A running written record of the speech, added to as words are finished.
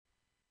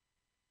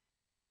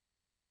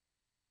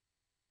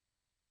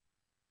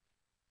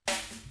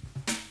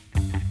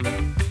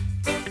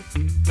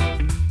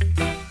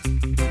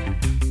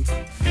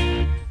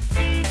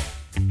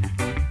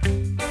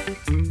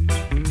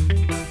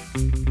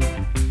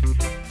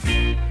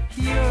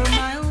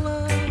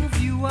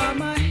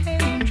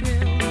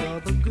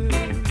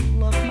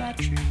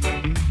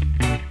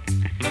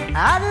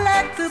I'd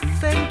like to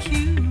thank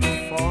you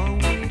for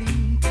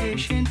waiting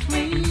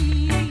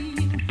patiently.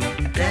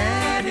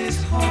 That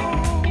is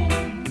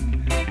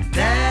home,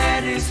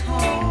 that is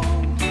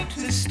home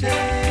to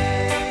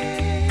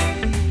stay.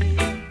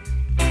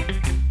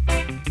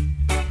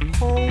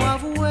 Oh,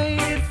 I've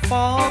waited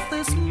for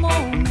this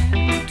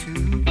moment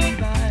to be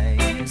by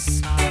your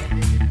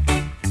side.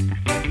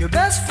 Your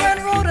best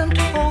friend wrote and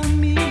told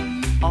me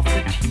of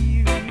the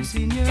tears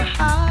in your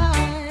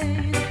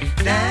eyes.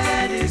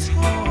 That is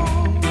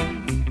home,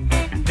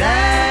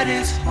 that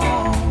is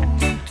home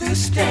to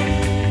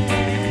stay.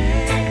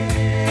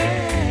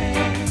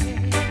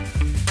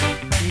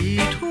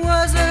 It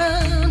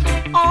wasn't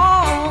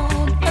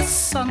on a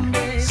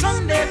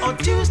Sunday or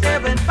Tuesday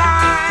went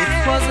by.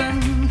 It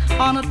wasn't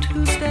on a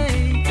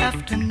Tuesday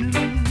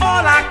afternoon.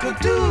 All I could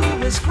do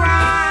was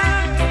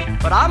cry,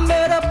 but I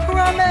made a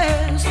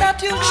promise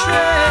that you'll treasure.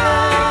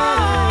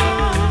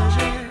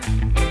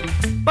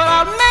 But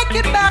I'll make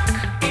it back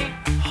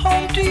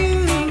home to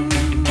you.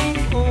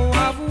 Oh,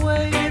 I've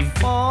waited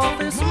for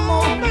this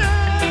moment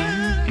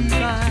to be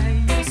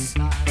by your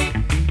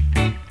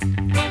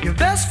side. Your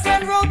best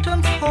friend wrote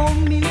and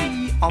told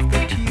me of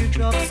the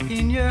teardrops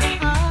in your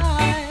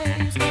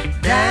eyes.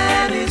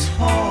 That is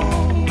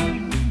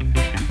home,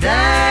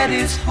 that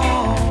is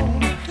home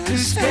to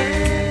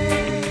stay.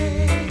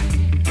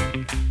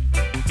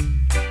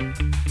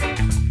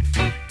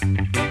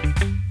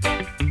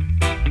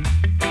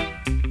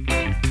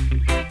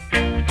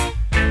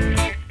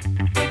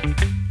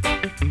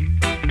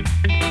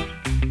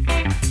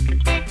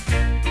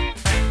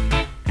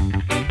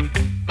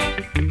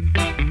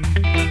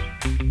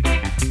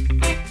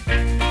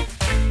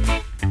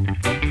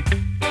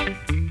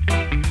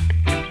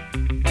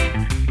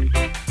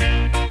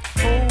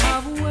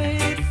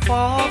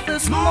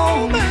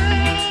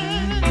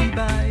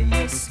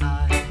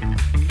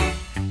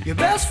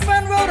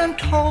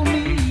 Told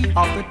me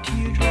of the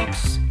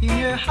teardrops in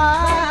your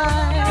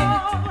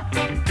eye.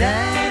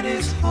 That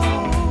is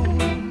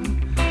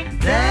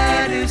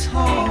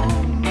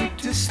home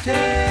to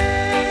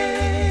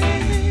stay.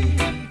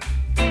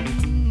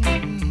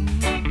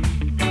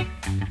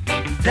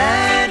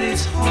 That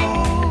is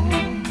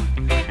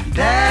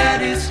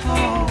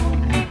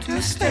home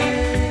to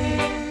stay.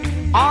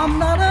 I'm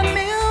not a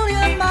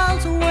million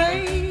miles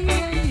away.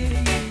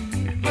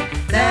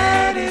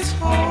 That is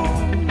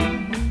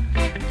home.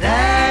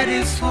 That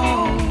is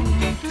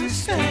home to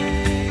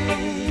stay.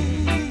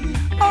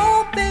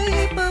 Oh,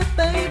 baby,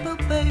 baby,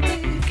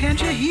 baby,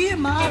 can't you hear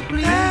my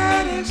plea?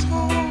 That is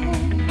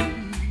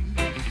home.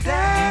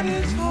 That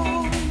is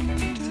home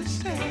to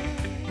stay.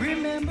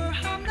 Remember,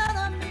 I'm not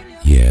a million.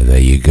 Yeah, there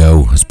you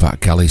go. As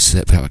Pat Kelly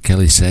said,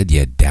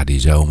 yeah,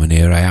 Daddy's home, and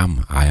here I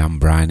am. I am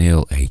Brian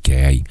Hill,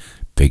 aka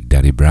Big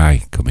Daddy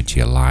Bry, coming to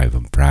you live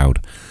and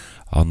proud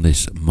on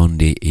this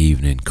Monday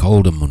evening,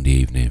 colder Monday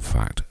evening, in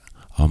fact,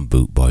 on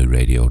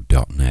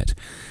bootboyradio.net.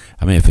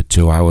 I'm here for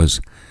 2 hours,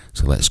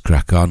 so let's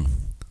crack on.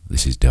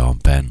 This is Dawn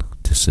Penn,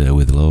 To Sir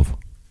With Love.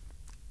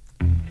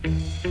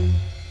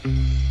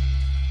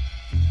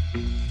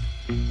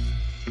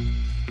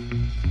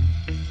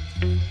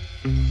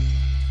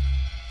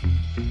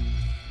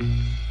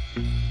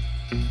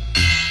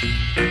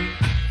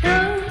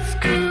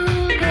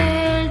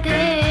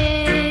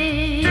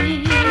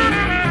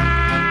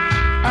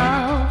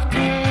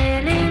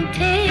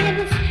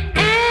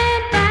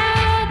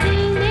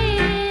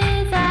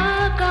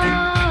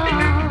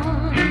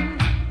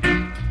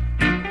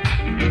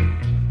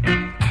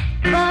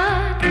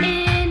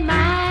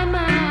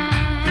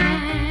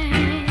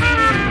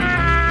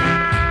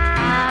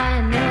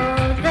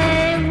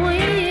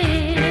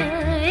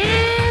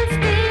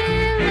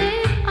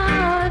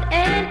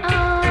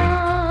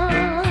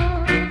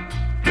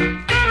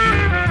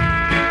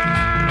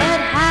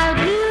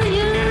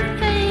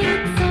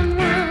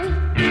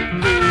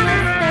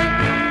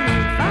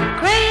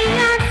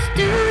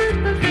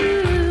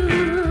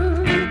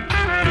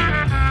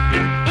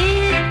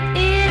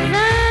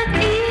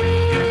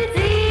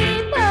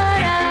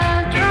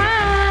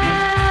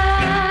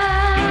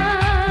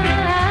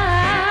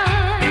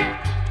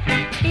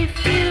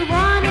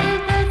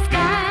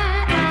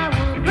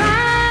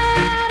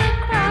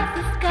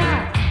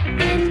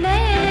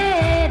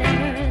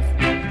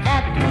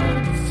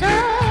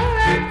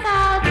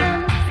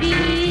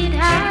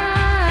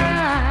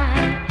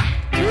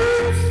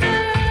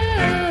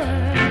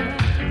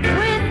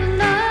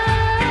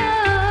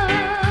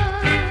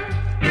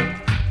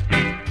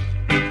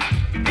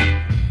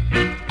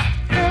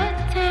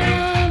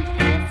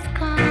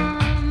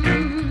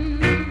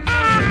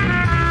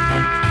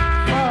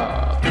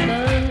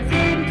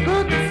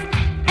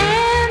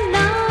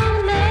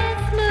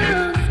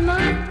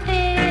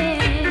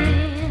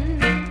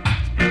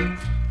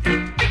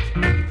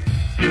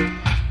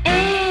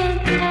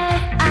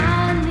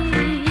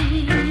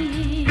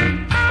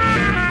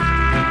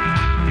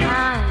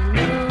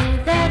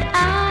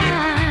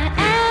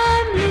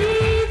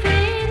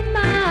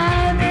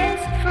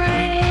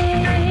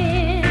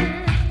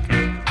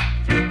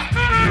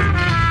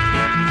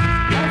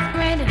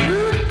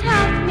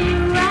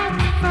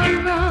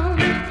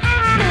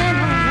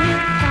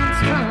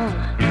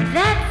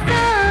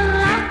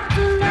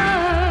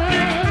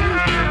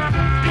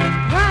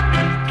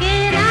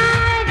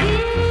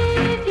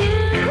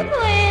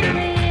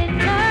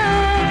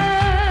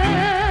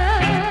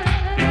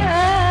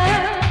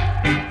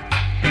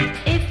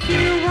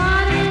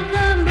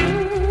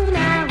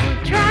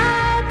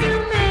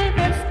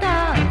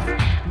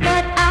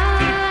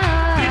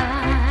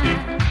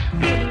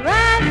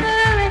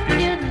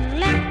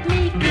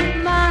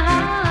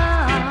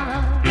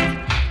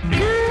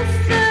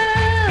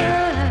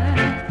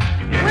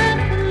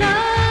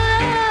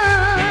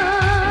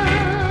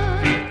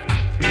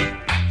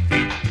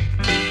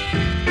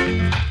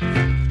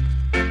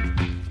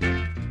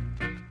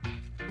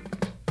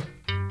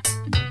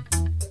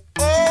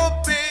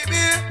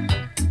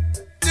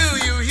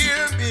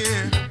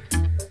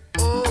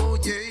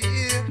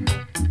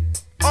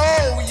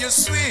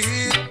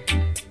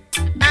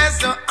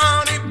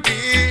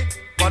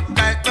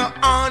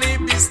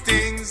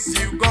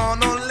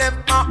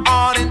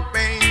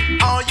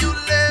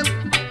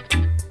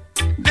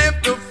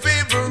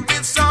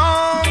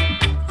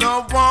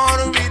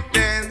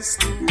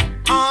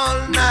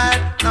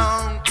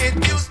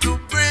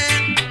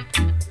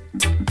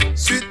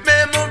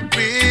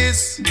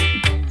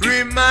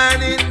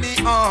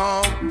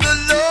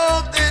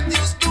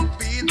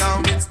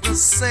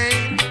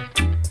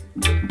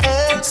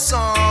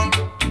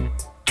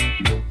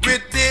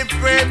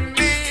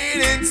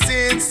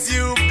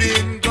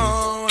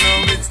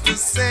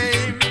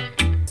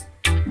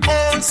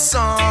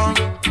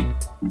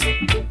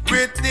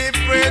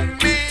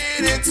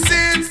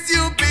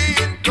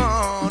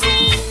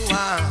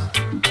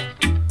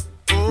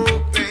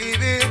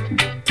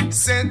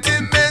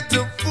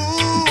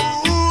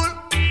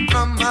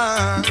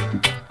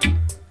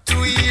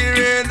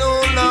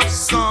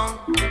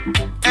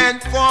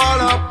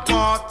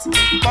 heart,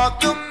 but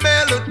the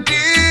melody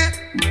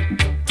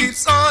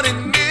keeps on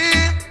in me,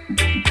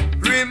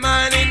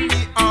 reminding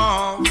me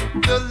of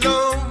the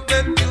love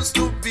that used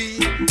to be.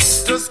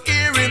 Just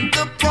hearing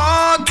the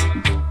part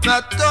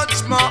that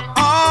touched my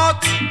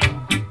heart,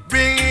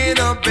 ringing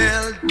a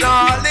bell,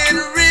 darling,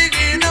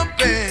 ringing a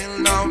bell.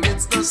 Now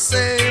it's the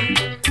same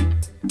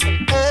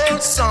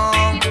old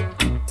song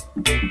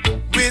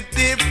with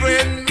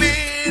different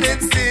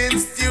meanings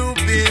since you've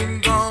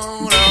been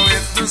gone. Now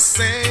it's the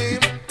same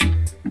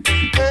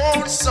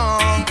old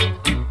song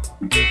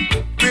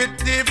with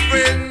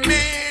different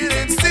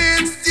meanings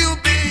since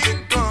you've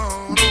been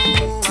gone.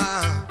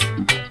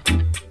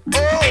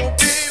 Oh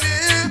baby,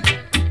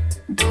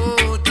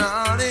 oh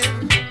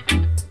darling.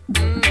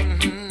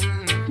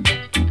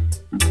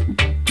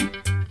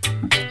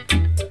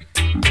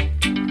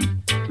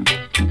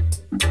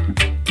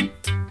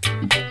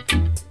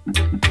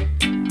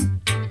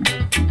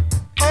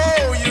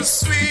 Oh, you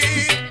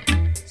sweet,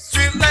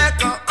 sweet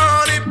like a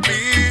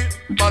honeybee,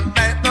 but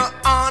like the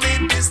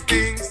honeybee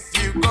stings,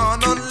 you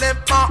gonna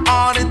lift my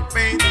heart in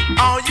pain.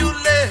 Oh, you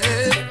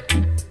leave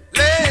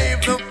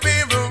the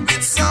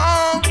favorite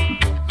song,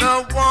 the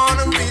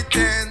one we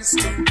dance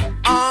to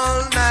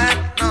all night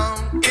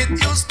long. It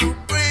used to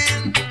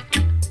bring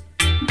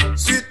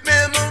sweet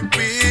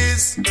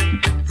memories,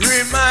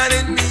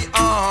 reminding me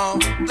of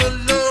the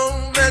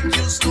love that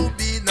used to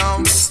be.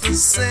 Now it's the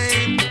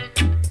same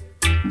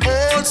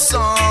old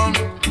song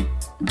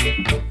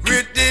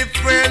with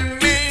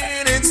different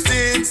meanings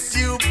since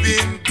you've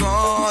been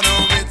gone.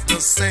 Oh, it's the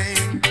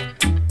same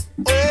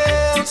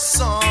old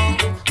song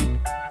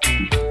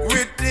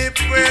with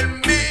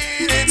different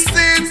meanings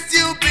since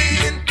you've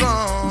been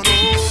gone.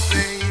 Oh,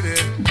 baby,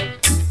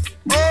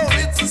 oh,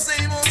 it's the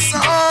same old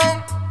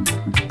song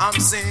I'm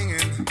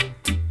singing.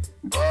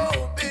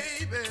 Oh,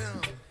 baby.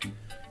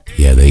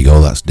 Yeah, there you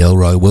go. That's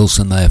Delroy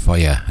Wilson there for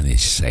you, and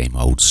his same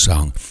old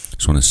song.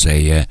 Just want to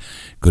say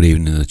good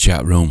evening in the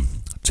chat room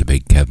to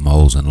Big Kev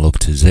Moles and love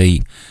to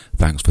Z.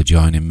 Thanks for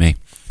joining me.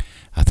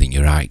 I think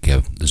you're right,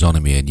 Kev. There's only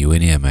me and you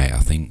in here, mate. I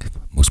think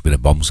must be a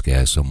bomb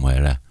scare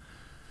somewhere.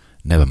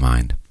 Never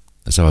mind.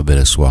 Let's have a bit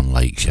of Swan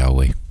Lake, shall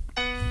we?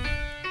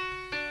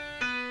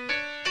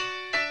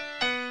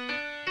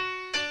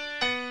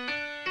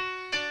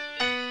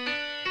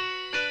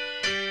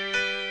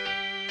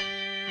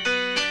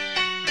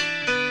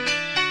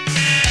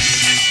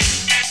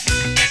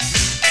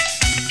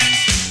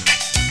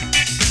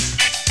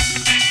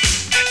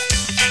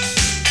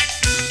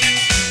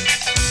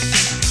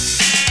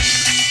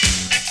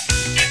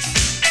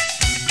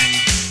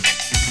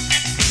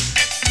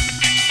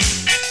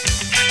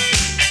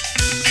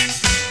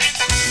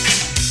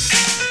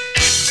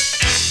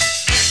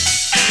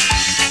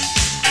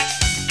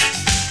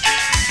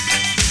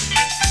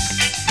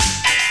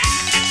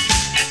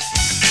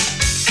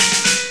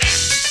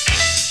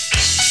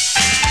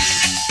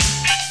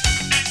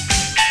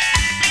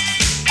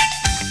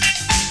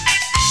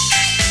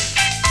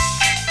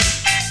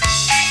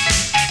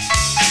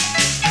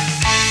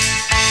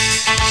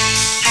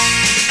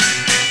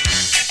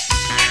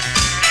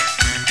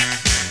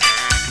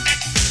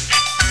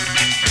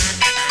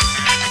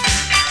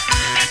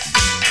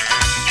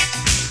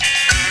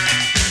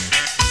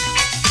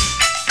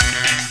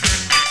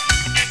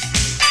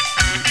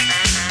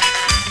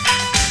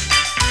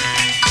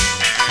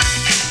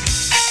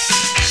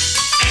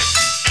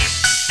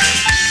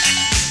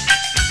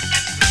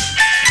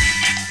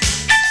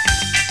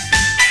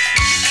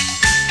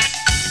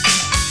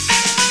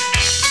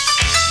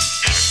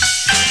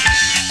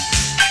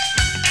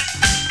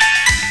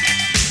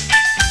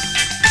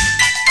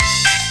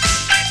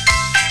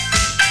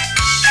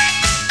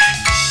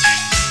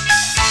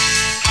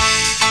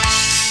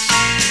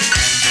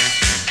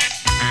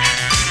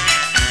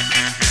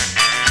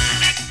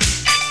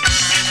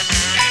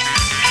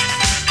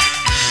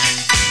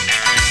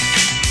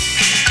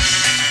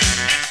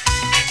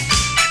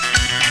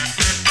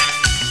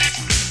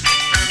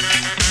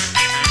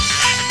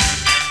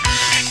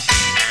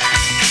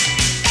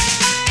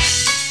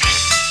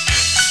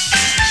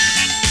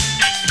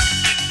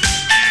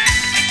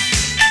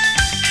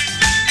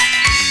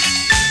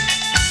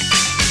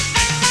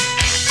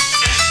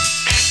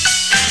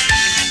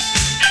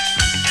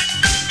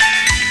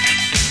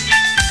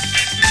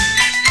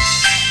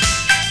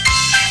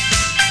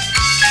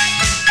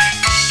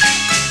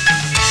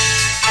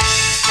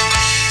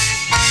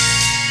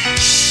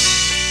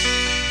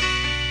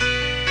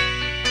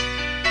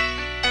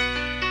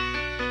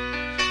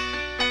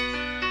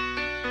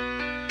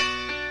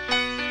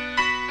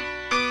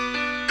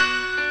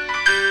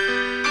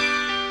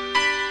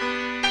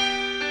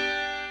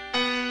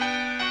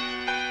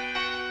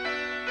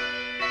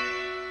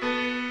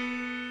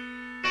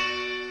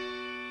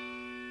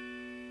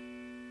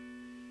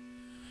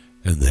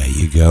 And there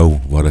you go,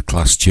 what a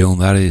class tune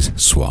that is.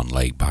 Swan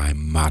Lake by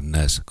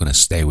Madness. I'm going to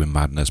stay with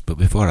Madness, but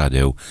before I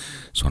do,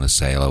 just want to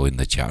say hello in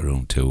the chat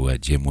room to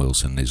Jim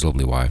Wilson and his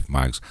lovely wife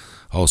Mags,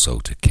 also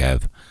to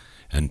Kev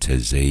and to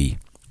Z.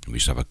 We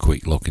just have a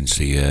quick look and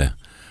see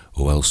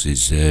who else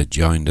has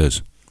joined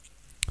us.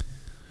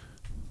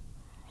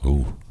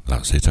 Oh,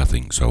 that's it, I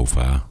think, so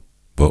far.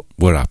 But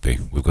we're happy.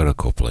 We've got a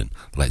couple in.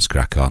 Let's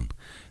crack on.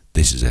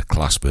 This is a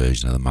class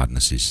version of the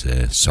Madnesses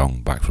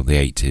song back from the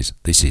 80s.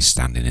 This is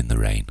Standing in the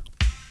Rain.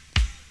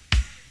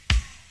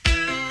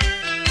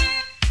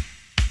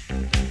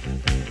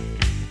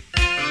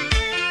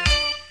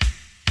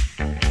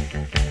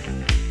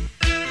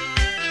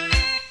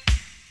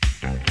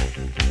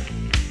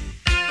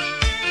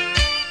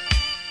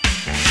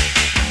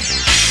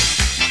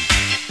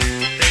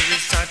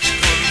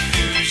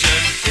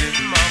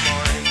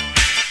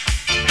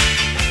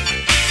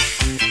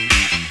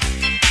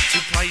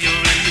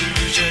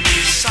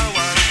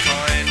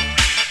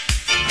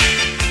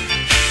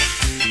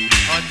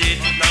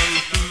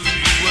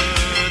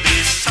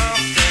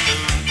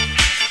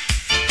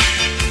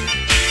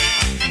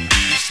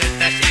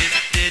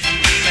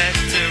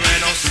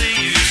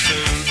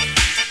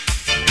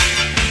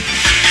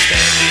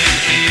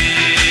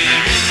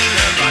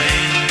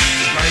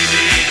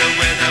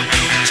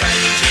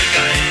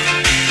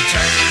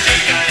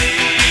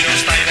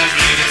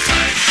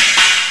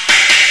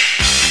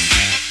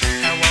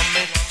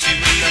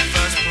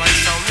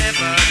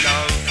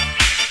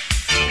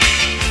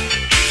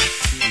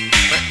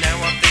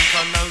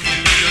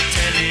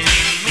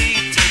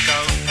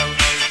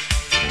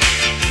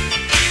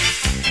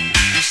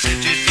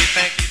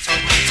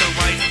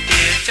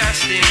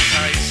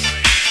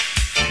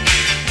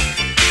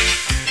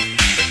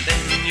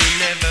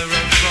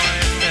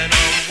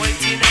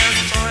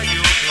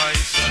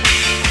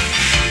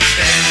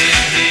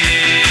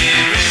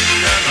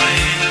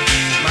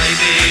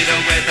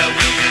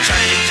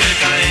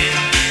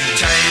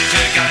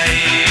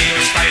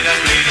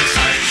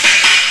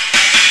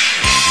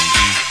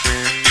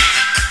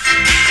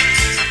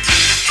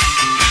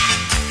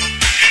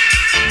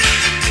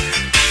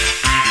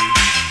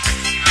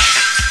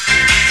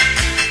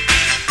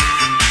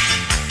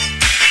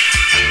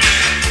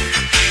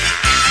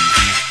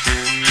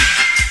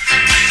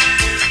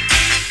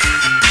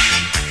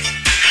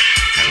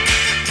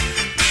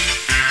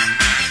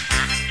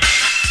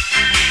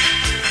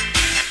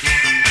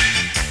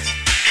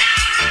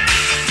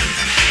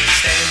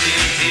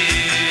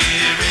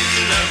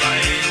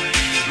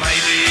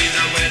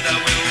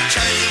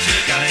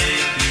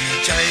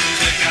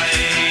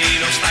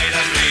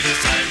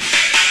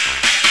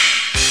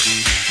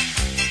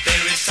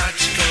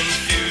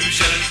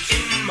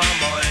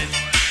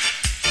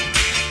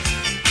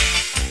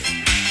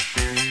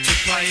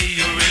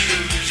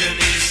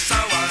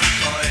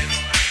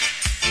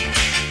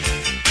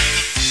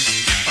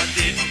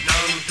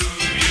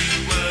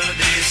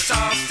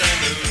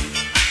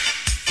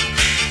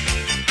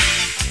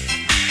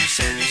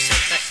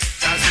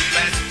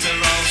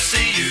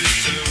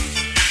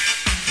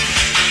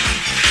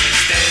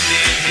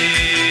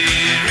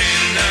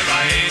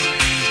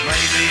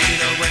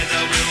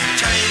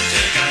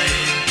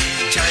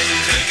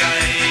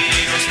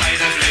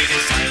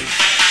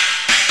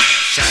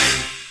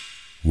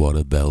 What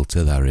a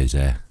belter there is,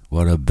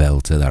 What a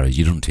belter there is.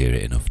 You don't hear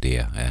it enough, do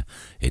you?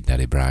 In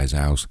Daddy Bry's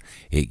house,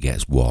 it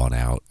gets worn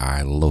out.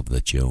 I love the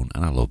tune,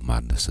 and I love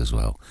Madness as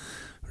well.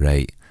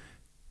 Right,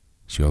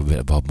 shall we have a bit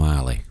of Bob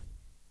Marley?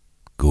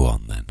 Go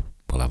on then.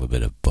 We'll have a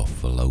bit of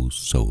Buffalo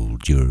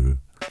Soldier.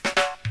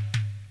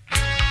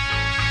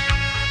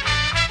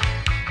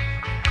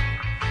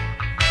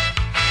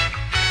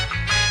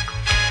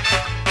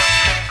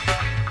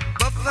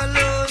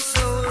 Buffalo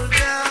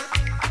soldier,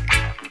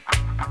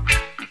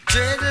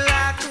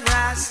 dreadlock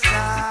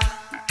rasta.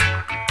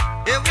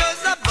 It was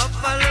a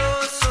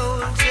buffalo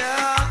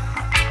soldier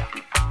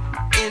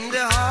in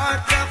the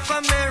heart of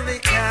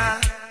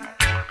America,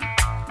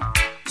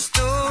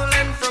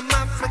 stolen from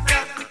Africa,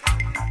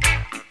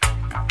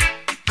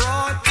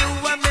 brought to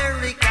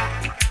America,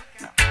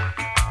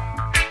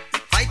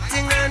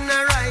 fighting an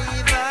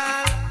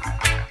arrival,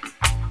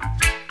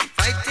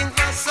 fighting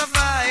for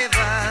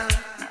survival.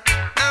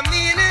 I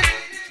mean it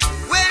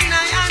when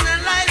I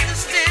analyze the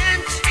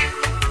stench.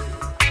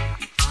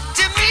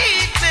 To me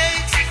it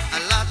makes a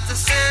lot of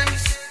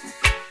sense.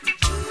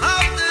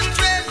 Of the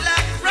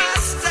dreadlock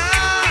rasta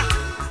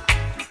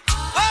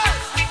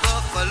was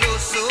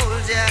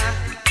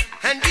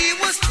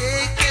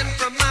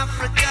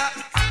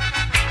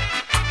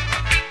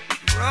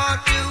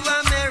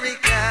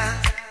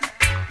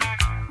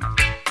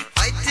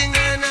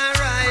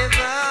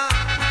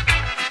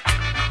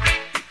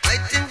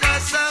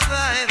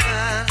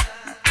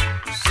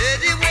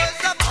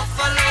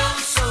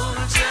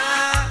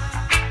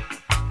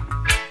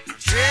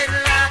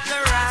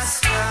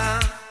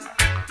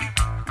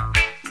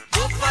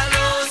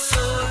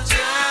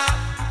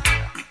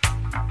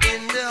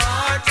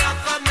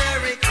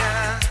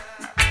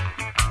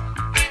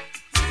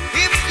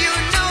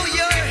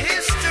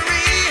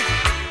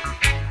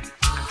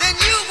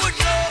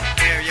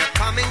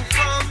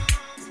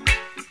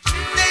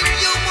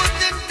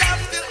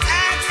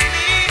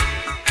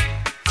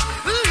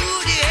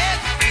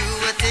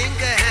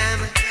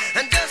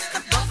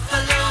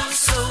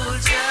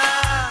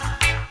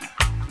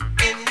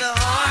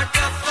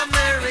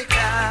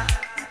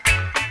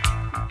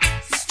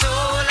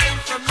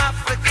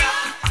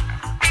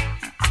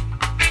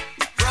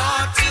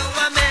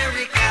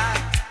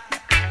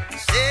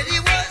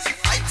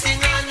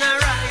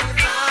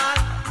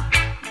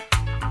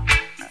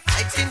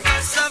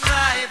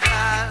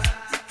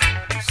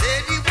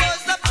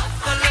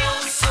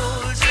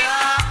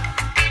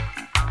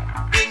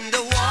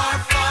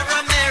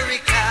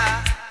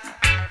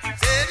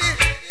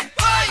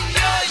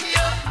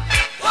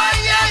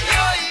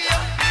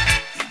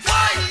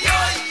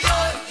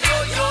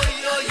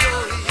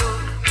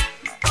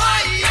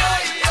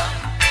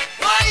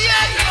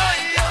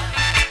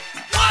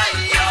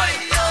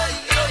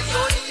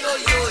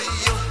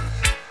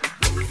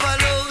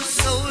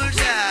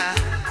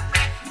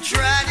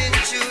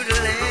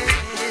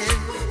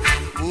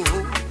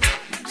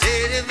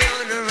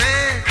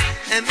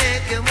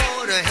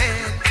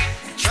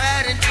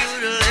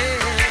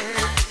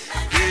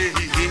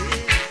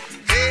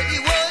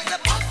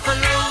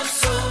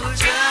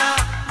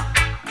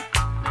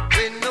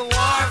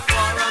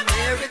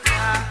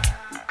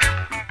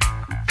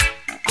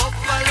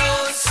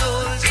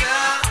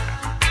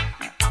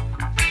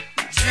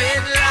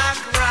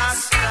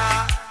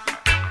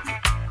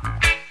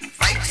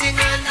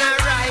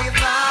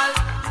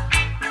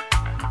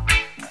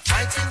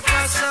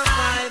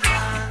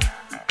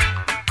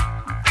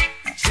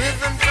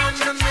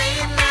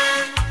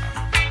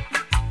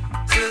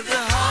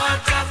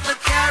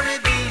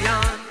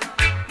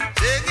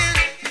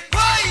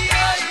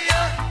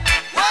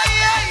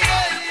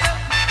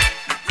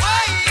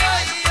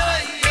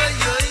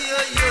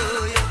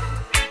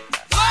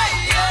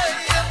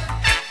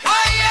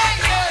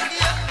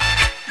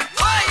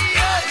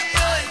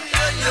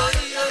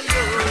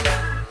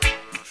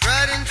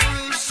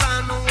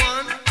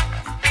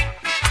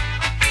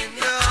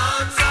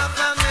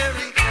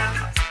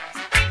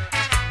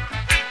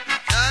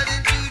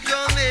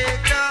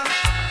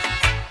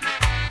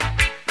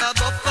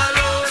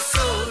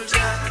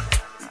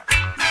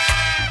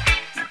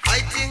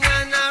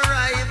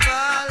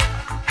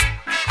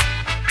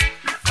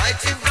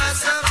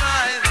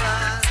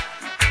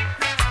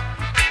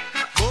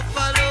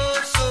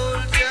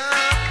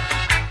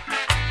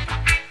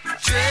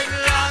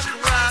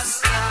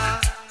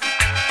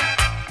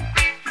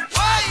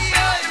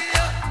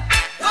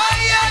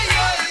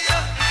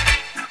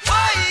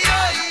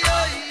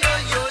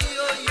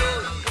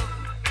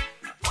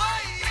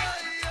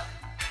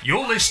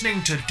You're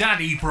listening to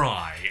Daddy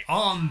Bry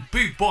on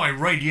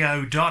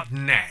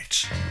bootboyradio.net.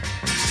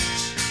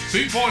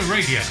 Bootboy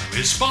Radio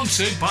is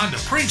sponsored by the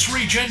Prince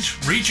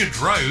Regent, Regent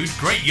Road,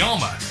 Great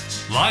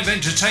Yarmouth. Live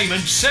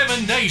entertainment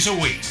 7 days a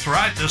week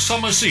throughout the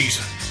summer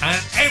season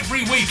and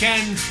every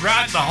weekend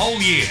throughout the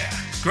whole year.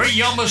 Great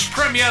Yarmouth's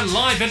premier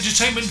live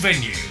entertainment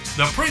venue,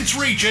 the Prince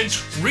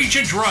Regent,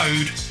 Regent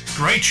Road,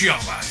 Great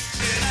Yarmouth.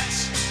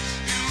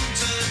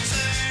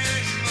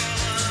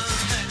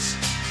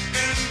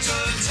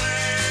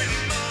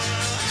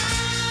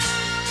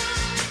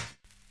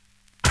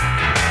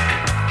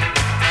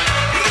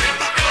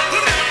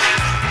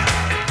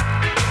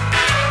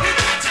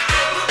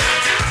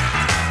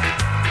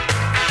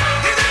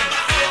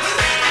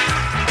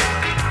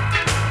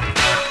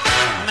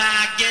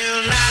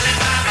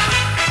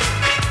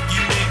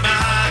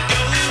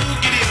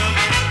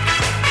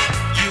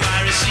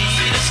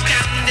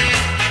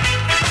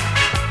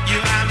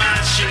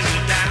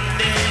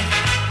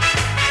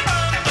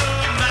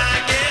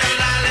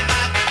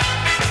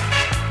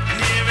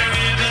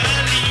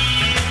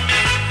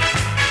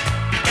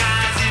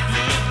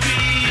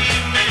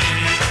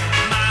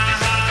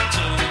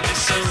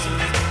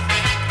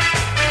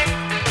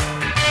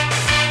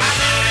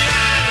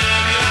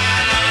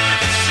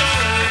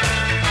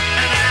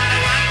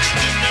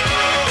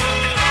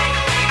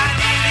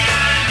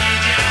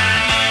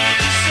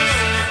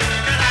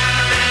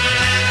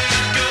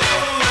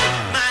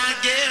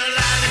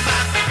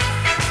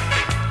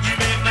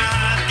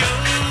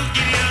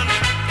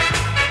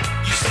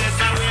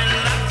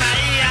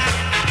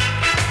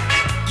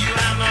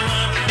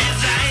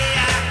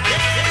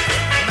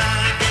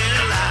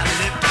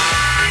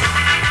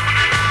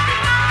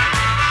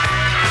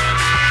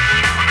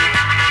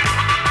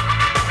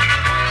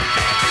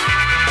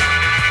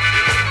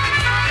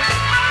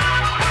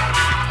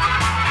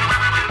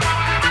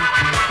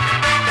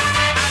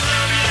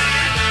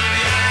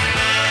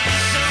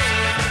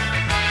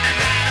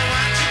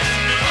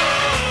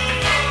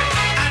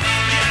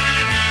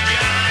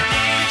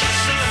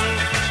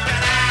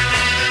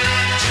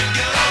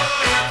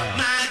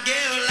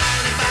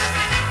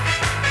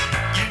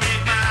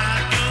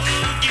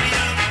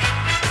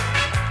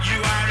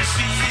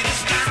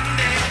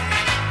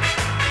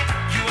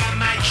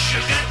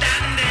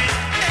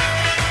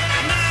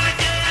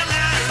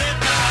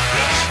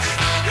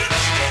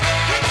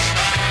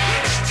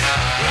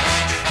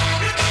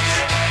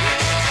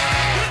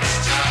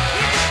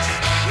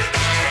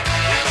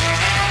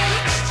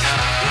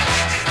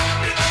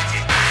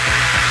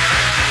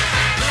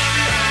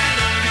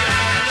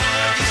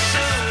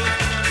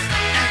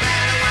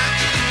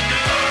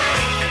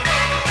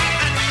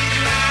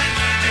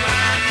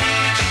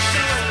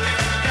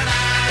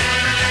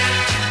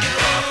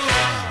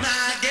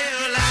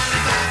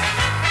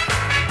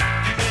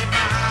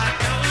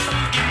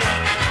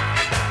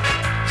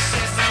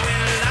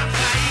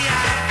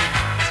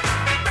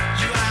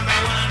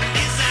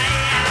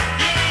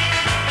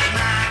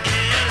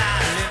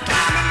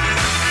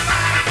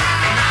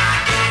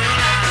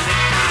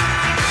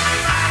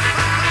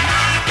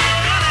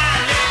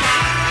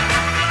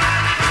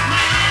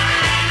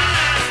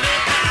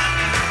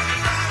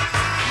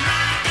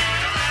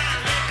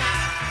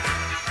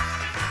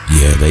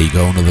 There you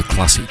go, another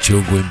classic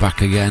tune going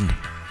back again.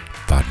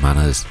 Bad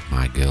Manners,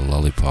 My Girl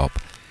Lollipop.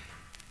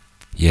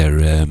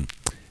 Yeah,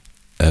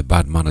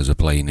 Bad Manners are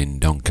playing in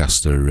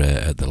Doncaster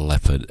at the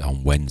Leopard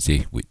on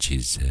Wednesday, which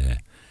is,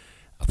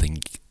 I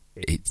think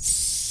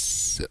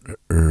it's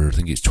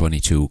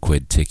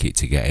 £22 ticket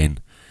to get in.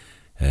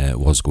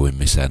 Was going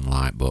Miss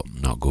Enlight, but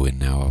not going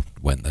now. I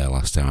went there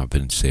last time. I've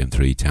been to see them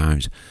 3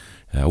 times.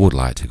 I would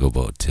like to go,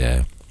 but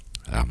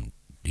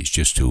it's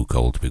just too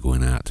cold to be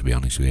going out, to be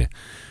honest with you.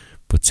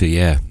 But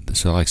yeah,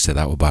 so like I said,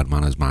 that was Bad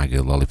Manners, My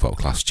Girl Lollipop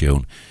class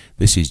tune.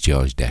 This is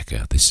George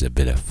Decker. This is a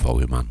bit of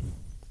Foey Man.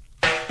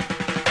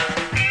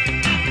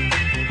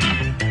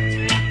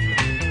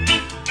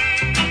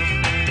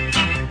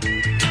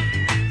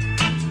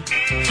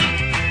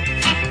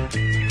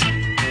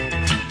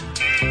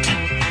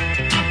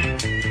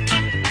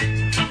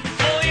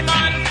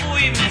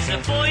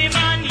 Foey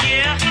man,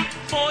 yeah.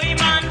 Foey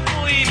man,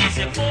 foey, me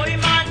say foey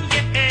man, yeah.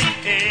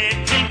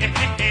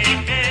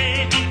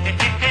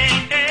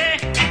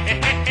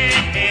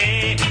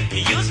 You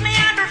use me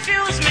and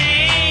refuse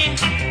me.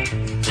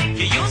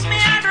 You use me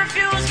and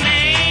refuse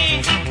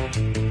me.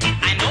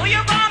 I know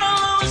you're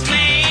gonna lose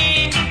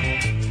me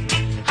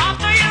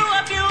after you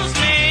abuse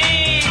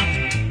me.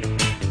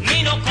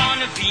 Me no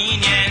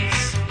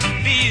convenience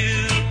for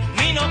you.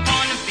 Me no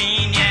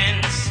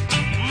convenience,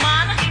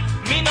 man.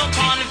 Me no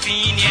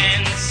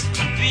convenience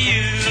for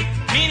you.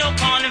 Me no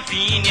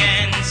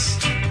convenience.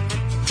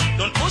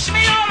 Don't push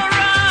me all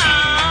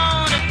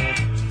around.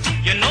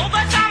 You know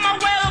that I'm a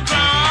well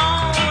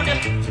ground.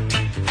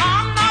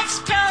 I'm not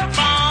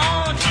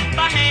spellbound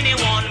by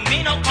anyone.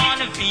 Me no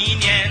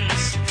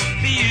convenience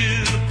for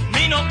you.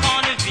 Me no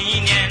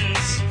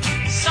convenience.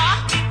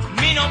 Sir,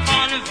 me no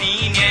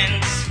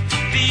convenience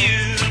for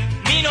you.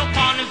 Me no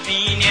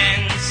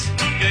convenience.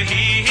 You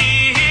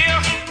hear?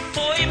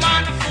 Foey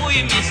man,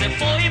 foey, me say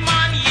foi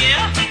man,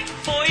 yeah.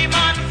 Foi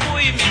man,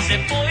 foi, me say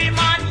foi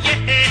man, yeah.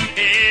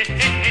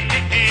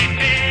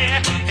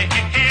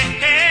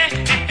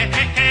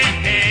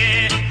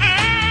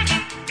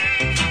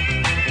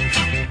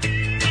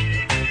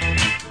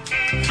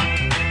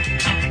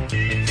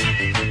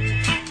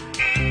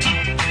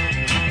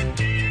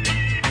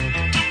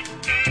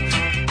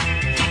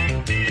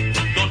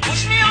 Don't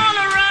push me all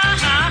around.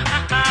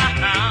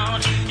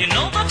 You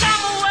know that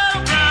I'm well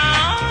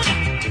ground.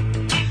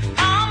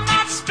 I'm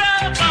not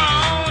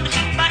spellbound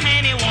by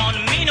anyone.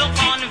 Me no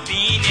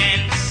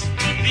convenience.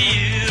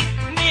 View,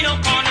 me no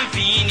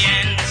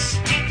convenience.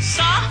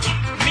 Sir,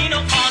 me no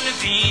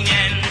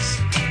convenience.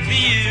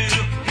 View,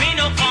 me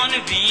no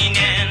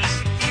convenience.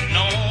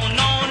 No,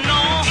 no,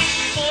 no.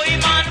 Foi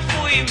man,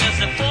 foi, me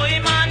say foi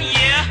man,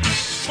 yeah.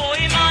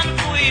 Foi man,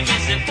 foi, me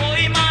say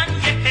foi man,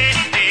 yeah.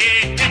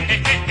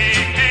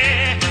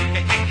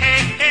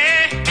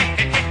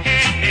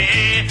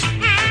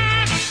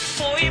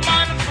 Foi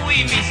man,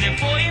 foi, me say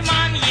foi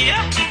man,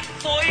 yeah.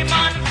 Foi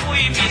man,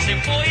 foi, me say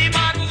foi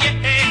man,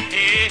 yeah.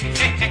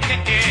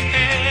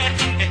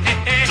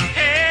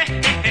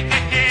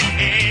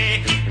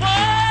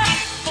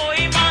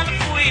 Foi man,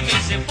 foi, me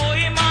say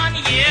foi man,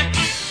 yeah.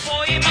 Foi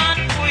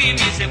man, foi,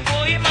 me say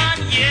foi man,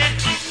 yeah.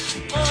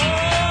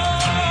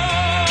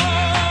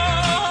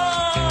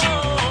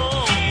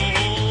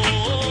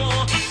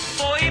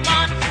 Foi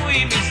man,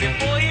 foi, me say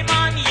foi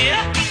man,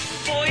 yeah.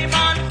 Foi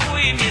man,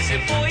 foi, me say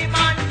foi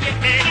man,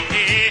 yeah.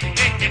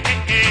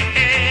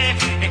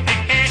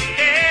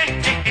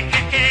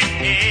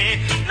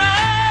 No,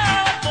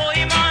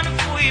 foi man,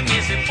 foi,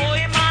 me say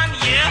foi man,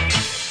 yeah.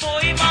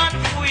 Foi man,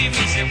 foi,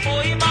 me say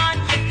foi man,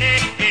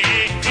 yeah.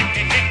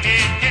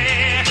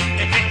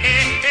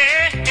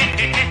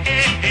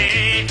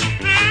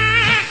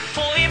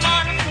 Foi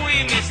man,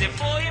 foi, me say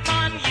foi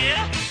man,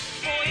 yeah.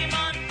 Foi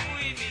man,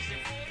 foi, me say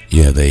foi.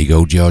 Yeah, there you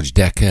go, George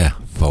Decker.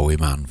 Foey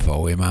man,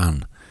 Foey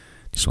man.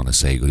 Just want to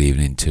say good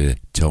evening to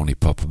Tony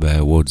Popper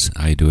Bear Woods.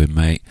 How you doing,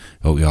 mate?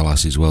 Hope your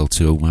lass is well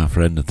too, my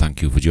friend, and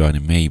thank you for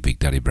joining me, Big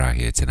Daddy Bra,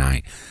 here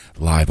tonight,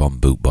 live on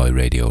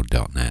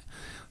bootboyradio.net.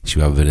 Should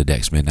we have a bit of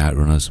Dex Midnight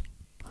Runners?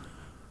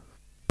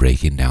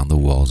 Breaking down the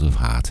walls of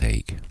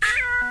heartache.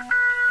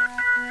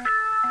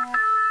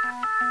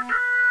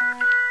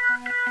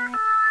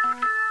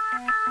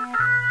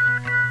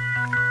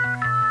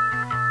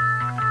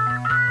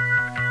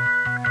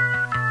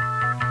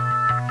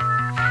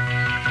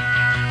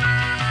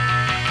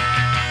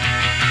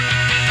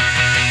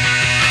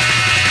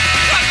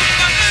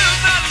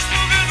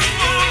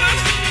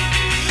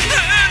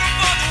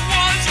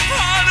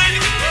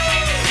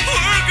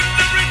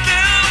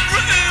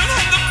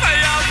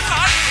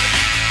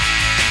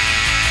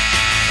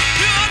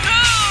 You're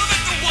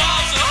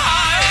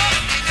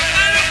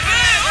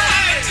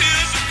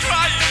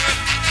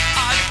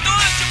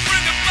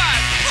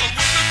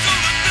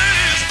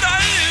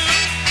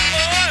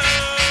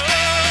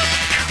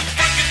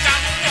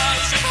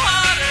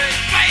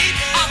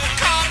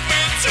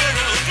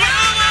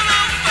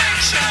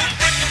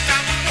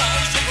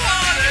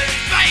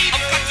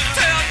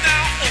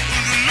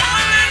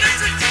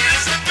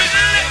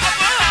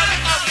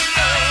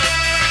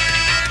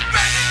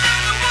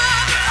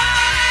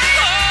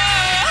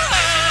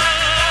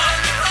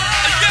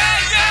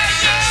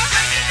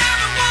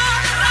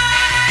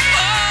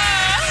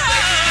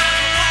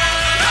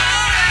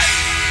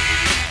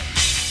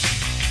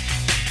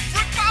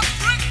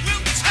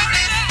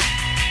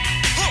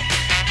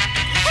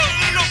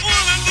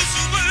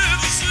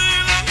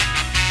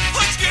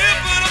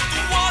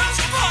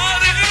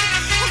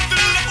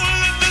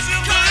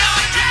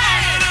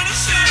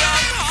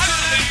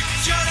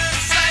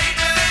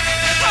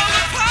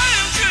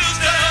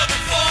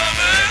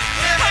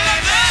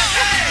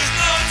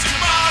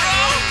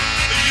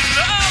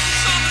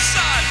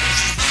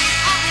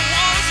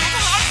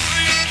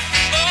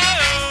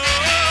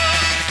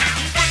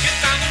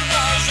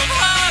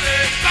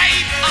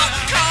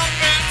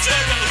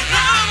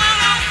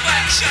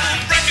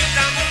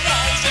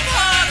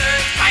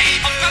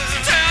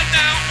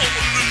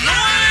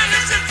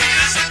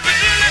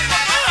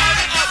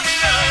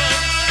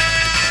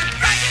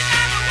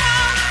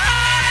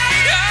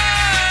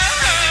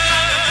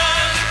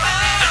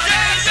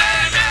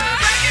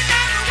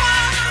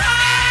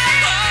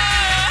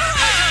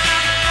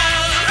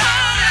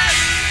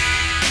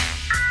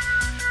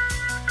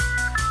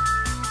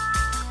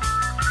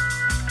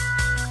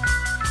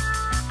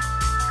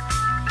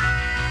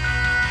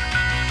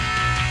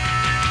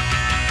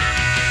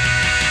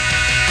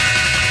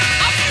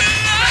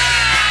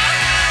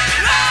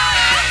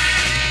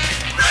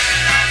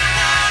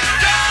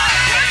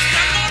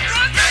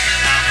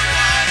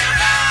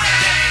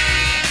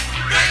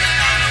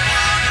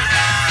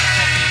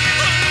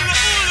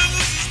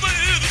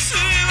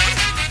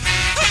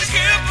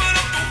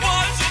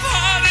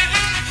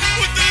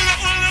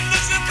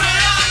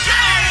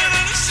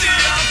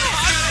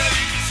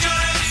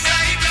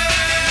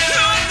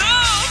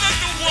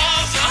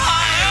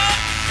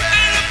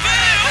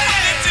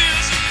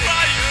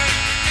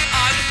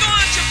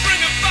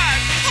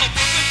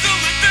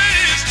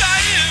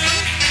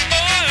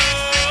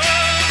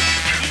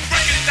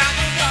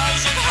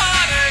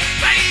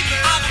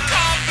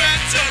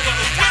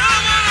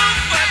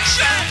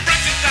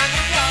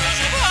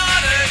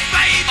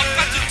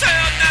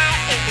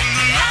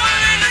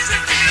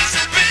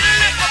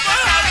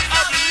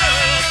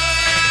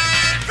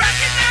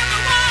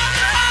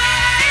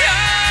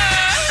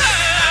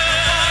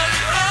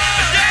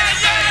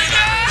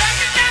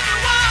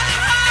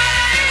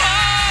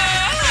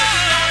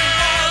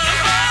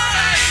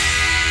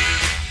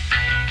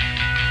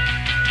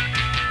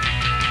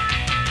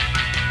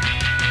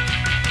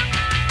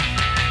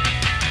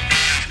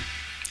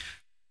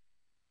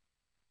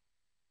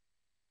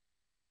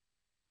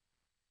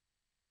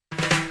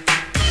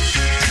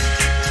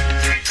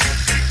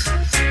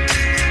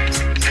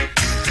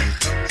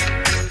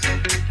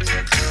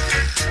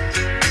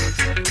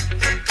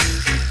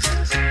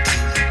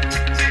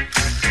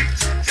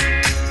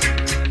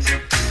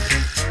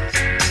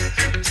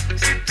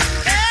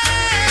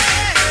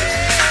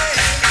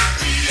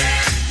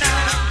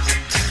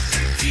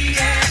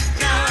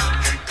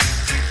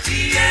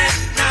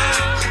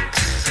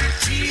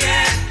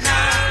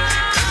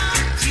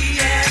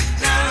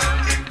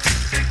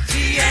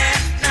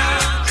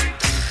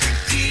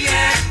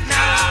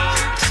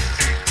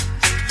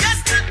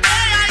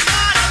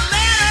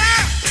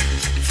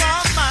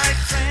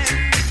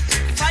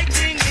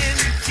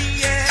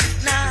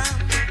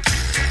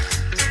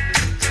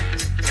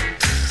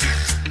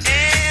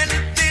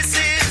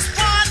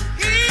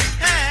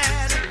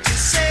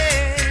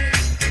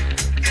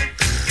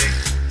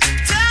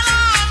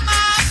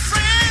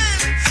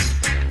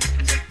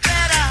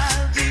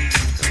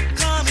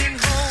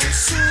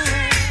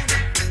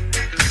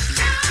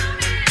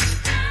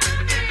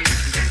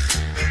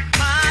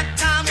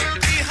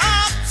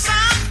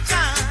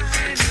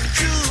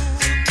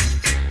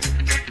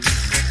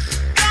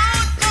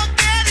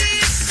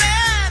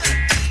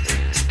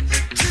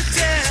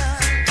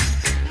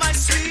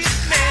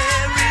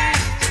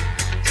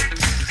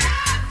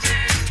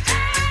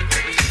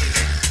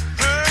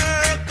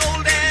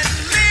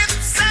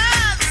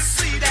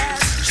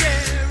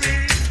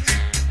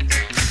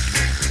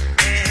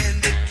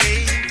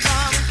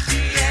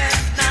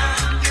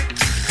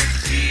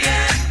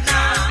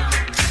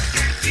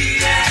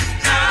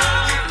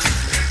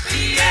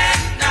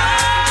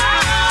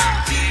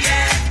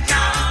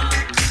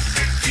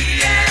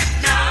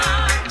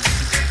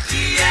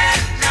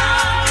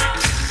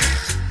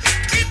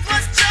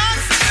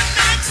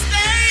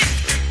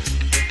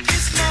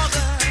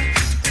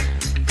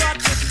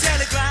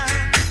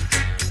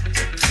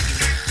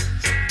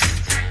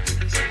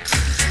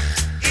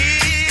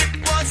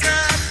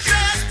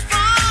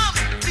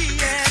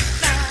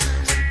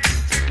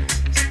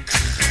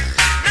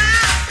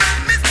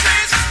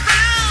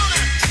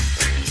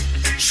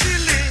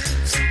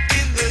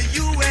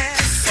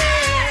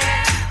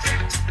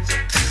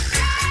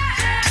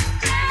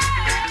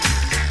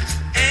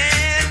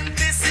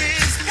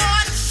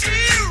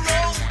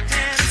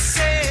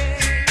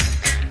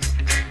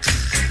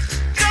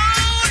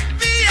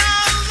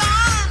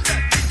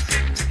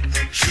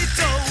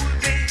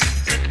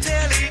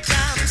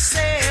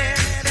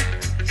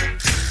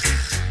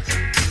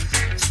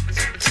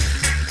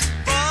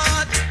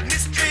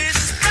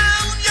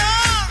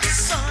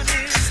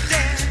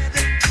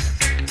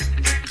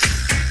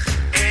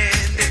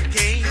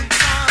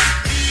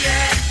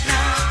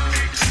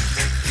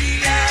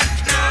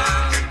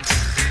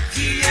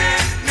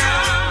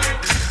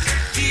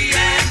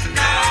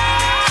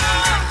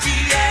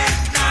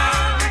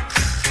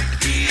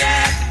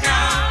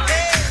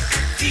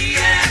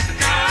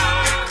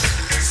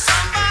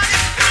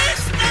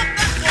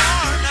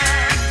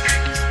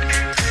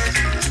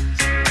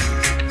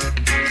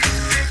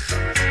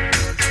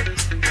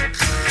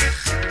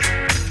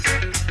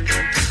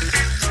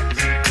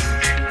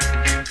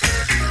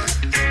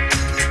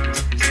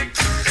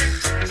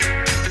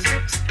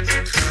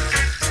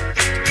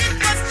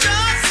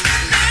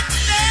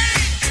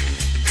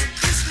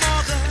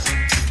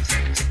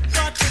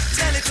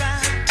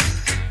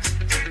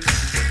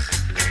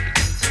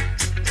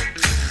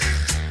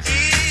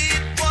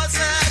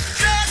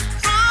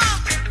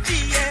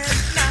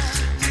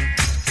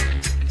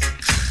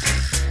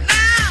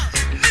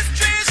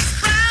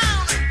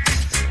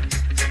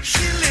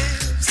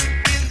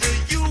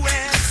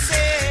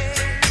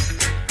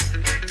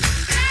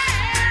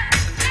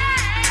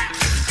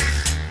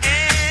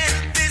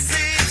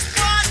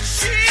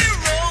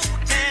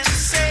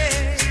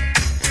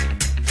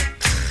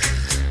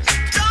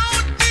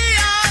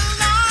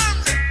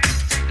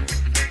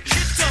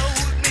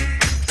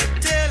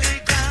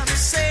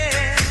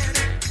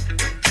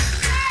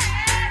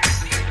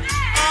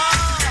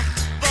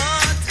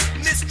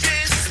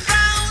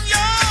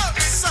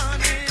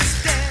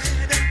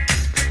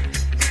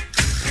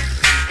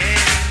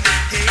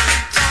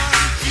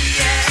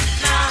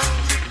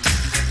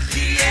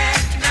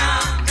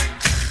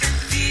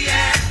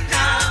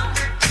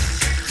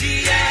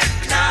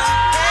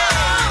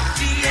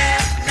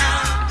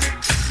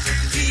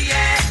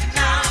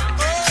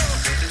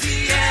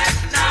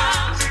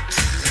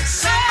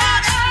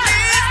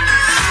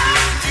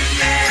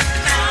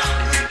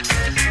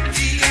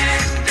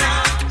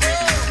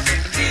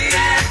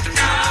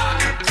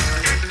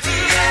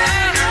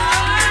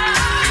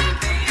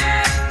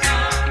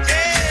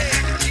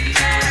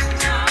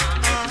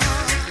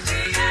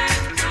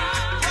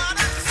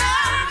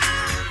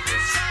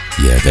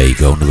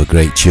Another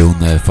great tune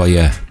there for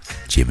you.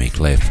 Jimmy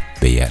Cliff,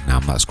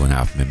 Vietnam. That's going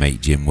out for my mate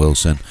Jim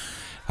Wilson.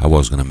 I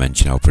was going to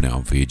mention I'll put it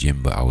on for you,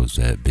 Jim, but I was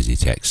busy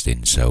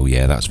texting. So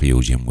yeah, that's for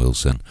you, Jim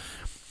Wilson.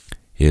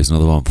 Here's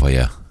another one for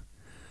you.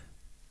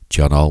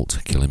 John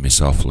Holt, Killing Me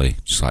Softly.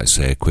 Just like to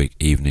say a quick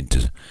evening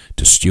to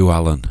Stu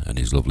Allen and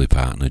his lovely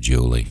partner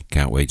Julie.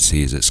 Can't wait to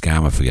see us at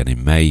Skarmoth again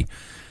in May.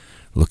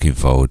 Looking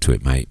forward to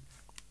it, mate.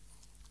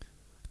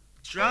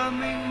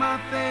 Strumming my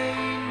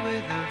pain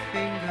with her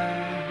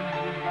fingers,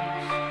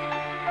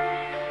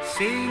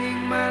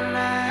 singing my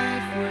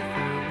life with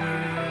her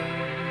words,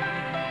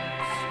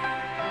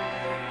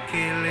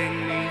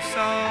 killing me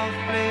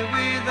softly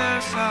with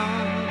her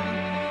song,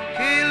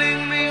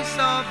 killing me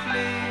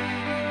softly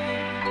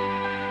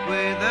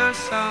with her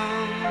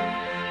song,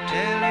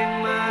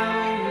 telling my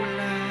whole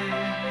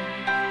life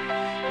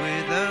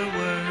with her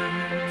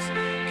words,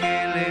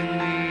 killing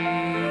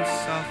me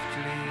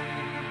softly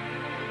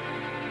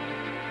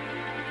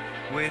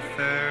with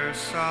her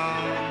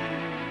song.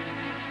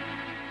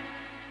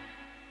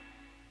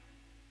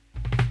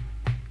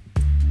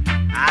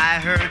 I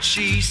heard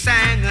she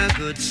sang a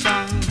good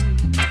song,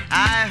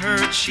 I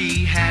heard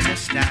she had a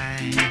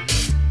style,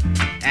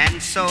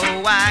 and so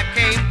I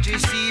came to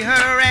see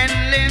her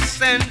and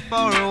listen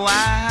for a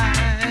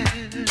while.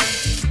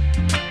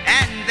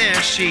 And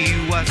there she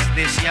was,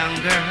 this young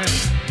girl,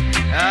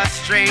 a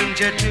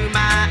stranger to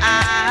my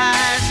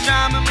eyes,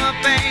 strumming my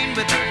pain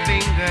with her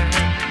fingers,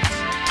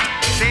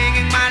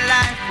 singing my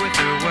life with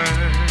her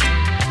words,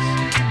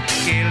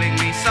 killing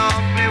me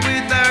softly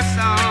with her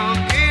song,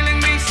 killing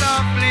me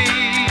softly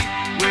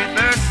with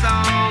her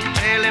song,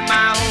 telling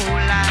my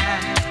whole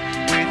life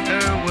with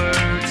her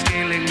words,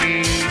 killing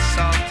me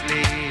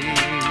softly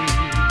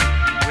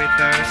with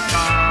her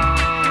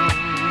song.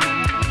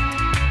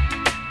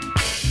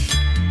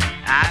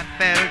 I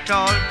felt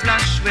all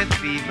flushed with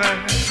fever,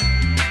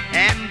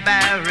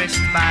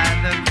 embarrassed by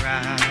the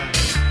crowd.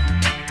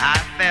 I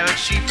felt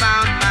she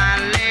found my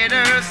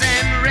letters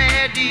and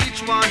read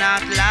each one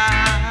out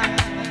loud.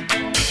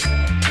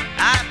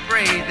 I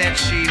prayed that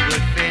she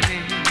would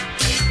finish,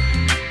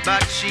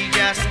 but she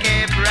just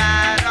kept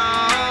right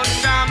on,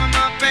 strumming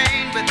my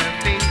pain with her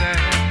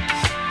fingers,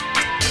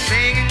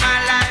 singing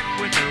my life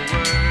with her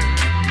words,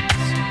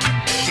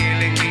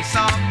 killing me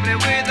softly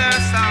with her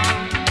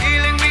song,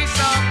 killing me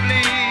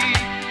softly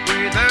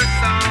with her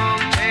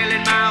song,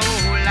 telling my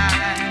whole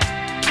life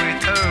with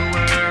her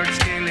words,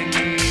 killing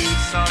me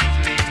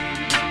softly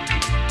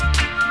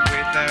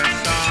with her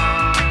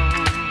song.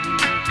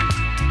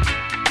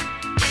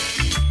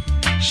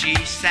 She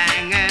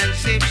sang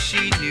as if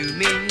she knew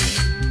me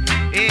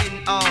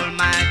in all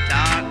my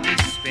dark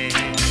despair,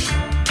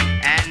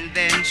 and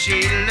then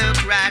she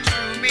looked right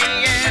through me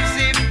as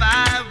if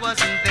I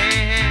wasn't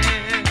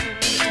there.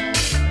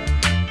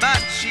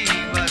 But she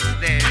was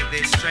there,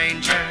 this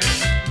stranger,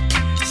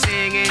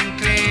 singing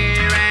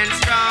clear and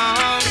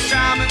strong,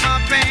 strumming my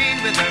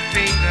pain with her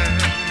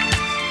fingers,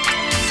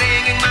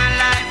 singing my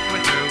life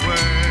with her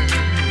words,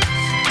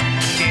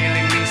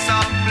 killing me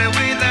softly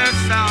with her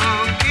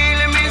song,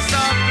 killing me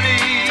softly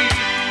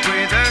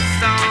with her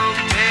song,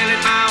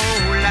 telling my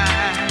whole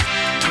life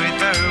with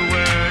her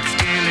words,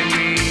 killing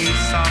me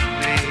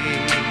softly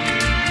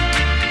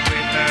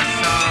with her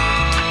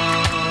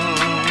song.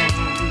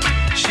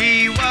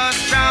 She was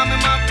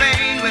strumming my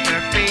pain with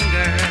her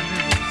fingers,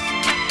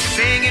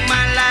 singing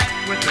my life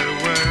with her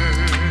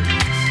words,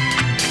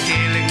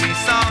 killing me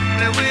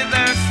softly with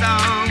her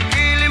song,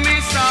 killing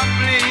me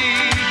softly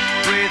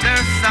with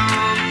her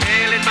song,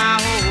 telling my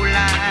whole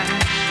life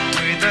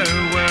with her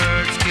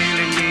words,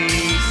 killing me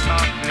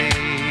softly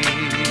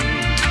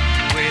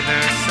with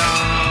her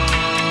song.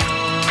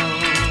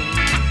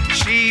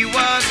 She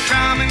was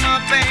strumming my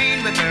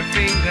pain with her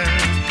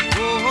fingers,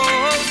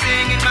 oh,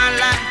 singing my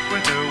life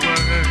with her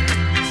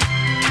words,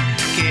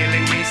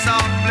 killing me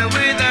softly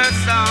with her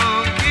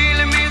song,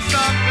 killing me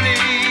softly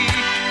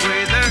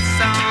with her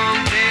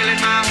song,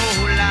 telling my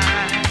whole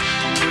life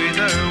with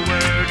her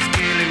words,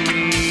 killing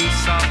me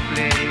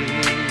softly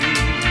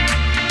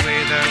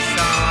with her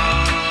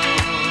song.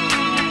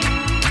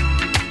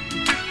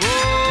 Oh,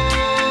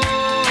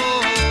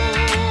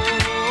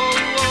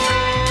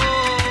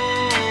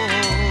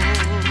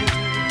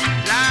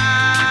 la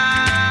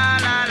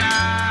la la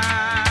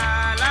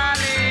la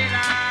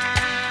la.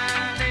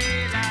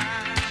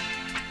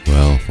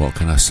 Well, what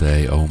can I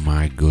say? Oh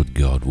my good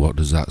God, what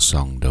does that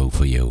song do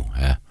for you,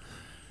 eh?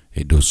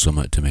 It does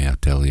something to me, I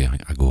tell you.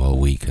 I go all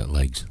weak at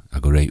legs. I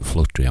go right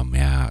fluttery on my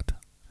heart.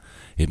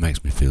 It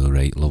makes me feel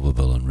right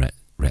lovable and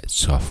right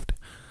soft.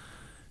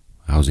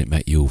 How's it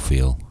make you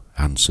feel?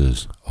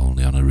 Answers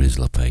only on a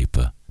Rizla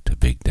paper to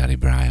Big Daddy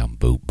Bry on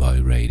Boot Boy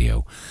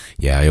Radio.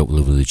 Yeah, I hope you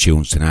love the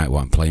tunes tonight,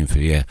 what I'm playing for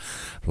you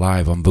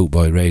live on Boot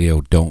Boy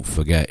Radio. Don't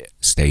forget,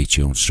 stay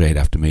tuned straight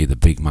after me, the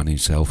big man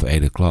himself at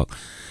 8 o'clock.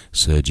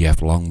 Sir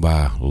Jeff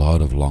Longbar,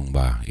 Lord of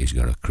Longbar. He's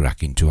got a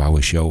cracking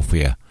 2-hour show for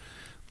you.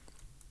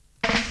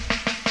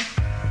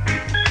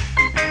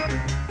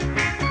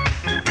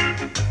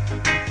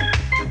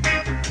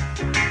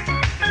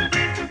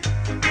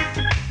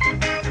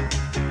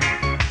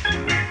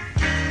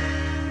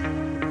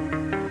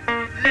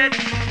 let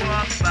me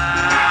walk by.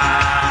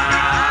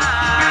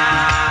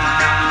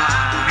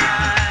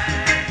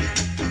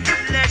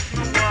 Let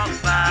me walk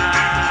by.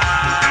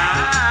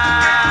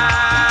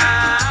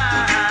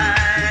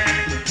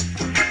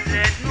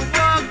 Let me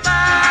walk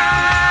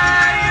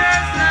by your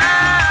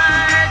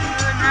side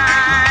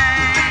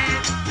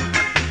tonight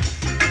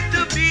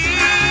to be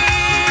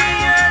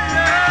your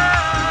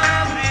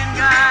loving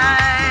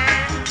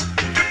guide.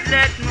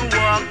 Let me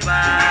walk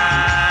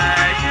by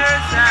your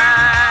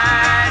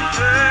side,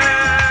 girl.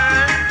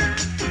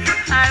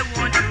 I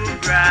want to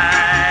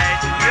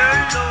bright your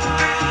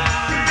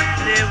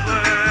lonely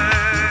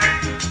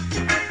world.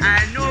 I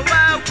know I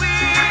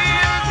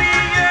will be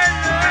your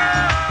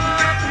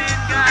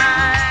loving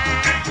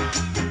guide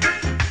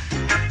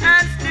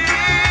and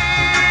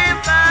stay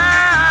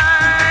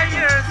by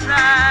your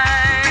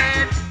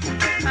side.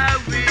 I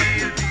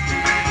will be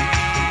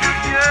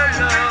your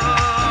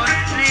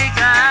lonely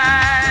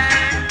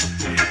guide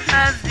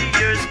as the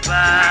years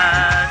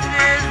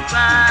passes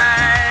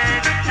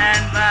by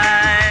and by.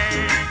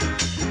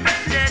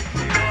 Let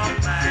me walk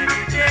by,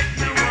 let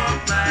me walk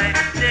by,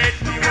 let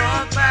me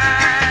walk by.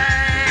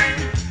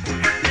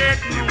 Let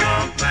me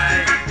walk by,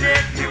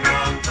 let me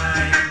walk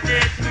by,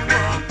 let me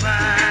walk by.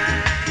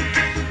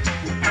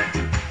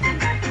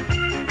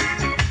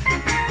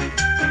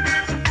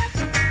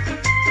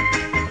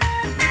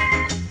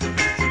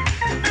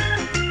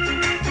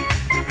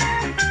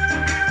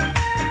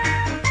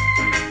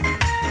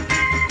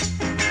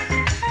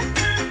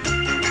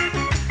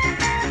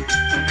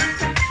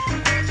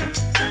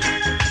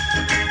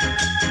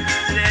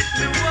 Let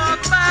me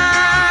walk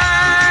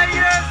by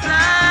your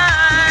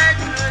side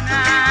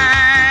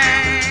tonight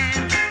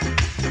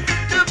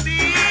to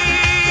be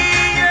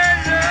your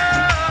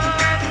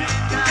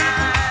loving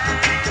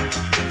guide.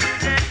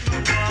 Let me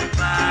walk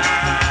by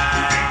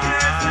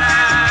your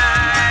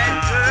side,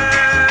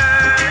 girl.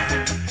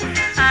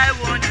 I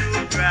want to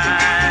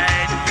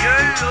bright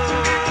your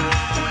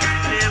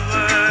lonely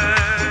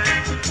world.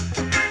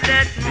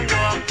 Let me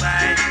walk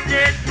by,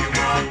 let me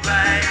walk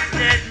by,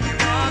 let me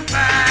walk by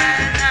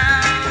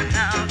now,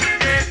 now.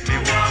 Let me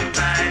walk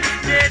by,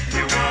 let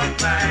me walk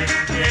by,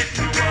 let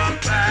me walk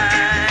by.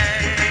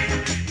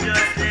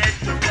 Just let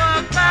me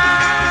walk by.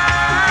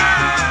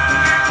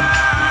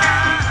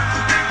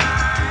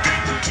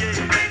 Yeah,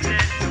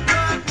 let me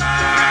walk by.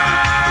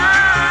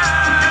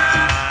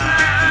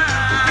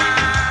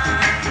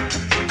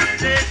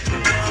 Let me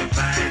walk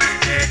by,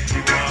 let me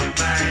walk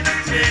by,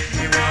 let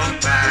me walk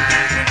by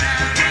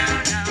now, now,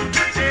 now.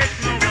 Let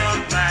me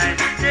walk by,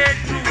 let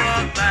me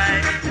walk by,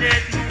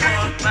 let me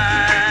walk by.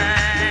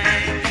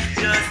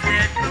 Just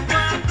let me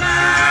walk by.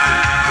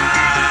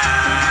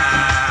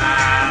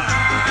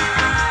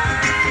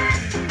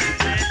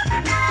 Let me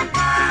walk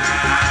by.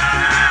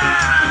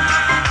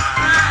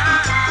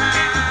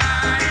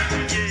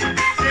 Yeah,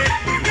 let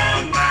me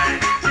walk by,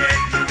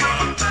 let me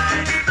walk by,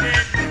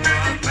 let me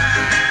walk by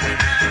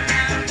now,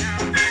 now, now.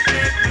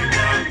 Let me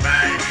walk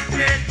by,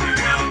 let me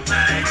walk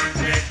by,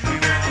 let me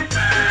walk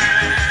by.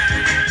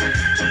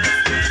 Just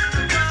let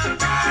me walk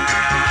by.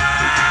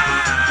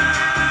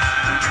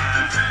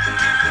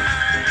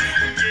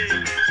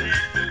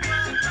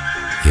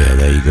 Yeah,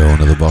 there you go,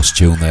 another boss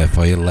tune there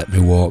for you. Let me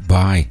walk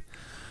by.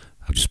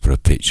 I've just put a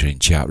picture in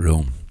chat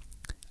room.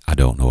 I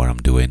don't know what I'm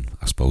doing.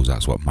 I suppose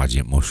that's what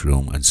Magic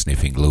Mushroom and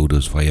Sniffing Glue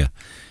does for you.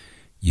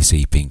 You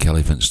see pink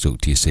elephant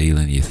stuck to your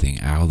ceiling, you think,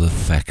 how the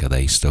feck are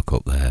they stuck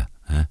up there?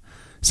 Huh?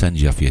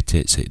 Sends you off your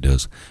tits, it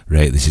does.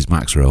 Right, this is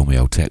Max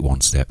Romeo. Take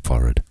one step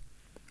forward.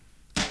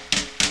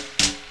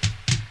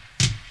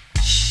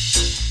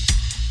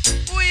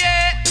 Ooh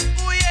yeah,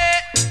 ooh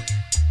yeah.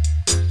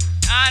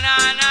 Na na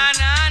na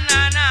na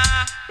na na.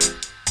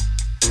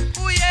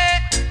 Ooh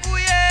yeah, ooh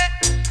yeah.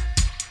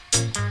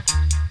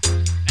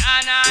 Na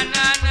na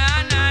na na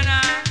na na.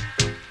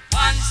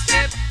 One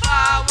step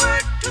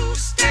forward, two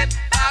step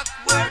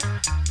backward.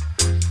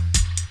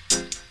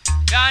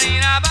 Down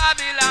in a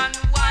Babylon,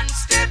 one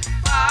step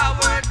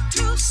forward,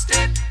 two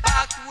step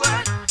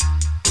backward.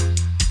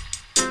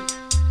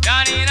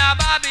 Down in a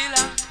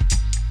Babylon.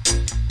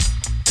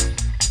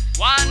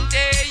 One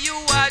day you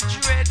are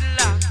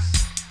dreadlocks,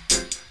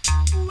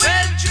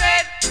 well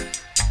dread.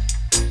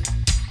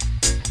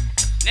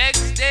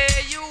 Next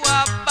day you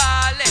are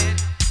bald,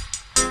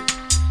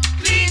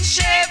 clean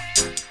shape.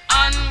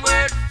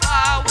 Onward,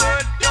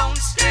 forward, don't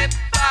step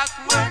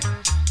backward.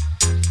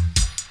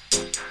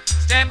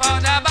 Step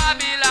out of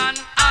Babylon,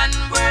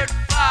 onward,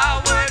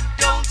 forward,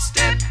 don't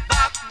step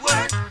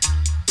backward.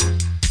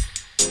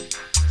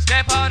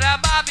 Step out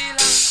of Babylon.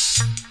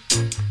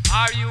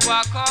 Are you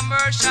a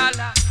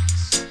commercialist?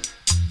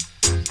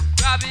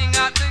 Grabbing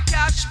at the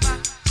cash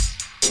box.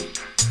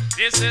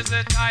 This is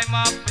the time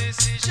of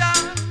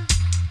decision.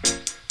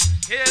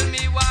 Tell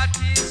me what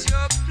is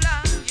your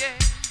plan, yeah.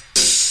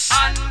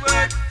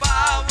 Onward,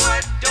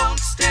 forward, don't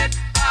step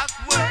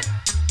backward.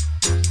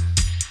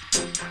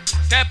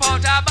 Step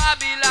out of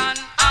Babylon,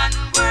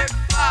 onward,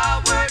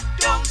 forward,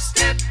 don't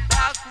step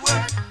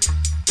backward.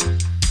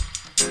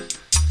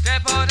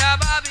 Step out of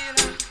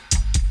Babylon,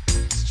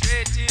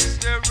 straight is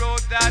the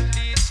road that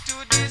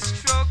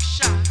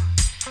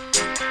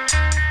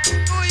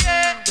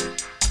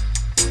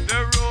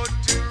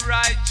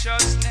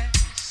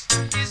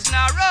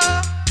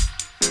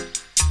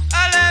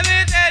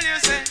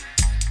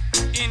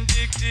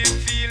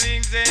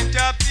feelings ain't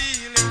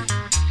appealing.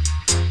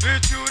 The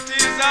truth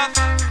is a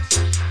fact.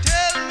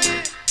 Tell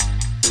me,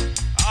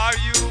 are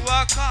you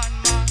a con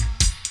man?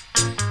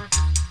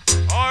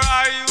 Or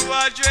are you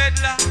a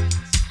dreadlock?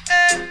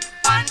 Hey.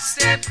 One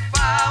step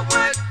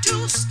forward,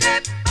 two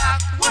step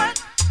backward.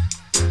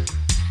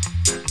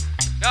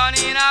 Down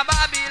in a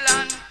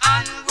Babylon,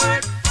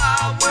 Onward,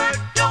 forward,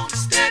 don't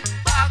step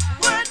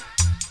backward.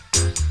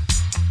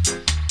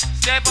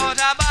 step out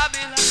of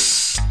Babylon.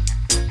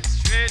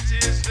 Straight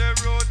is the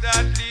road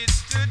that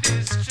leads to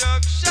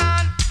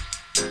destruction.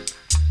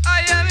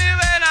 I hear me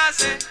when I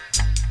say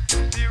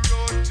the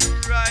road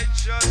to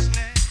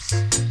righteousness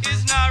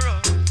is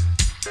narrow.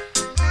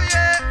 Oh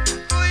yeah,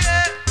 oh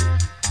yeah.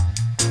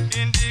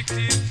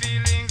 Indictive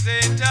feelings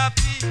ain't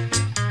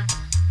appealing.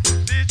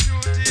 The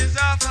truth is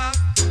a fact.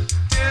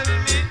 Tell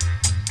me,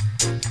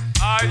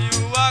 are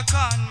you a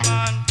con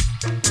man?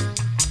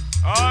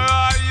 Or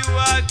are you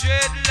a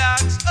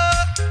dreadlocks?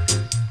 Oh,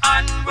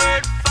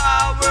 Onward,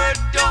 forward,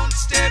 don't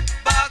step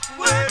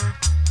backward.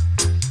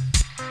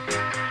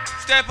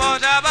 step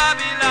out of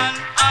Babylon.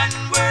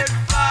 Onward,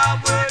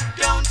 forward,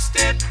 don't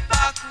step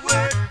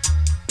backward.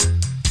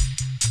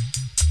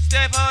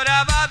 Step out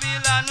of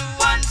Babylon.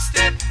 One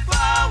step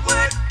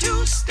forward,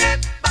 two step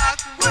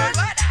backward.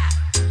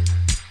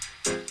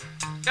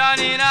 Down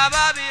in a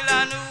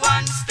Babylon.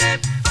 One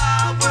step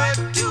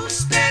forward, two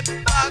step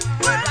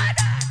backward.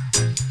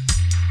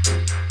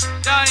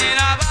 Down in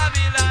a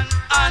Babylon.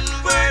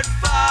 Onward,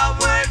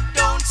 forward,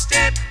 don't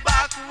step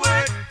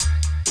backward.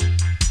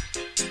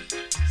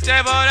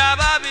 Step out of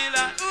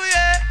Babylon. Ooh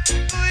yeah,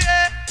 ooh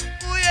yeah,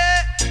 ooh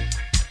yeah.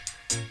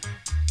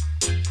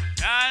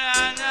 Na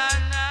na na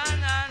na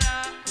na na.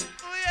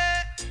 Ooh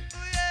yeah,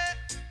 ooh yeah,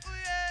 ooh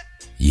yeah.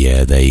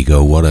 Yeah, there you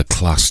go. What a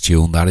class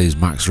tune that is.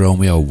 Max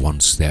Romeo, one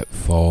step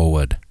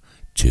forward,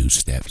 two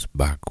steps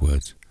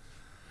backwards.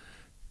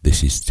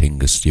 This is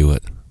Tinga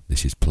Stewart.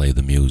 This is Play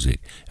the Music.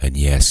 And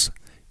yes,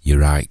 you're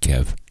right,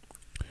 Kev.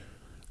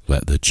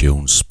 Let the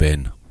tune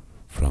spin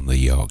from the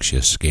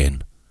Yorkshire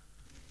Skin.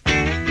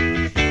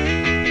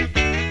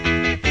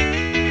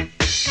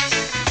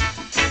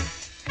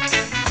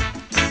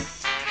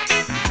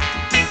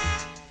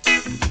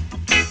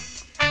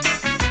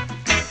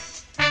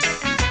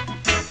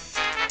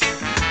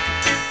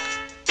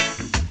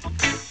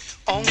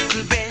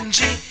 Uncle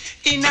Benji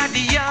inna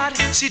the yard,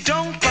 sit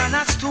down on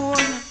a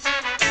stone.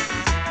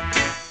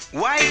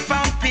 Wife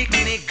and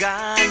picnic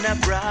gone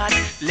abroad,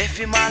 left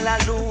him all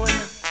alone.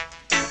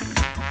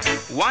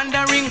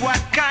 Wondering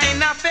what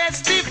kind of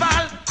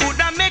festival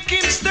coulda make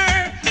him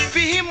stir for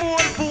him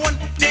old bone.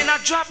 Then I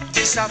drop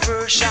this a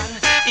version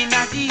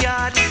inna the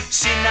yard,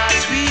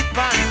 sinners weep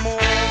and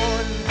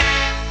mourn.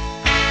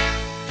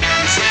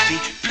 Say,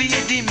 play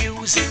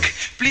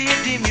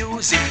the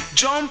music,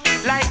 jump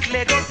like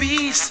Lego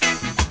bees.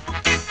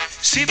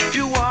 Sip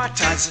your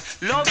waters,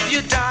 love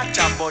your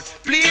daughter, but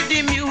play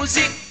the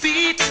music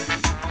beat.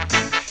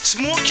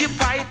 Smoke your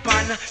pipe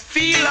and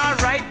feel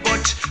alright,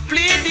 but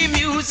play the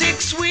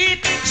music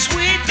sweet,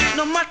 sweet.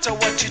 No matter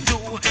what you do,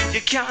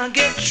 you can't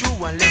get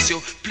through unless you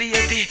play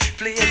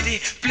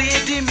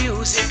the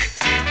music.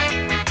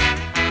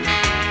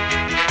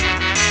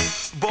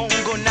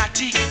 Bongo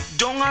natty,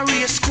 down a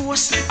race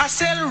course, I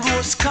sell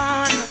rose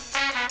can.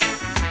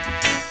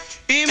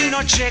 Him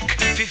no check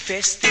fi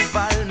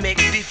festival, make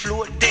the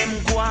float them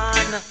go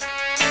on.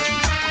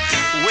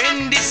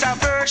 When this a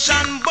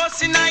version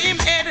bust inna him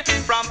head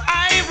from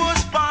I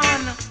was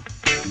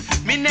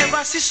born, me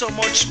never see so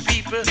much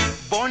people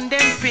burn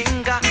them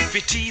finger fi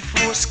thief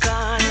rose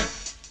can.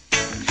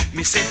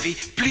 Me say fi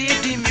play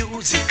the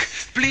music,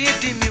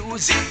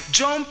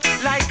 jump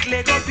like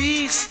Lego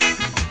bees.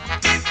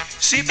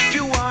 Sip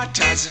your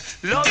waters,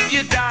 love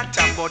your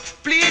daughter, but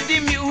play the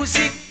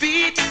music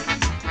beat.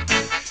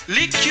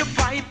 Lick your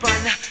pipe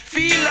and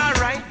feel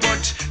alright,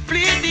 but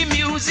play the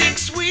music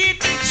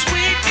sweet,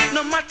 sweet.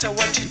 No matter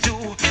what you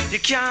do, you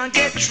can't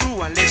get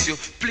through unless you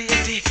play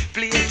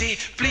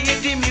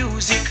the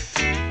music.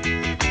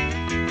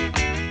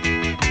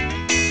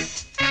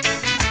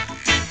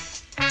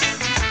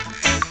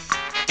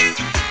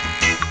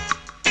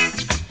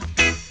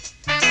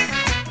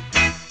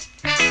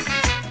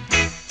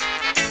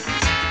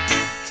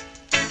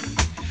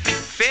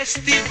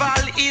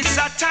 Festival is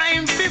a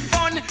time for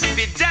fun,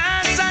 for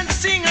dance and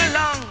sing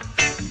along.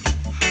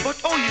 But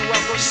oh, you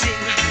are go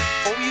sing,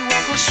 oh, you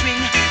are go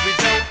swing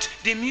without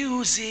the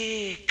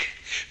music.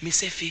 Me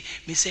say fi,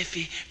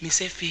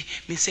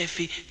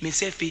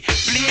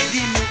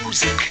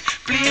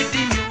 play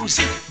the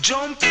music,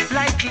 jump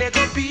like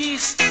Lego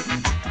bees.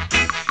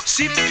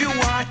 Sip your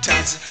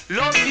waters,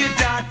 love your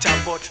daughter,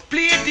 but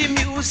play the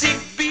music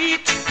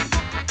beat.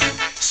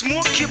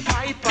 Smoke your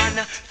pipe and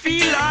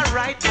feel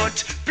alright,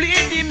 but play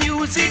the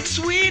music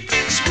sweet,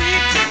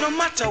 sweet. No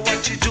matter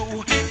what you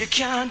do, you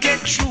can't get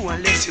through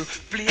unless you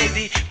play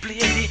the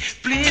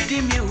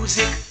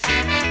music.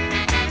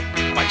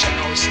 Watch out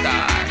now,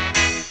 star.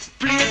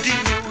 Play the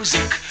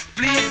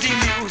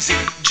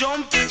music,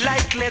 jump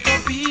like Lego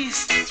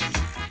bees.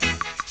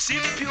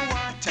 Sip your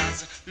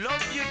waters,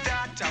 love your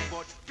daughter,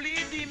 but play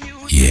the music.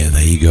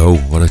 you go,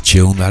 what a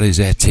tune that is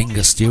there,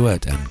 Tinga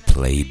Stewart and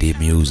Play the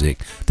Music.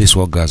 This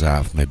one goes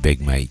out for my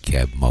big mate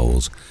Kev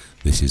Moles.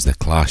 This is The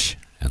Clash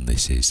and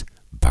this is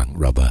Bank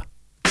Robber.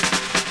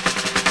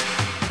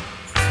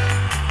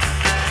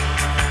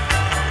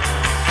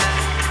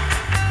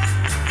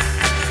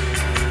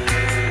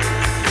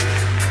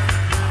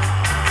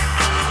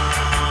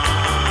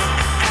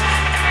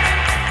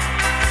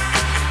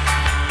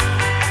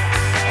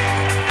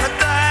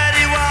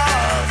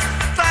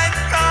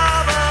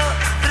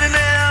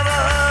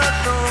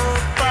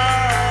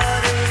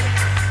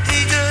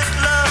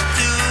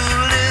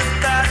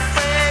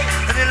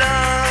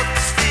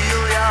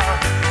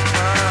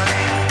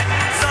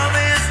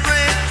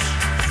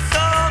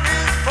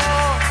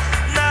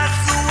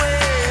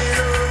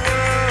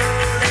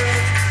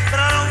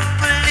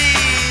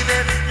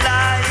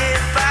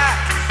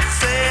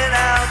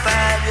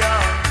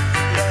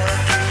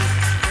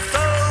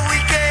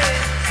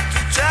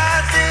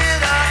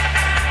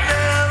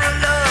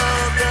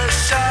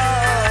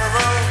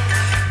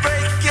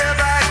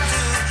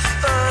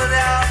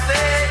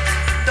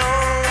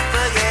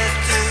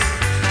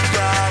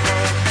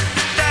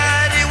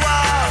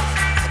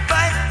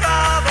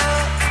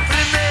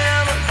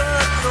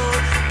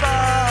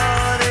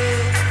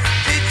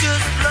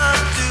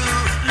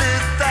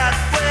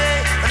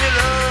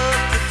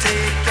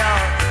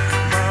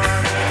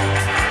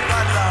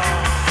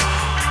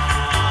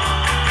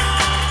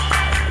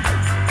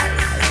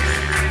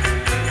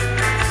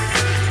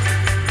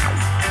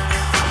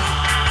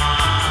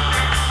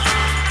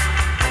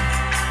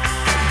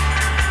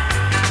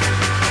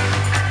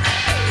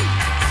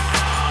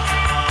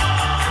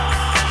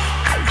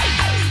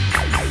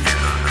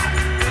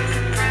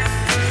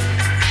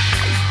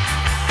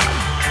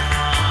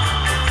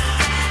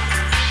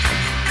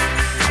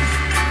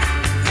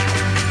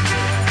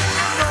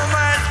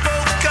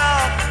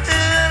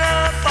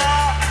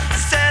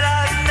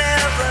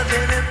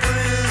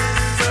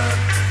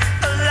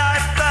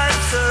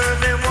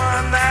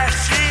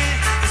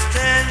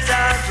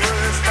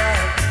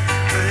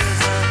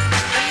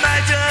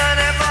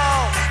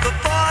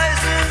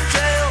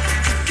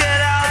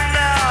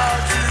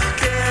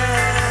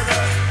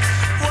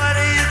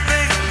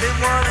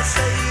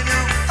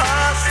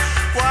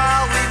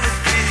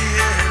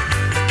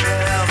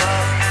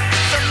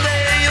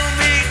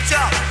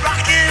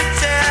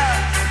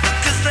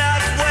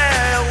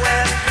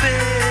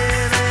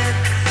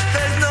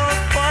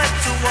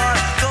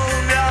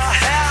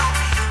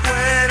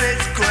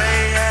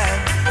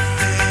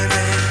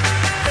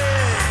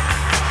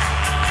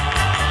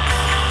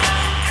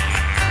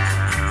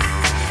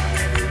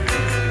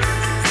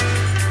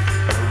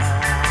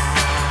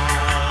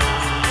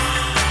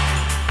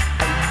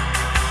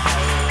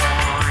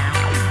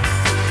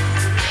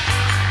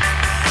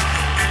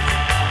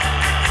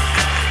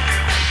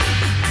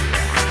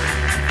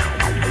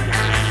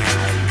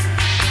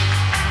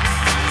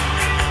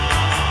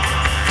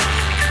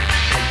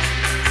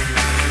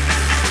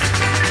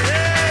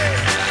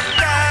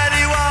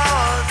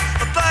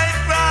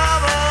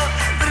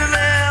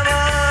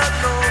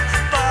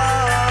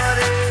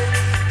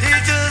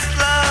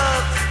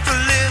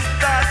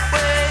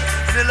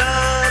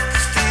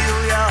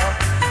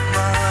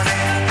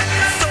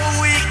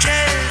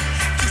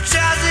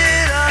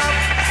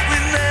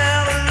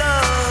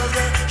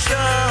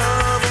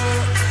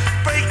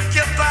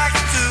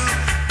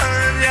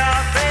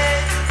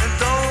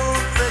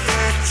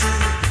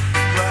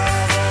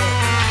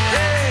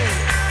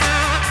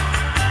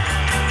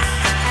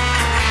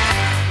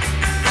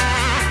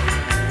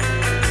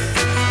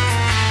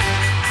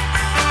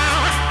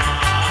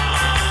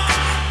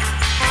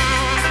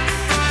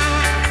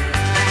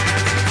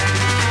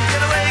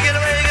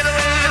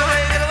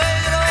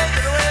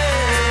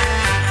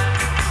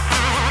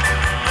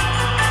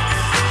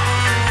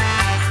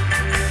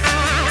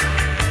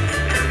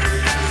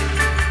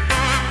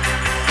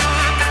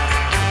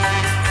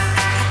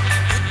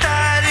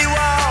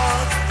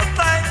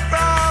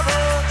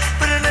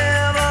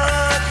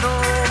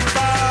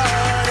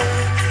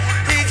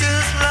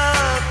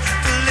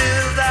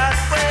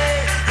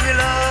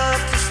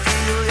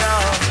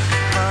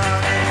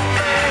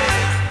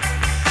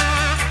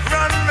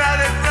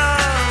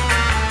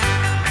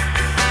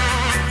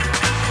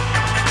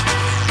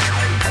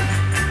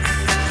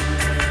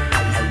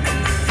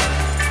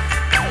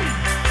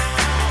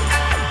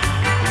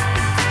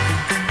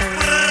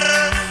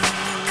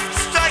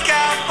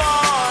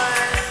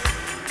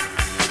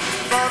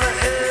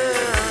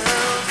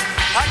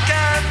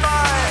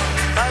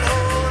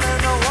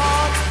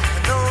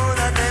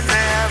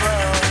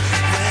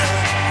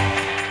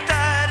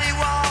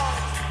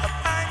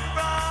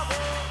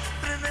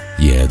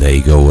 There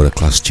you go, what a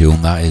class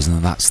tune that is,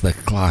 and that's The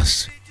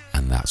Clash,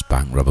 and that's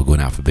Bank Robber going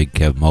out for Big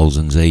Kev Moles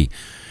and Z.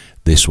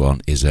 This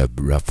one is a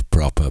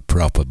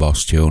proper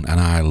boss tune, and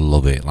I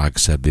love it. Like I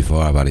said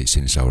before, I've had it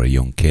since I was a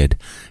young kid.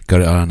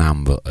 Got it on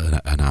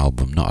an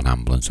album, not an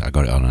ambulance, I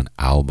got it on an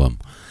album,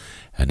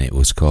 and it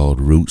was called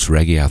Roots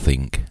Reggae, I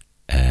think,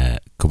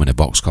 come in a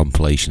box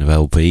compilation of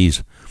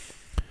LPs.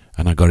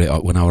 And I got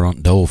it when I were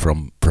on dole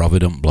from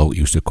Provident. Bloke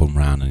used to come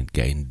round and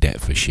get in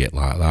debt for shit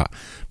like that.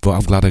 But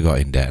I'm glad I got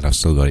in debt and I've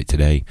still got it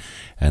today.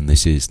 And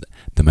this is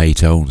the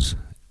Maytones,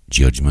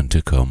 Judgment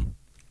to Come.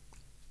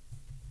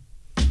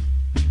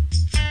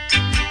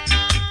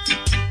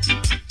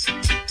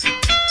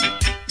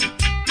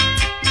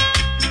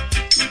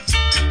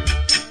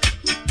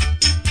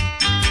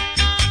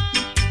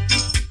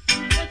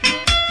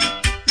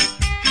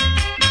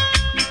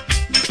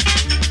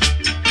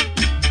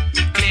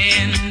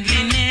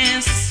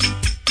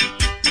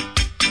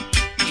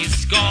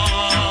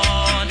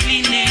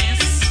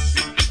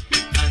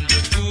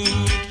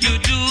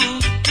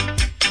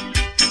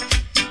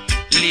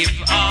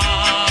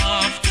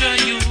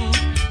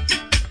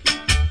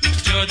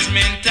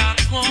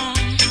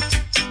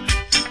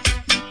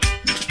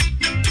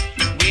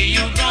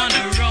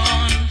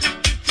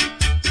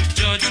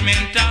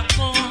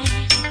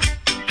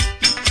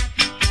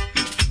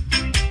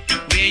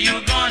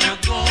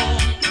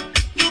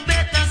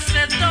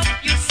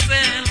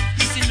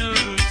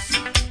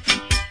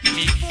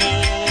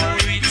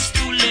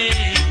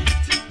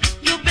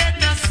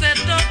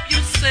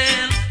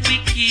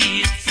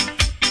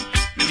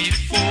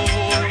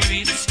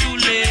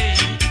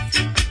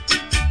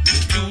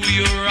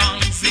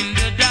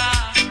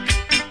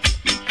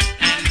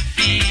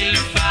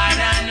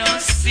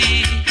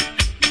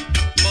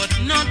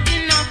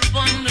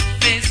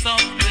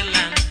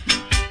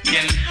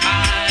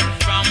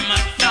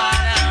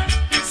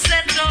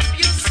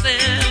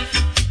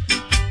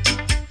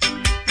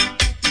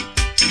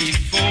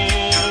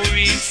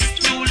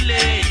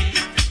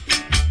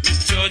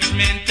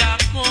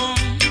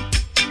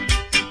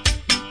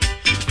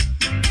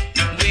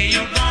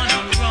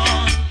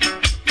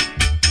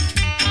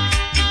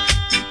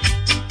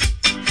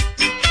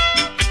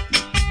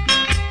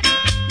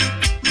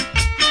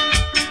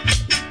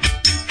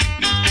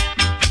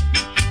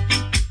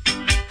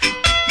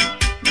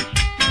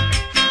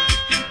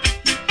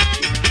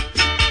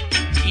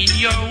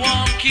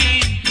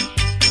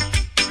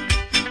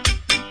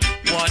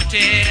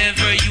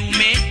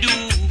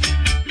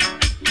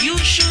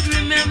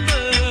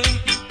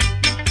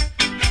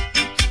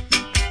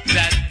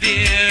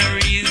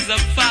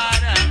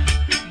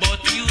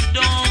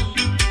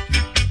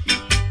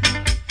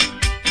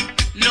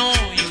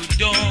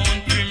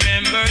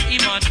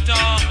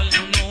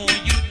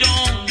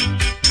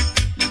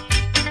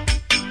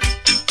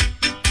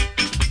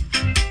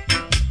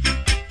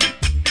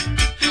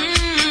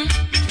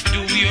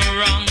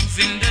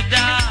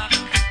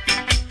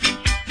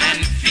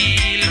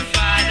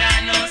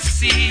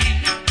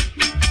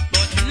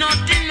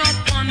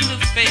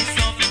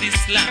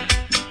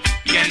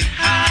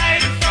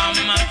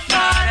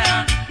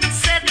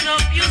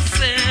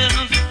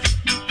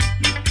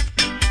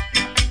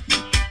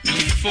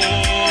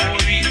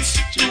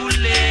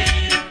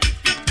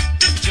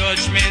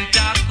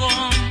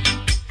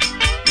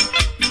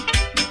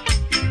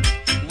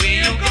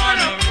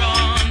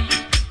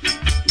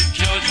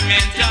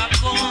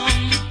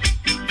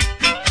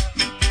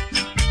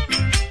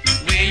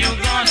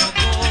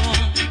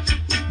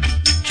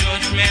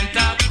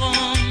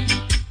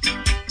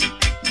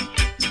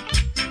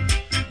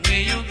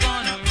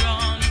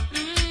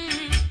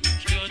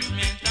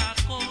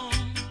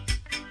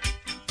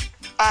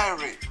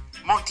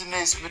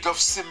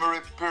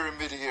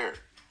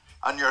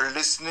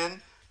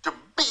 Listening to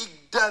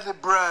Big Daddy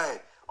Bry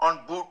on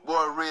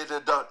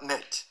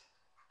bootboyradio.net.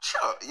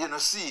 Sure, you know,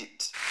 see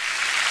it.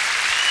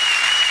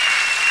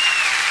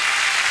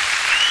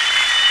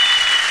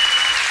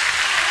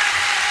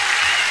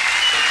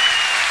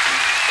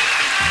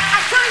 I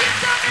saw you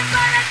coming,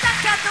 but I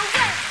ducked out the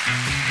way.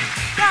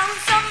 Down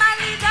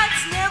somebody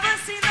that's never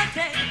seen a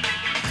day.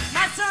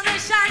 My sun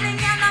is shining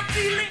and I'm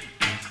feeling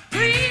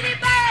pretty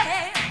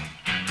bad.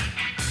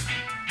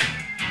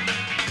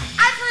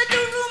 I've heard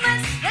the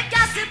rumors, the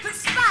gossip and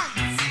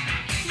spies.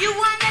 You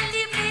wanna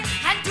leave me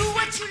and do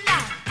what you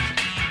like.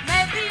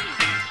 Maybe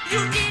you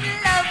didn't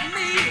love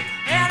me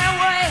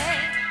anyway.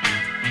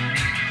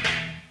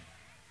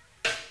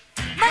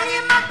 Money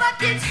in my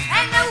pockets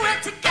and nowhere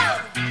to go.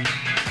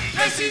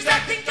 Places I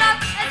think of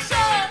and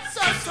so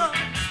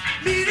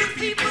meeting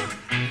people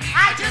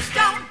I just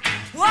don't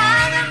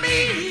wanna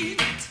meet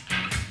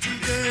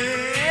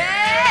today.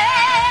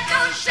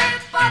 No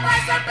shape for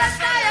myself, the best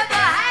I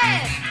ever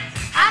had.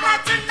 I'm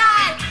out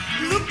tonight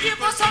looking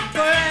for some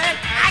bad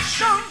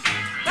action,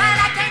 but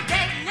I can't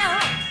get no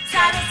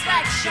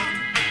satisfaction.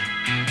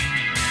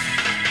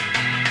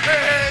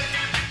 Hey,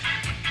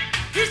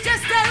 He's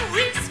just a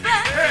whisper.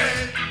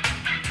 hey,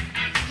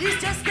 He's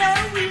just a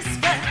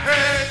whisper.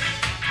 hey,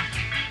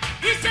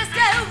 He's just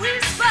a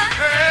whisper.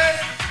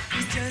 hey.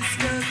 It's just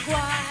a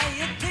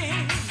quiet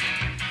thing,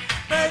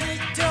 but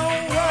it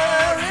don't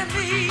worry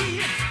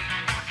me.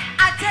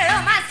 I tell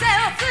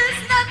myself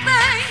there's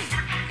nothing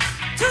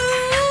to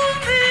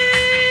me.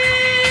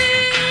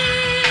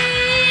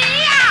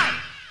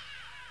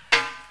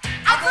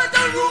 I've heard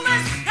the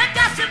rumors, the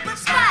gossip and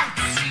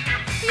spies.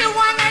 You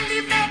wanna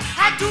leave me,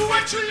 I do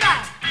what you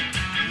like.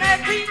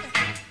 Maybe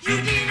you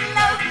didn't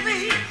love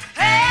me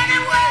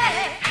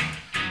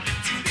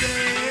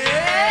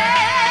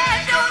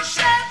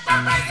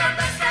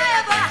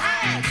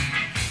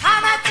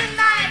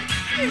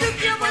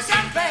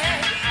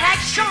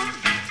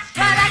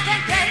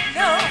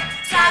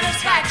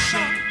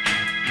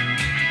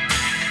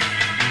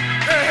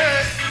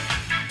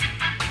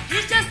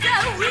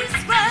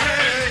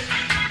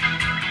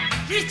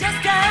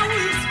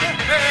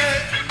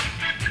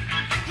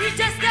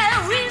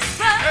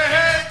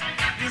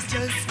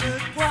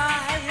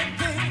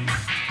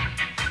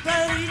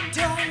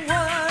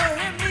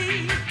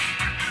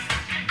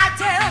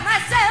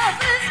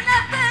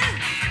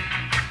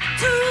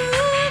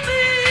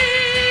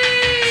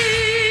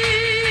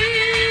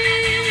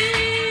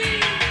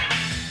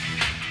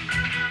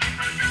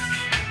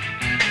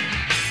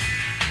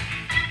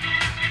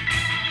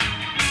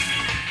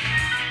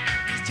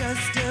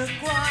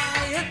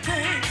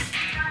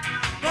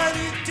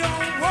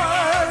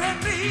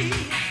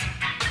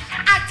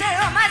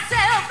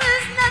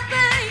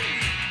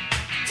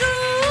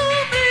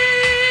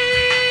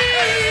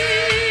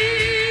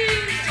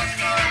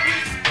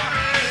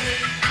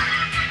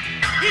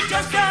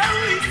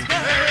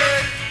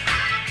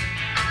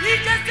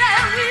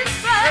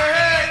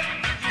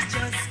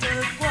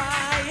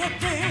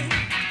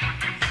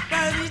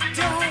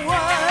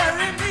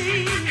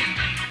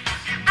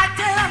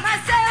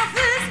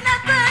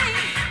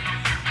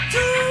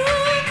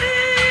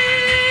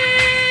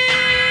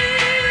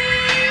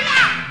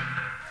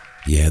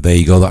There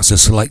you go, that's a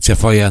selector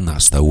for you, and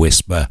that's The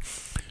Whisper.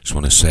 Just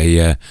want to say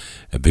a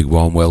big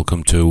warm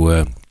welcome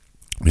to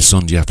my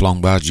son Jeff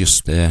Longbar,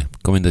 just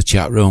come in the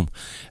chat room,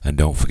 and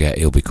don't forget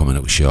he'll be coming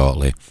up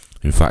shortly.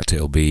 In fact,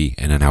 it'll be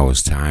in an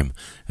hour's time,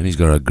 and he's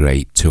got a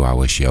great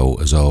 2-hour show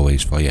as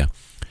always for you.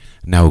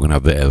 Now we're going to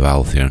have a bit of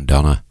Althea and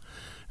Donna,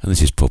 and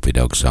this is Puppy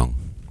Dog Song.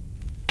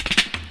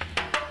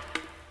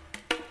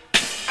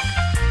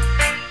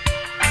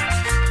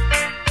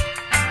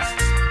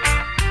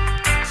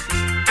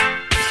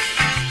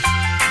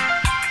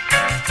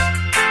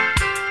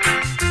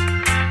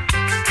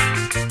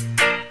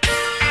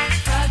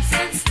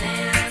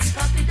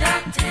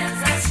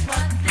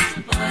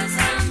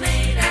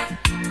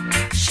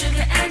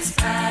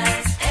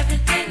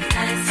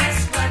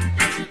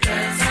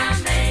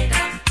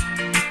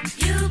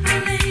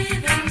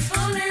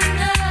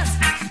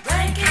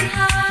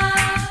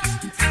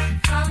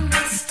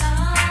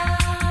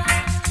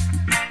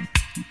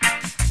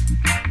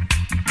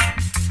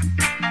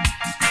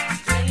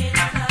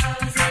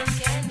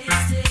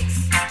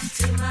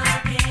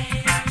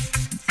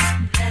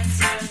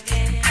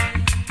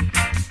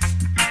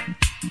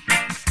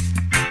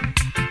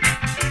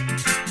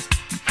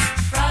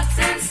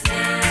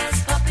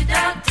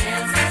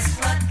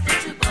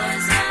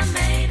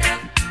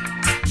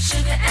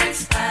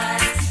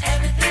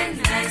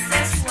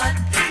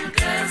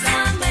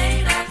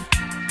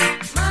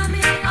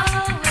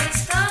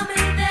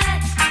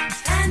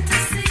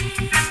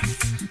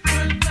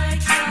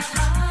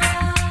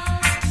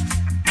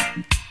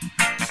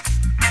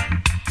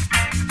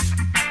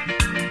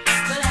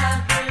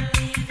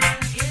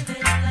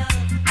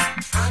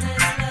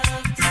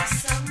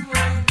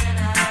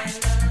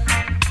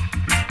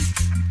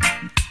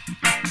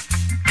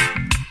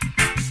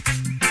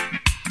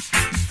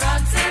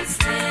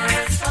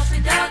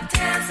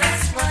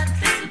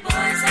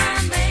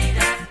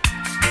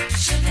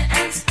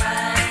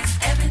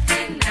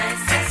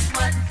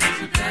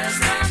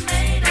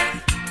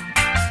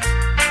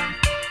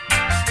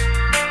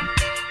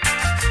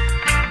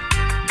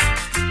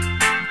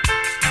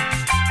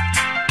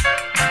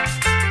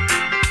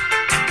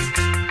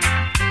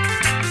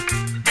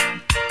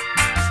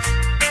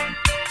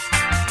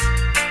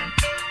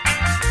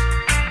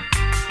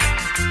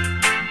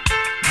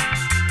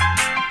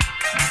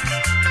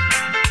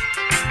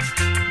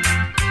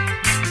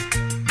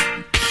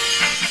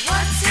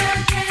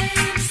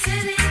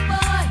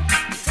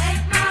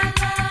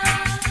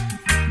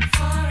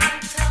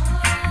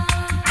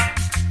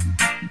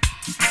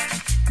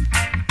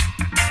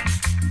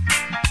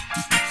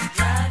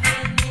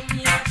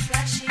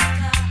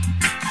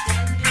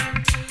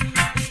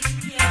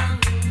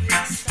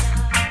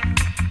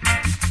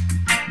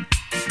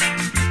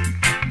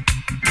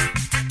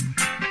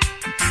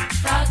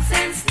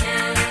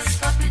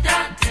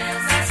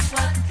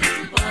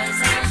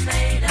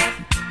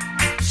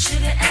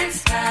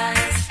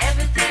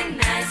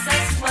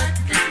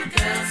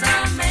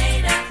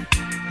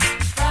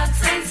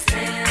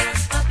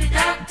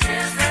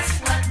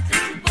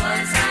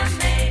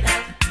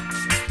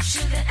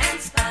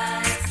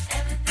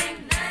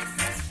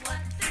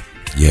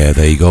 Yeah,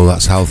 there you go,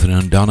 that's Althea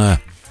and Donna,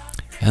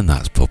 and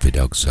that's Puppy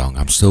Dog Song.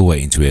 I'm still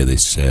waiting to hear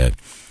this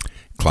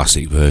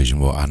classic version,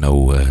 but I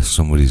know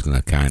somebody's going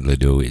to kindly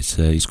do it.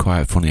 It's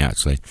quite funny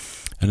actually,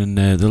 and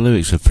then the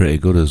lyrics are pretty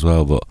good as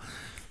well, but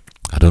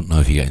I don't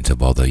know if you're getting to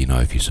bother, you know,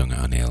 if you sung it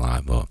on here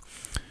like, but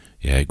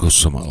yeah, it goes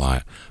something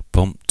like,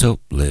 pumped up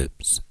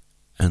lips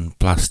and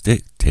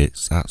plastic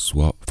tits, that's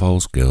what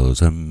false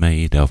girls are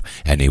made of.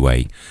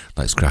 Anyway,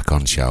 let's crack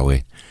on, shall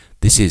we?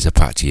 This is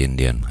Apache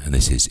Indian, and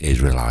this is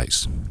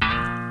Israelites.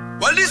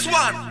 Well, this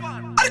one,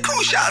 a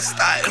crucial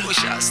style.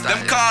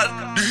 Them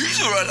called the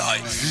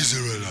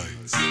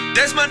Israelites.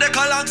 Desmond Deck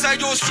alongside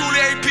yours truly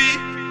AP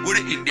with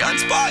the Indian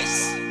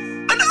Spice.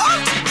 And the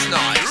Arctic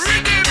Nice.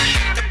 Rhythm.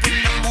 Up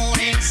in the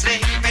morning,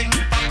 slaving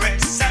for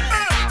bread,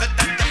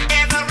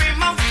 every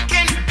mouth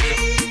can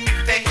be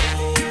fed.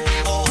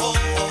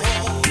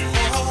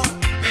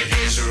 With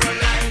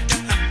Israelite.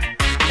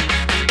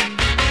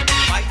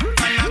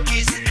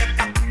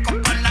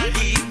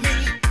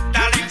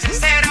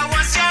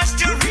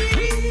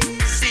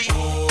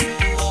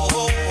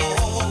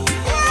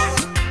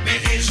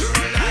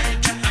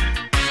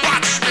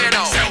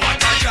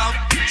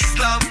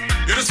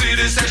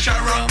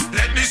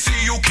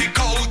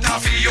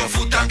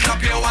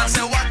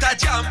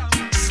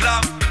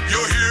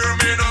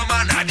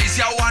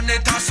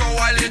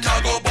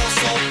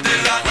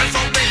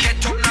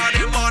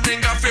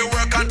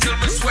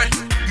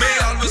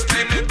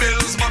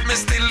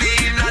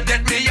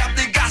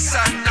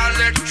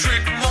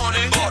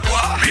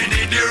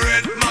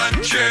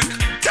 check.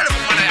 Tell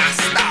them when I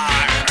star.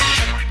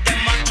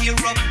 Them a tear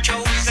up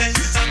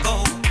Joseph's ago.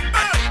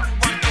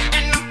 Want to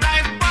end up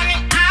like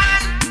Bonnie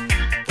Ann,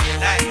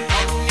 like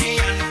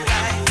honey and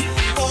like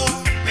for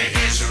me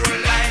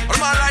Israelite. All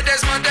my like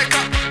Desmond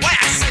Decker. Why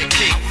I say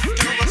king?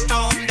 After a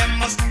storm, there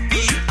must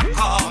be a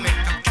calm. If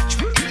you catch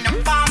me in the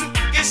farm,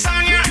 it's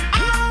on your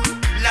arm.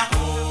 La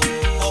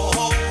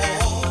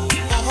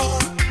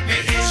me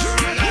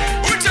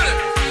Israelite. Who tell it?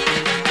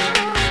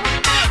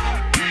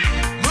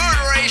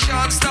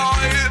 Murderation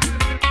style.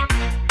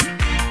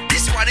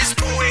 This one is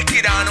too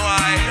wicked and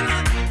wild.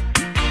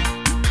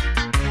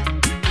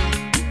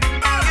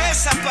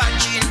 Yes,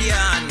 Apache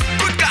Indian.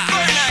 Good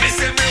God. They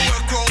say me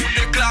work round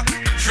the clock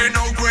for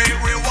no great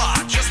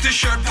reward. Just the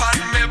shirt on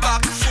me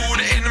back, food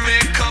in me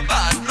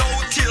cupboard. No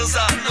tears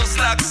and no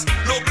slacks,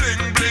 no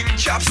bling bling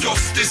chaps.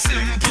 Just the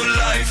simple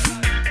life.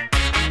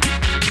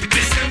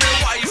 They say me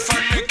wife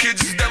and me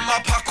kids, them a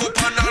pack up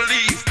and a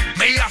leave.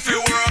 Me have to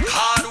work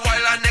hard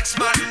while the next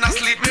man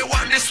asleep. Me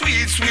want the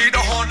sweet, sweet,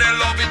 honey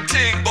loving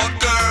thing. But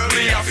girl,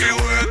 me have to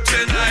work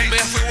tonight. Me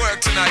have to work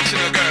tonight, you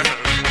know, girl.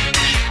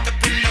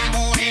 Up in the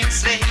morning,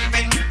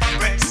 sleeping for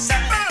rest.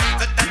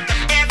 That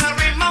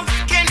every mouth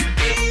can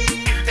be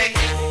fed.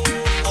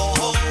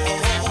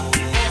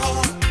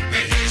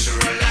 Me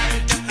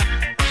Israelite.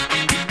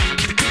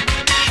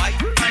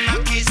 Wife and a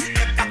kiss,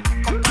 they pack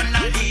up and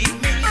a leave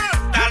me.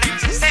 Darling,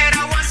 she said I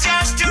was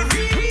yours to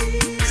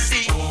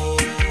receive.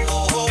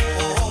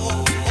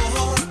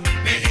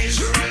 Me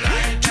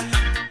Israelite.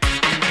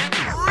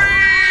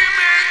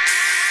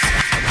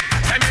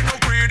 Tell me no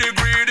greedy,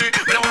 greedy.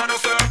 Me don't want no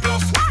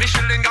surplus. Me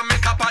shilling and me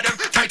cap of them.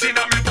 Fighting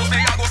on me pussy.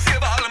 I go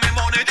save all me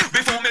money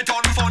before me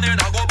turn funny and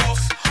I go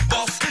bust.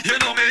 You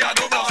know me, I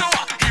go bust. So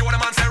what? Hear what a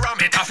man say, ram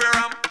it, taffy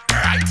ram.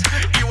 Right?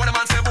 Hear what a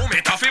man say, boom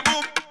it, taffy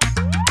boom.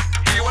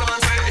 Hear what a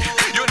man say.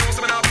 You know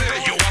some not play.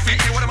 You want to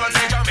hear what a man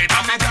say, jam it,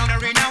 taffy jam.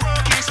 Arena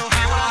working so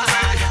Hear what a man hard.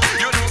 say.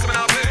 You know some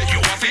not play. You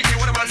want to hear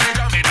what a man say,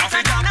 jam it,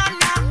 taffy jam.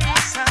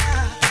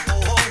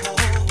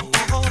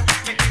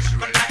 Me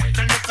Israelite,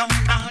 look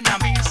down on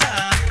me,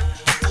 sir.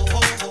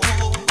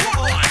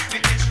 Me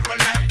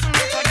Israelite,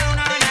 look down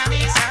on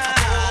me, sir.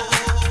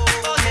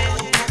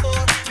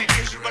 Me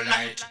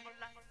Israelite.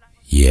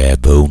 Yeah,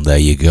 boom, there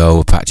you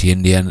go. Apache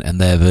Indian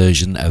and their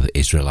version of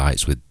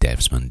Israelites with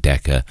Desmond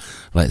Decker.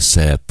 Let's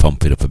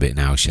pump it up a bit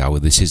now, shall we?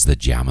 This is The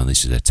Jam and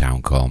this is A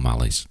Town Called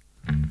Malice.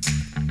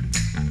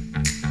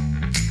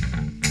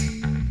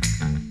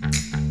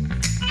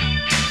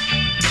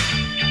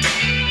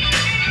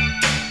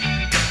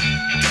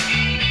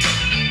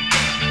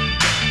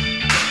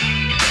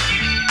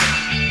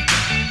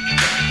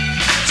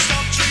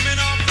 Stop dreaming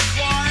of the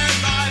quiet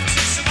life,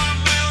 'cause someone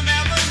will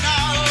never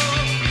know.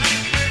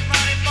 Get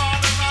ready for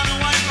the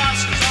runaway bus,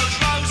 'cause those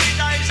rosy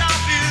days are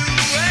few.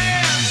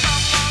 And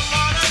stop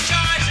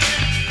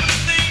apologizing for the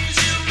things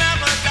you've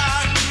never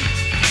done.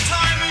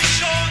 Time is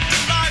short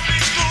and life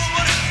is cool,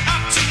 but it's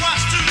up to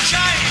us to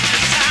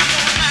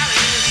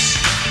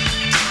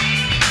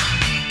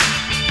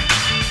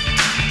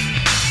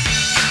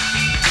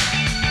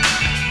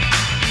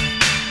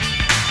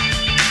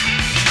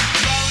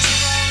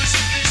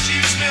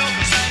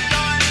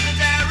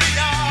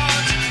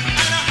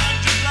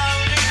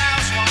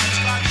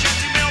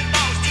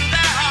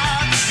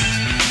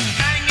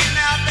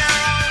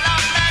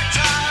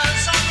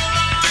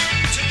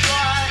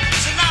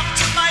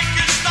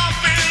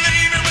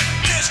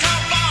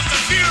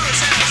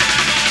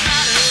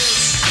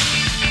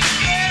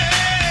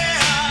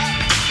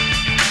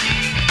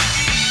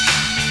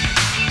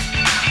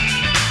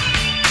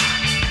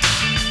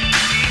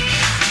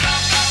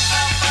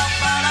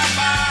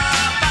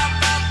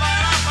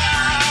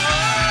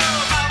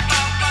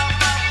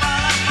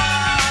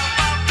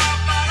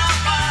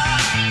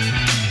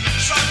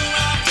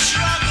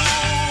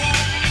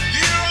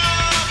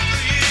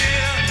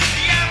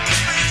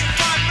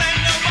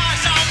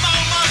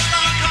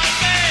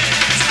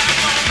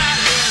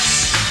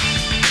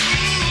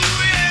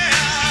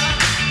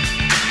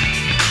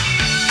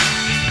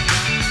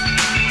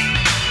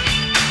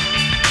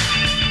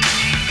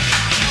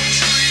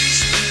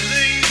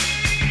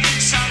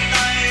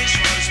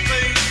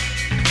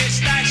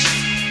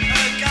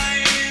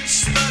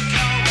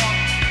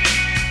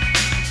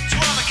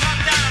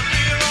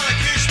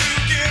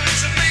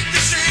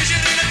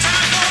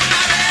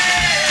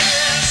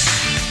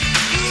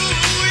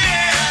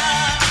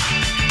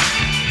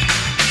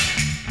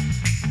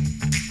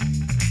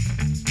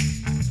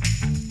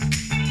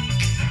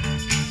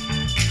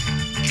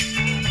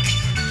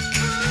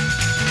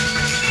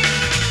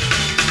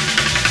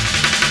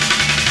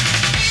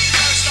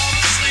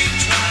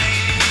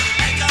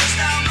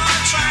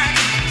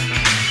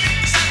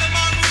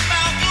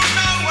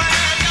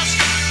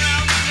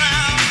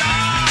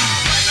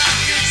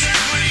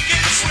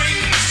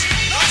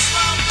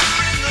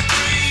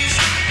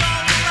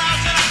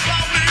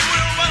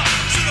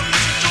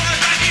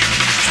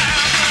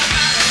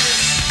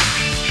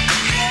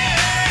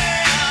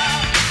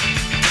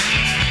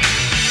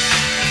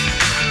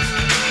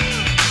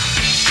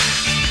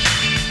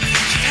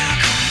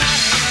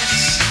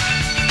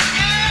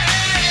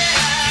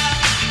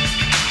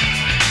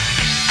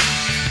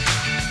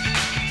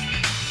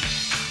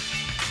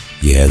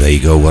Yeah, there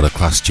you go, what a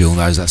class tune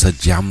that is. That's a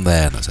jam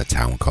there, and that's A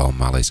Town Called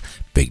Malice.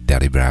 Big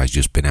Daddy Bry's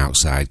just been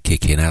outside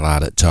kicking hell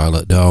out at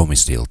toilet door, my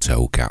steel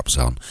toe caps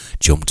on,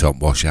 jumped up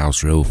wash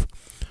house roof.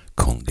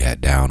 Couldn't get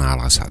down,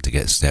 Alice had to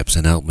get steps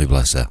and help me,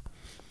 bless her.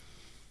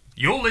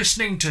 You're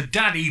listening to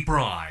Daddy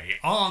Bry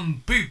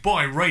on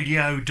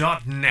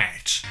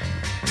bootboyradio.net.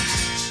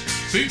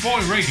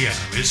 Bootboy Radio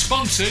is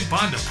sponsored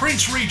by the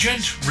Prince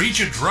Regent,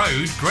 Regent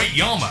Road, Great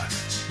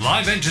Yarmouth.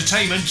 Live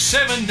entertainment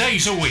 7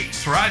 days a week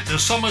throughout the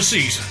summer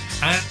season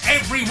and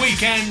every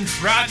weekend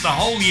throughout the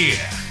whole year.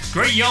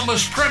 Great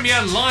Yarmouth's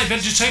premier live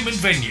entertainment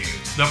venue,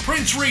 the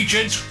Prince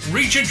Regent,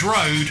 Regent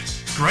Road,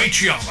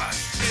 Great Yarmouth.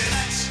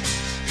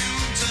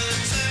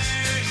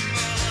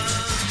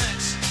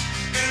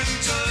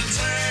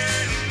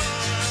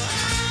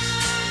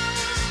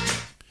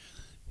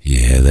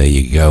 Yeah, there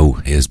you go.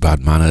 Here's Bad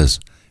Manners.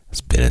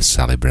 It's a bit of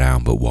Sally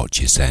Brown, but watch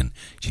your sen.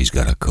 She's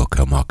got a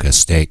cook-a-mocha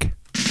stick.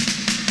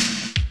 Stay.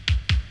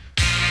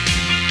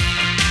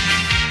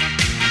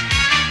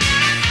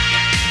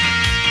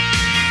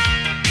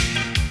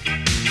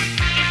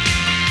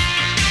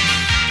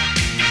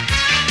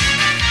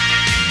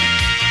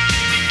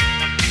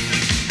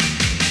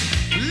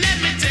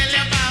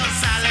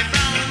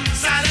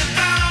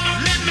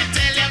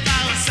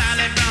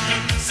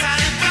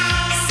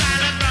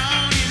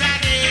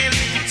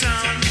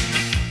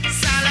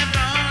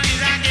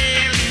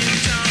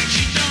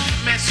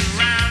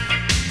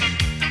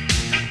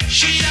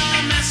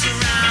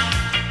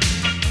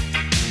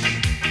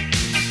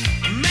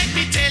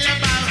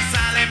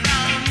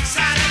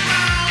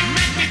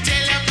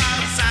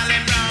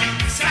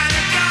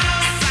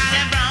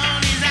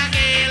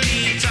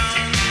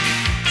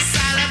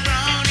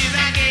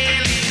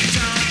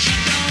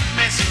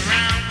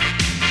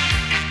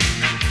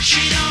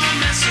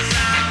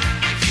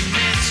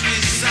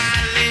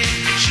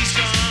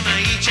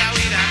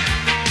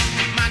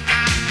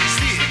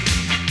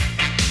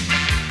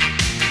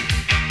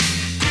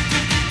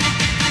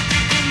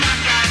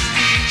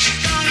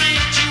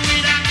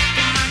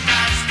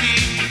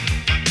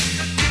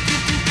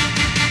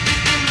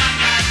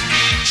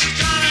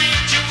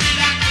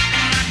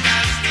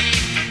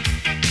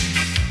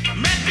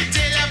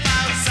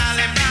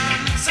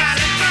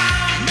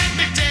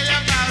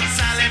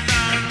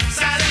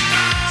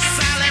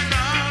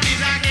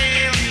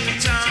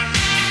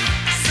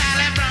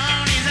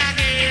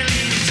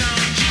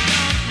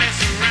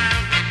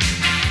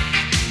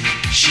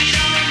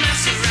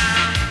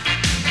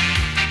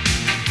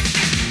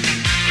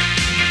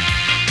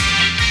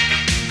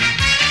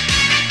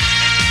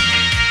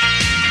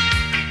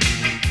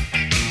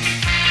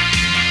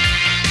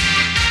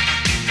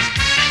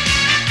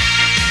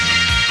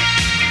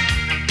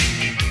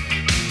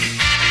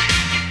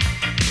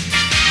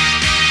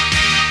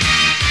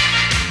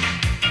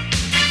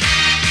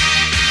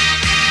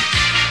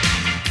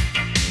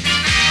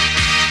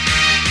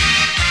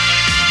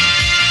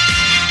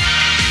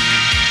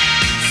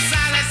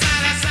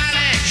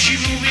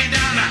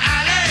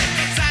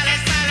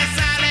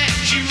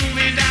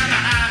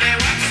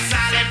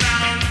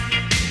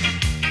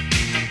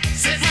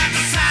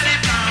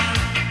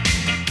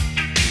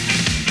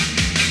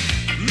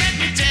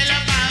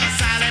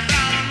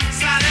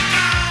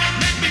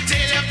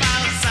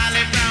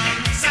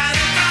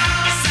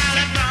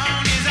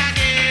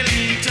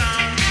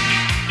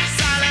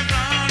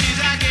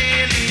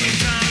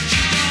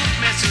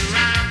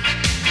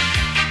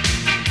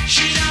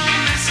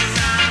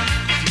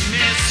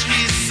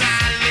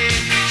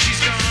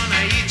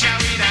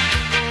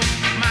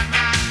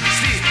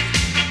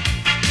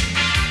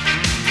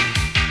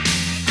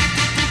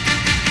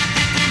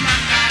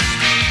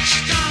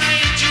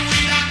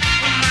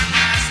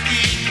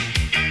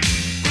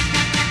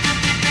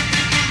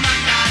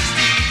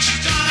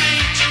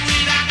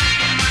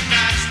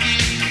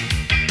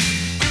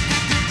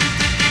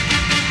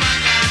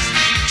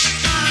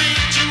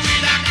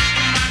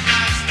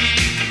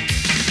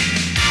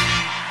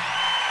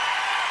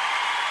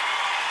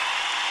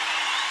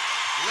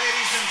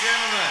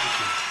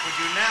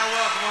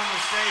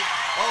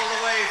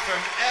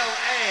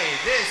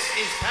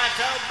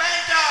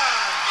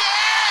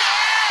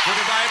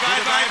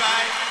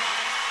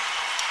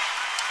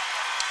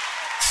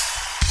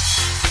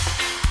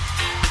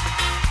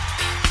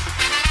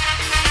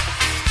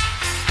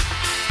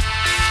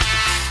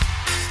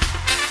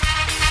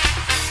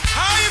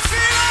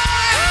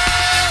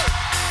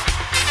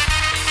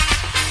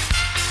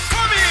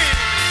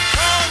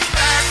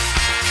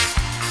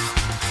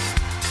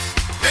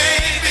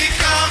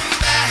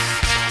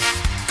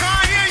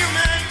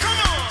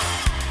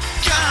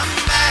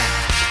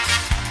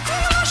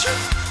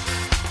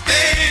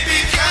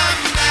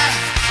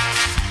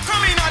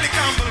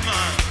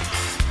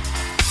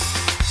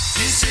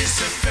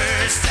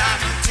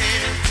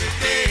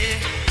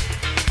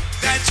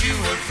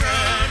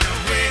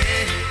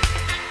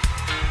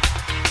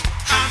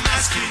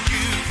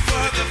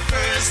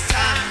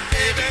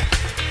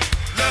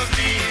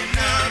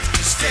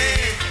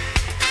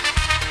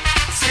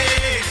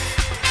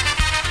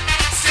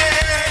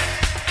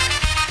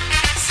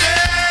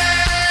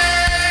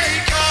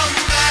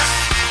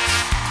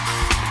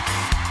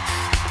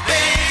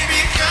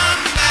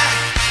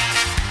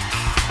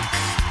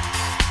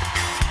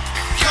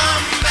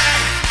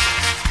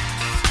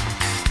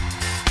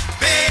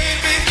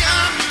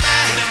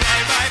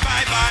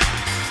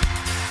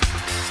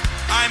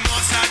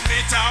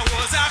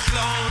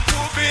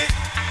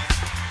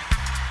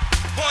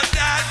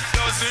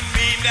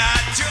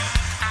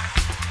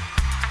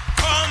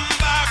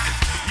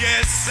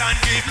 Yes, and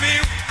give me.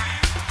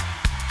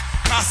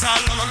 Cause I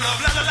love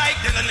like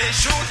the lily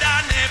should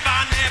I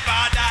never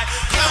die.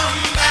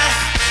 Come back,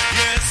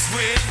 yes,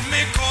 with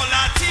me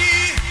cola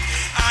tea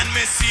and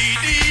me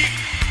CD.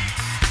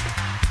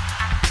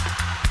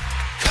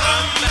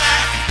 Come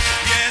back,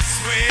 yes,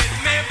 with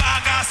me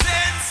bag of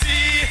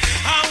sensi,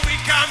 and we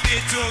can be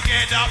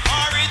together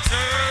for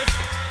return.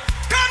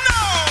 Come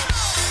now!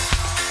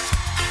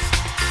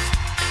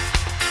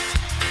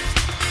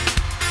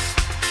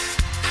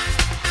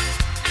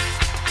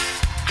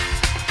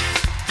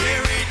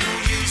 There ain't no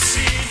use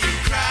in you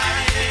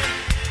crying,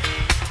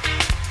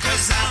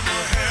 'cause I'm a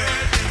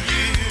hurting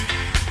you.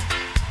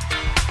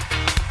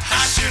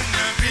 I shouldn't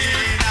have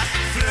been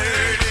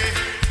flirty,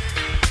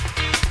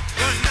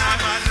 but now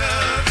my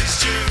love is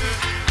true.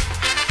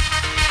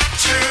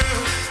 True.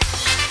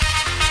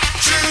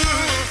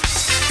 True.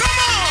 Come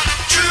on!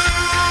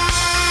 True.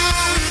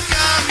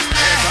 Come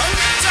back.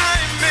 Every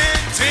time me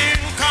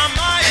think of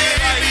my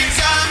baby,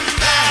 come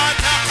back.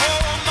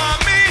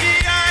 Me,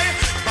 I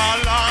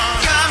belong.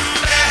 Come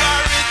back.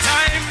 Every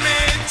time me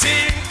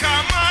think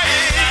of my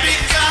baby,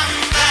 come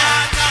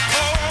back.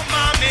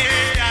 Me,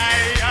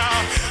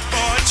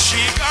 but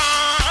she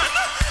gone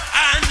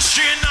and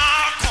she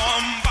not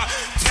come back.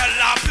 Tell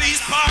her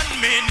please pardon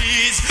me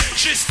knees.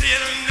 She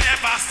still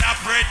never stop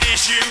ready.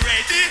 She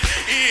ready.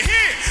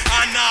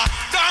 And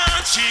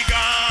gone she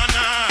gone.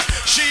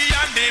 She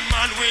and the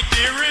man with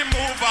the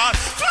removal.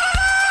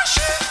 Flash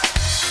it.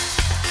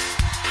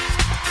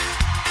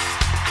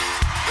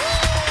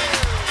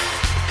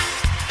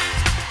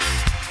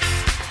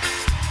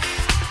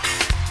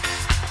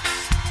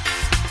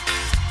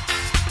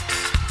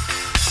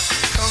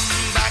 Come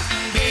back,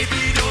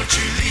 baby, don't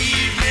you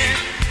leave me.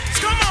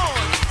 Come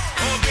on.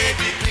 Oh,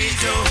 baby, please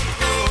don't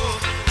go.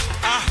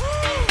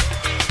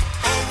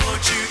 Oh,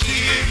 won't you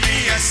give me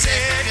a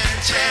second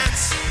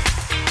chance?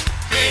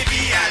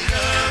 Baby, I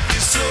love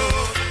you so.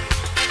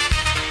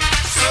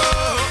 So.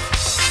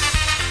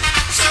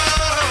 So.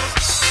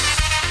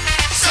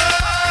 So.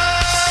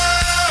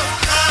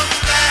 Come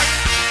back.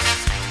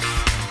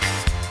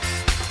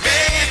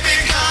 Baby,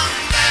 come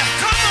back.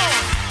 Come on.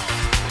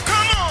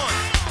 Come on.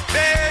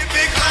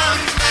 Baby,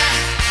 come back.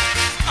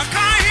 I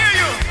can't hear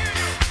you.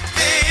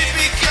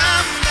 Baby,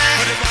 come back.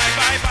 Put it bye,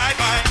 bye, bye,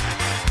 bye.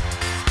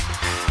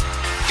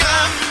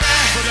 Come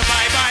back. Put it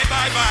bye, bye,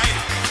 bye, bye.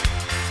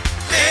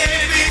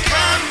 Baby,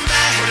 come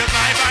back. Put it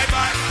bye, bye,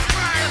 bye.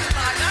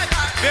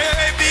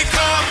 Baby,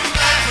 come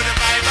back. Put it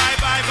bye, bye,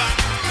 bye, bye.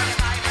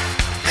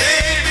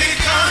 Baby,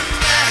 come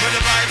back. Put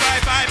it bye,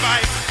 bye, bye,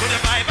 bye. Put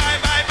it bye, bye,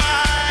 bye, bye.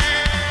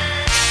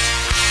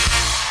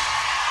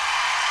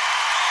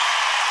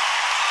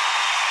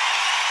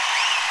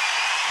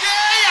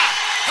 Yeah,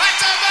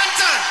 Hunter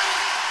Bunton.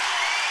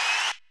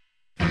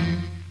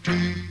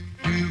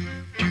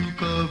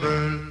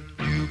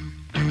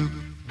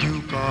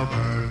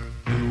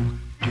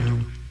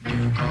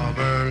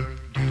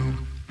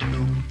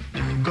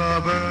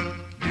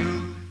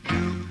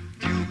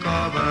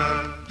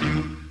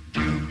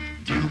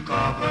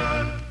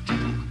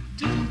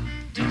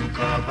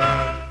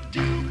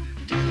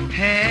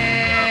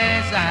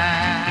 As I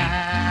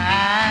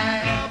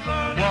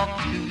walk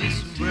through this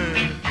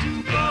world,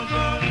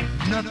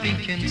 nothing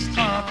can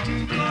stop the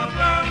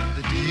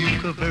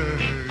Duke of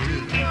Earl.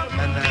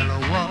 And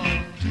I'll walk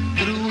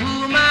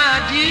through my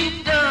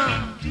dukedom,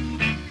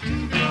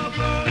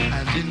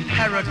 and in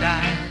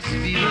paradise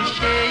feel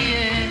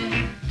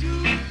shame.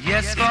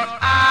 Yes, for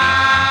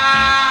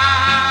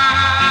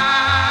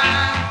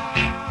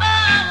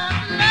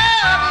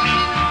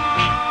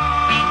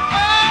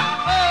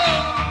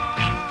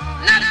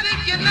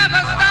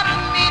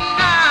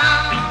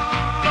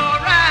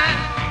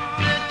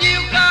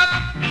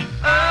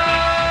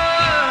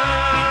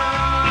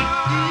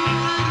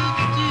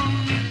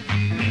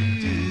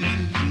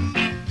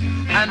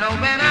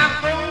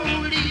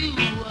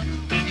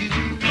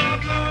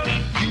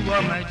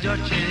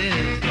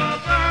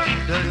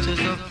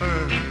Duchess of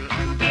Pearl,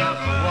 and I'll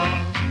walk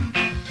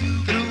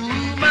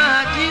through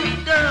my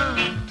dukedom,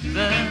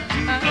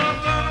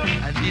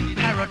 and in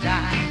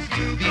paradise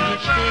be the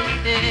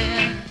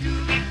shade.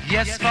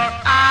 Yes, for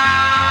I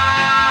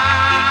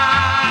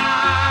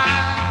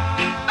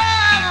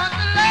want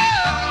to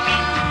love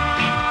you.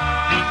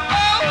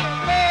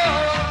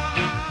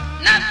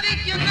 Nothing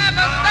can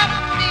never stop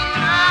me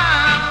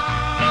now,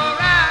 for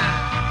I'm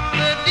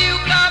the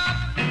Duke of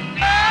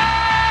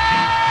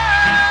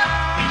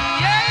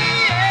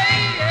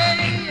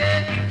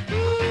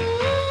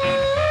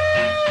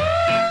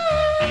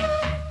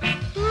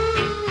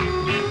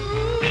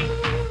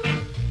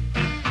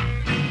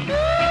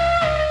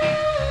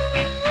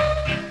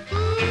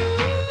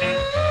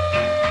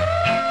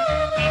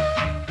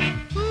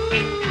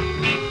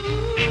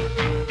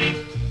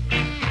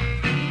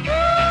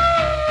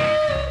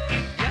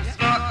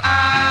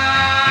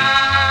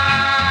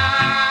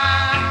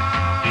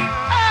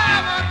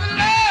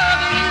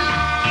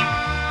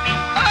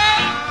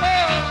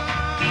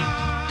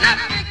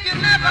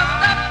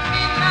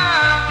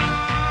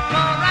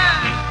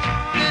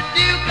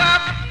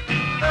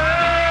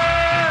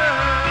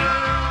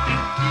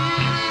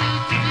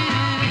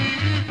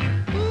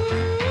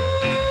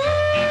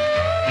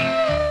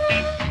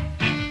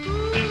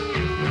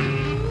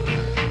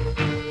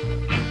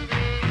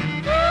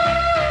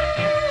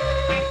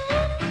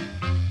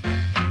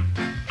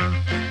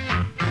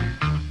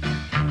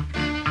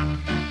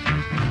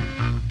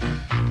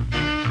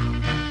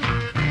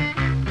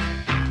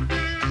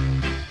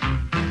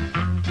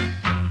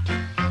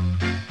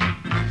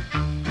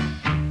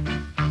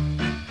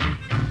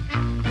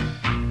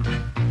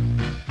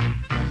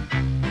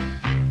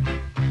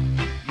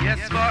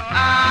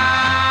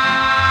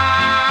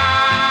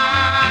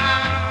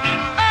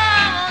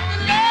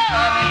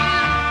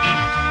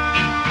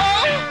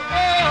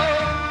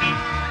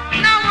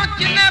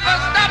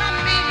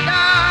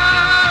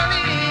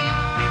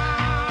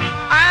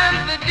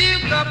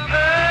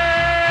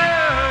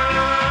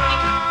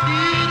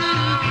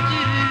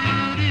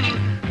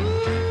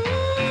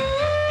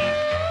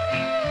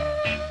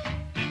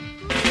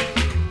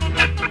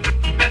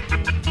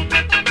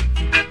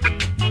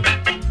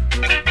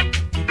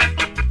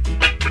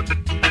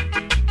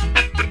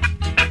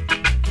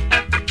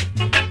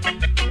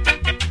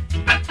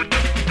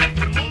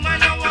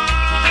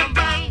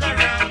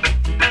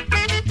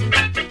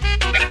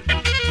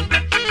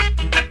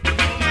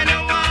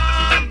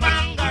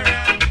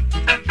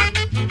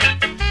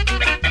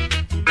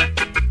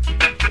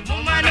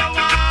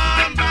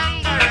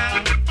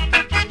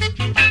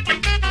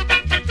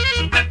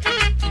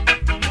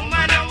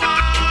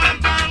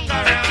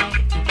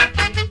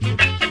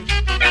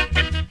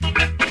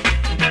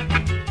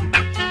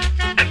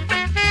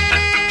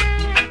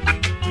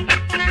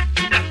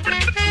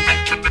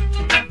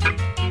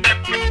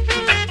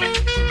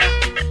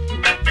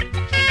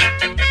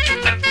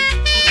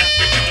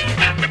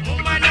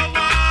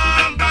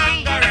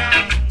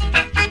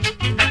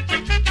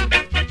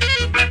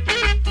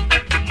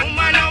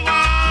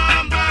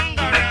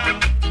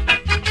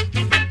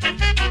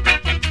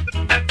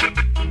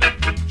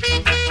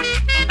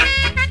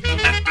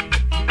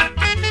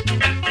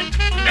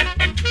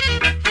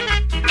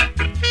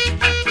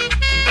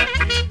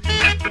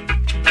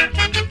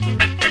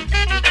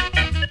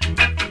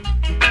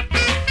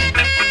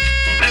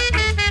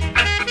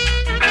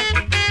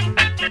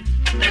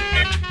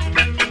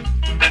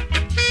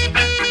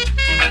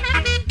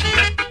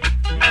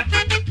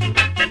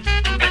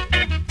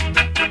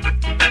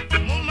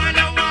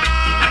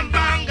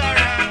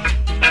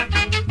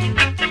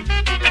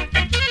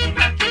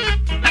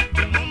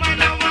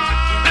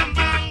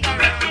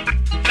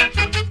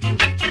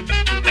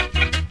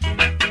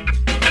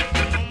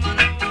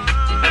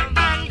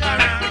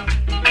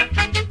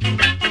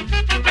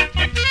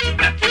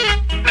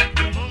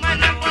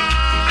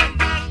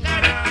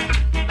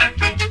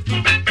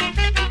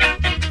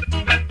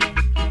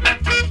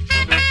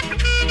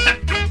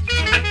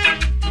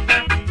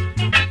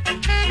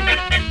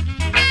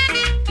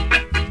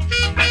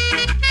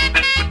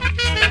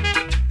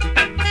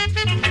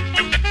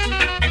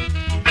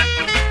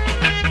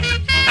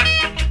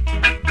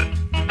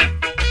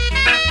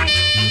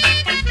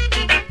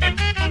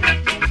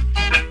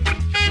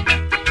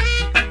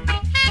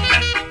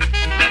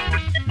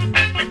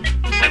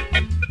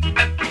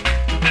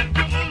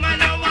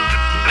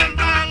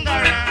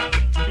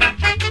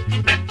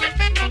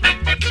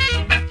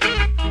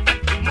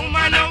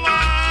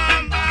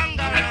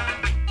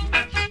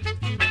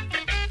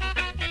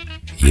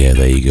Yeah,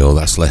 there you go.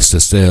 That's Lester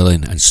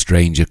Sterling and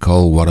Stranger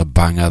Cole. What a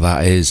banger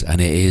that is. And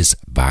it is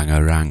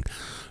bangarang.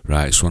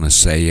 Right, just want to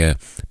say a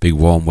big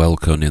warm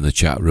welcome in the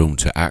chat room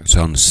to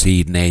Acton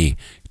Sydney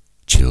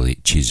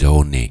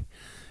Chisoni.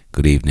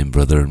 Good evening,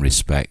 brother, and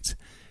respect.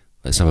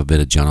 Let's have a bit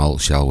of John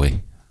Holt, shall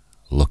we?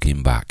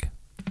 Looking back.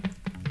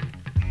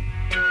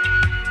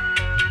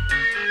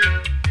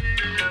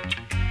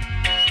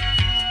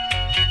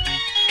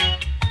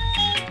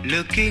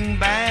 Looking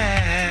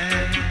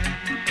back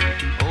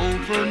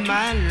over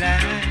my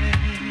life,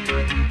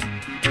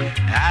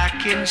 I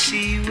can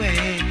see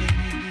where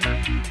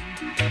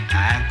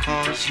I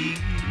caused you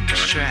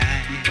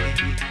strife.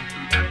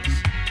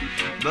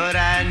 But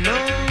I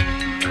know,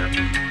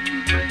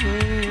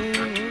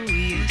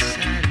 yes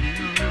I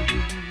know,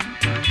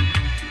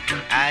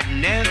 I'd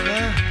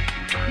never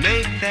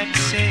make that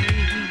same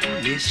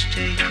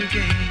mistake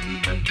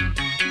again.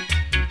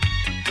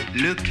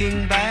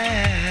 Looking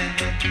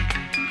back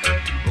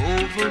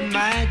over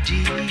my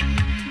deeds,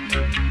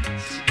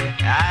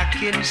 I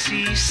can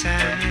see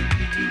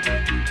signs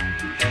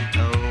a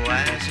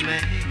wise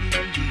man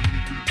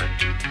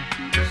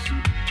used.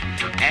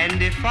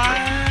 And if I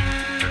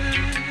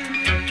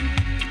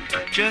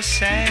just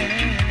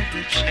had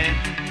the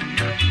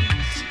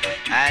chance,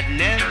 I'd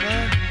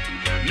never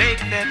make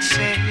that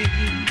same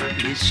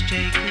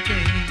mistake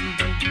again.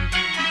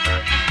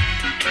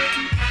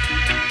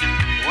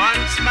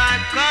 Once my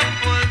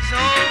cup was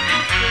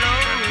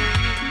overflowing,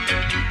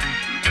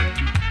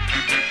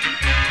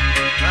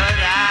 but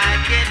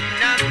I get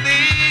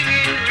nothing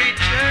in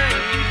return.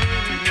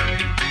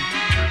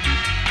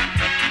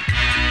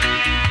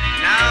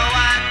 Now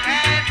I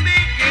can't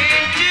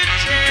begin to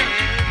tell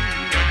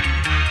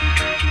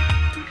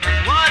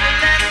what a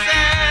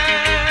lesson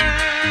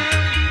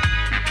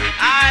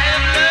I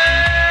have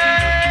learned.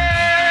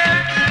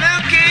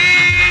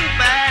 Looking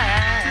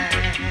back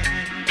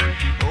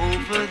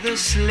over the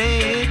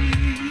slate,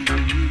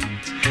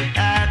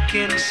 I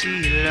can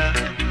see love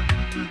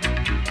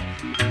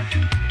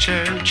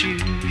turn to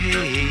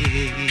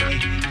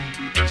hate.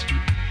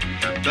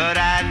 But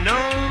I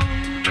know,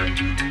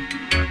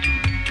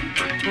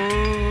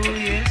 oh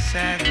yes I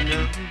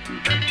know,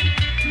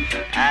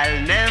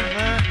 I'll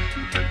never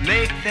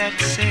make that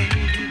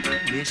same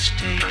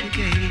mistake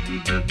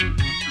again.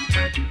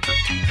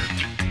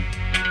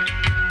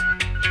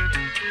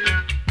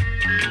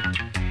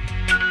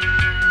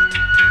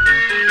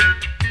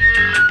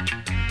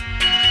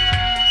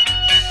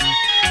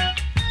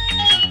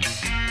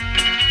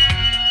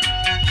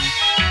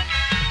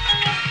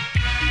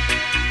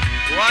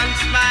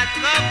 Once my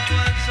cup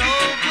was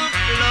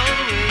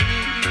overflowing,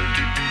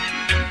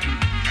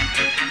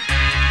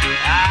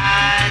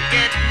 I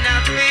get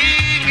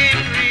nothing in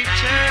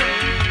return.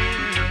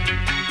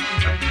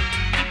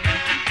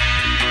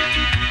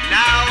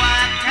 Now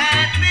I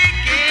can't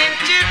begin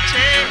to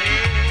tell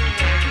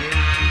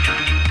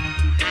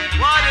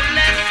what a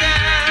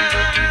lesson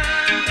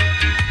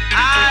I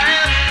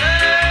have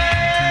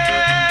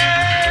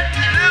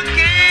learned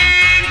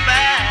looking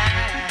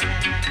back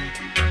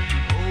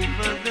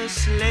over the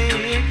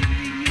slate.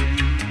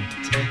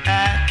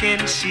 I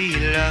can see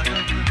love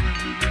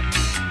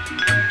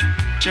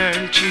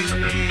turn to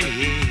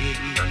hate,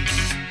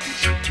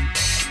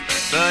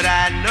 but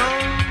I know,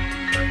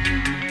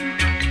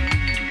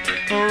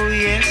 oh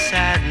yes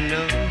I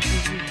know,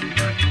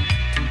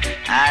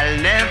 I'll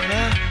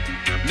never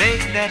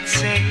make that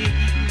same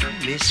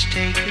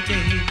mistake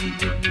again.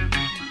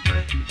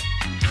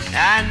 I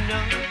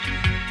know.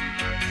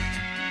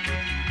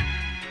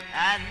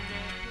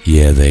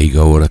 Yeah, there you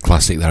go. What a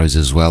classic that is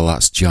as well.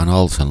 That's John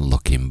Alton,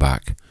 Looking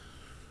Back.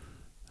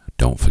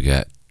 Don't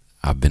forget,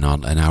 I've been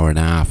on an hour and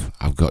a half.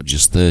 I've got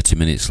just 30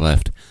 minutes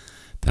left.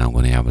 Then I'm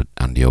going to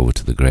hand you over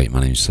to the great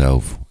man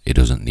himself. He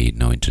doesn't need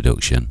no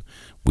introduction.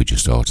 We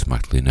just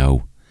automatically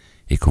know.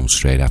 He comes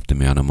straight after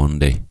me on a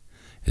Monday.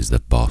 Is the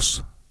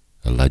boss,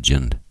 a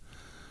legend,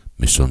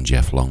 my son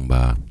Jeff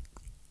Longbar.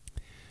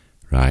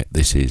 Right,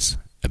 this is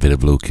a bit of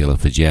Blue Killer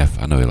for Jeff.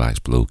 I know he likes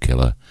Blue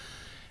Killer.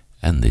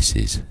 And this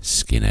is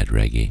Skinhead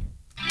Reggae.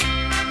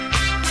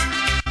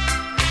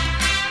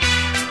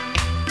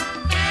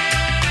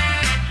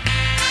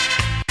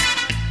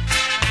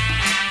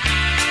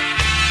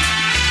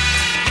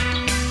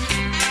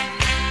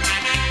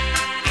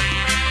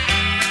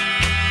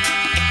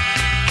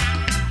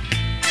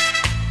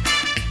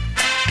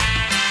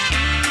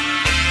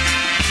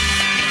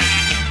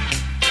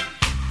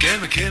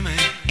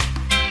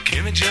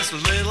 Give me just a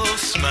little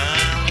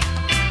smile.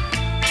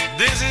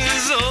 This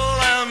is all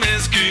I'm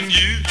asking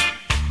you.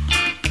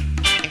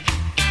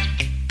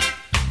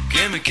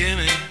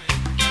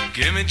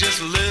 Give me just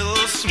a little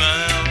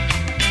smile.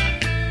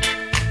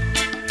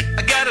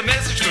 I got a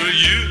message for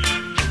you.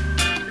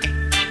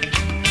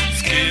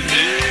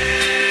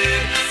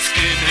 Skinhead,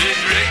 skinhead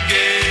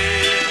reggae.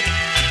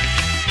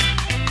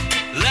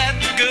 Let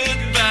the good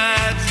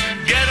vibes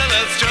get a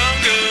lot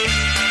stronger.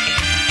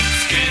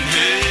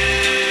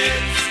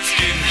 Skinhead,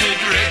 skinhead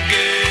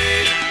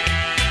reggae.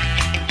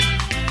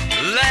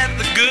 Let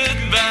the good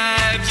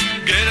vibes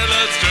get a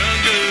lot stronger.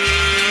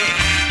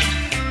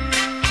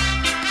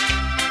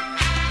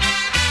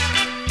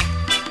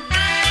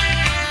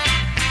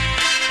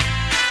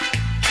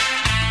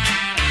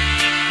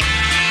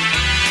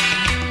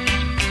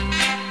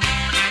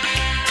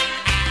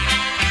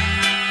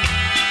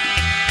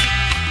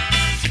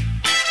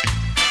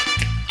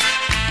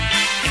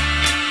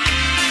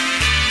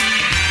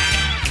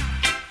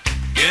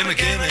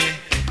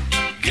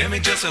 Give me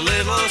just a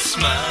little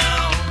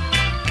smile.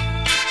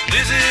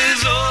 This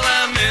is all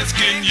I'm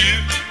asking you.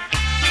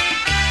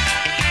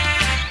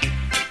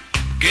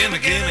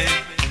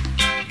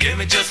 Give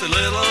me just a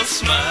little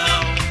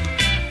smile.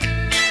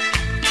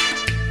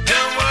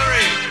 Don't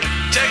worry,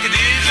 take it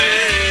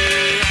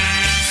easy.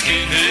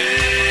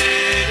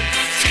 Skinhead,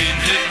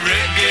 skinhead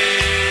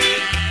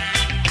reggae.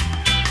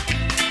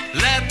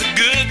 Let the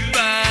good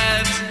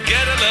vibes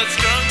get a lot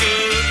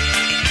stronger.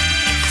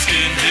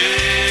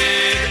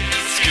 Skinhead,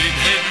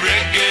 skinhead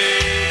reggae.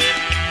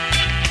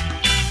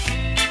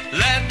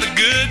 Let the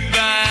good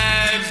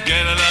vibes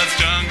get a lot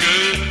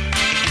stronger.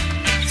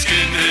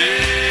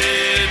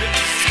 Skinhead,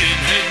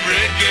 skinhead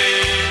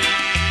reggae.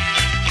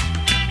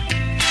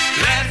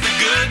 Let the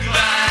good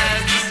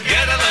vibes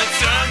get a lot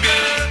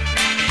stronger.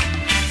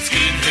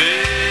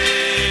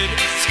 Skinhead,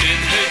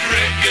 skinhead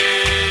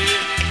reggae.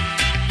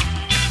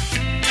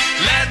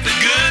 Let the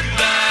good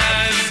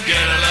vibes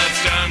get a lot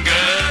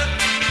stronger.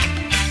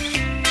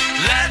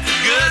 Let the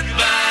good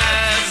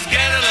vibes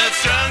get a lot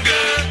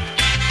stronger.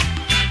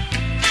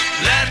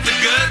 Let the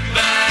good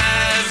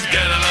vibes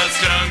get a lot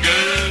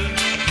stronger.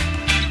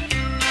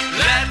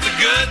 Let the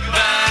good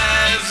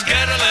vibes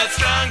get a lot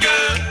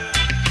stronger.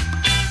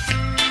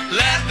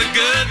 Let the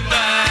good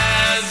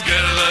vibes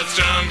get a lot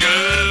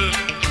stronger.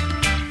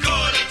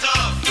 Call it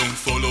off. Don't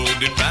follow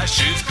the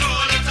fascists.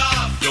 Call it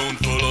off. Don't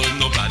follow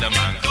no bad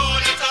man. Call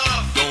it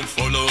off. Don't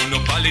follow no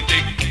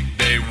politics.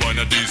 They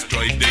wanna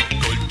destroy the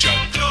culture.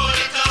 Call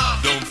it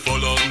off. Don't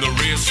follow no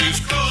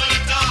racists. Call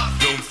it off.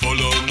 Don't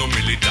follow no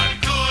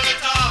militant. Call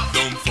it off.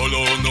 Don't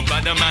follow no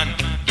bad man.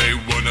 They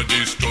wanna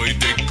destroy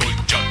the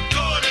culture.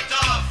 Call it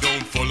off.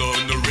 Don't follow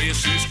no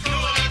racists.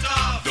 Call it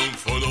off. Don't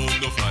follow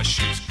no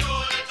fascists.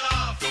 Call it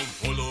off. Don't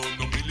follow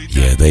no militant.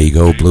 Yeah, there you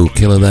go, Blue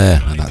Killer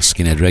there. And that's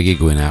Skinhead Reggae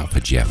going out for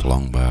Jeff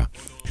Longbar.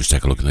 Just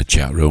take a look in the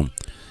chat room.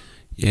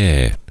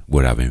 Yeah,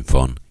 we're having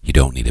fun. You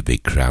don't need a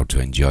big crowd to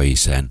enjoy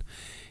yourself.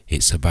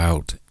 It's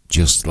about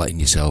just letting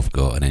yourself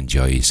go and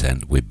enjoy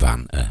yourself with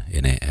banter,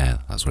 innit?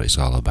 That's what it's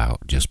all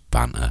about, just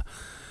banter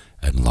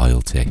and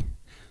loyalty.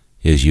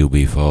 Here's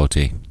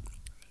UB40,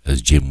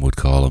 as Jim would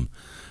call them,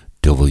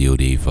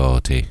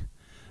 WD-40,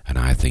 and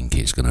I think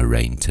it's gonna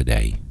rain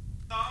today.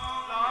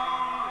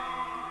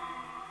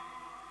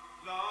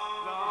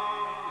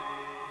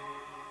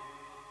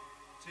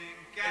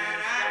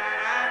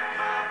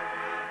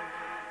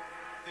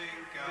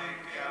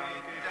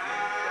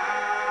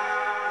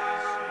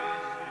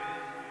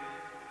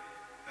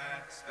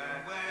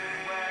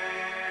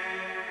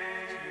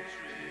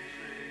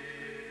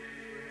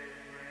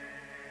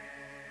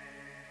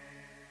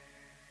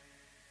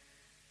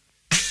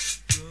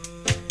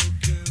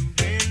 Broken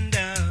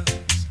windows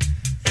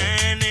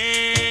and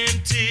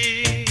empty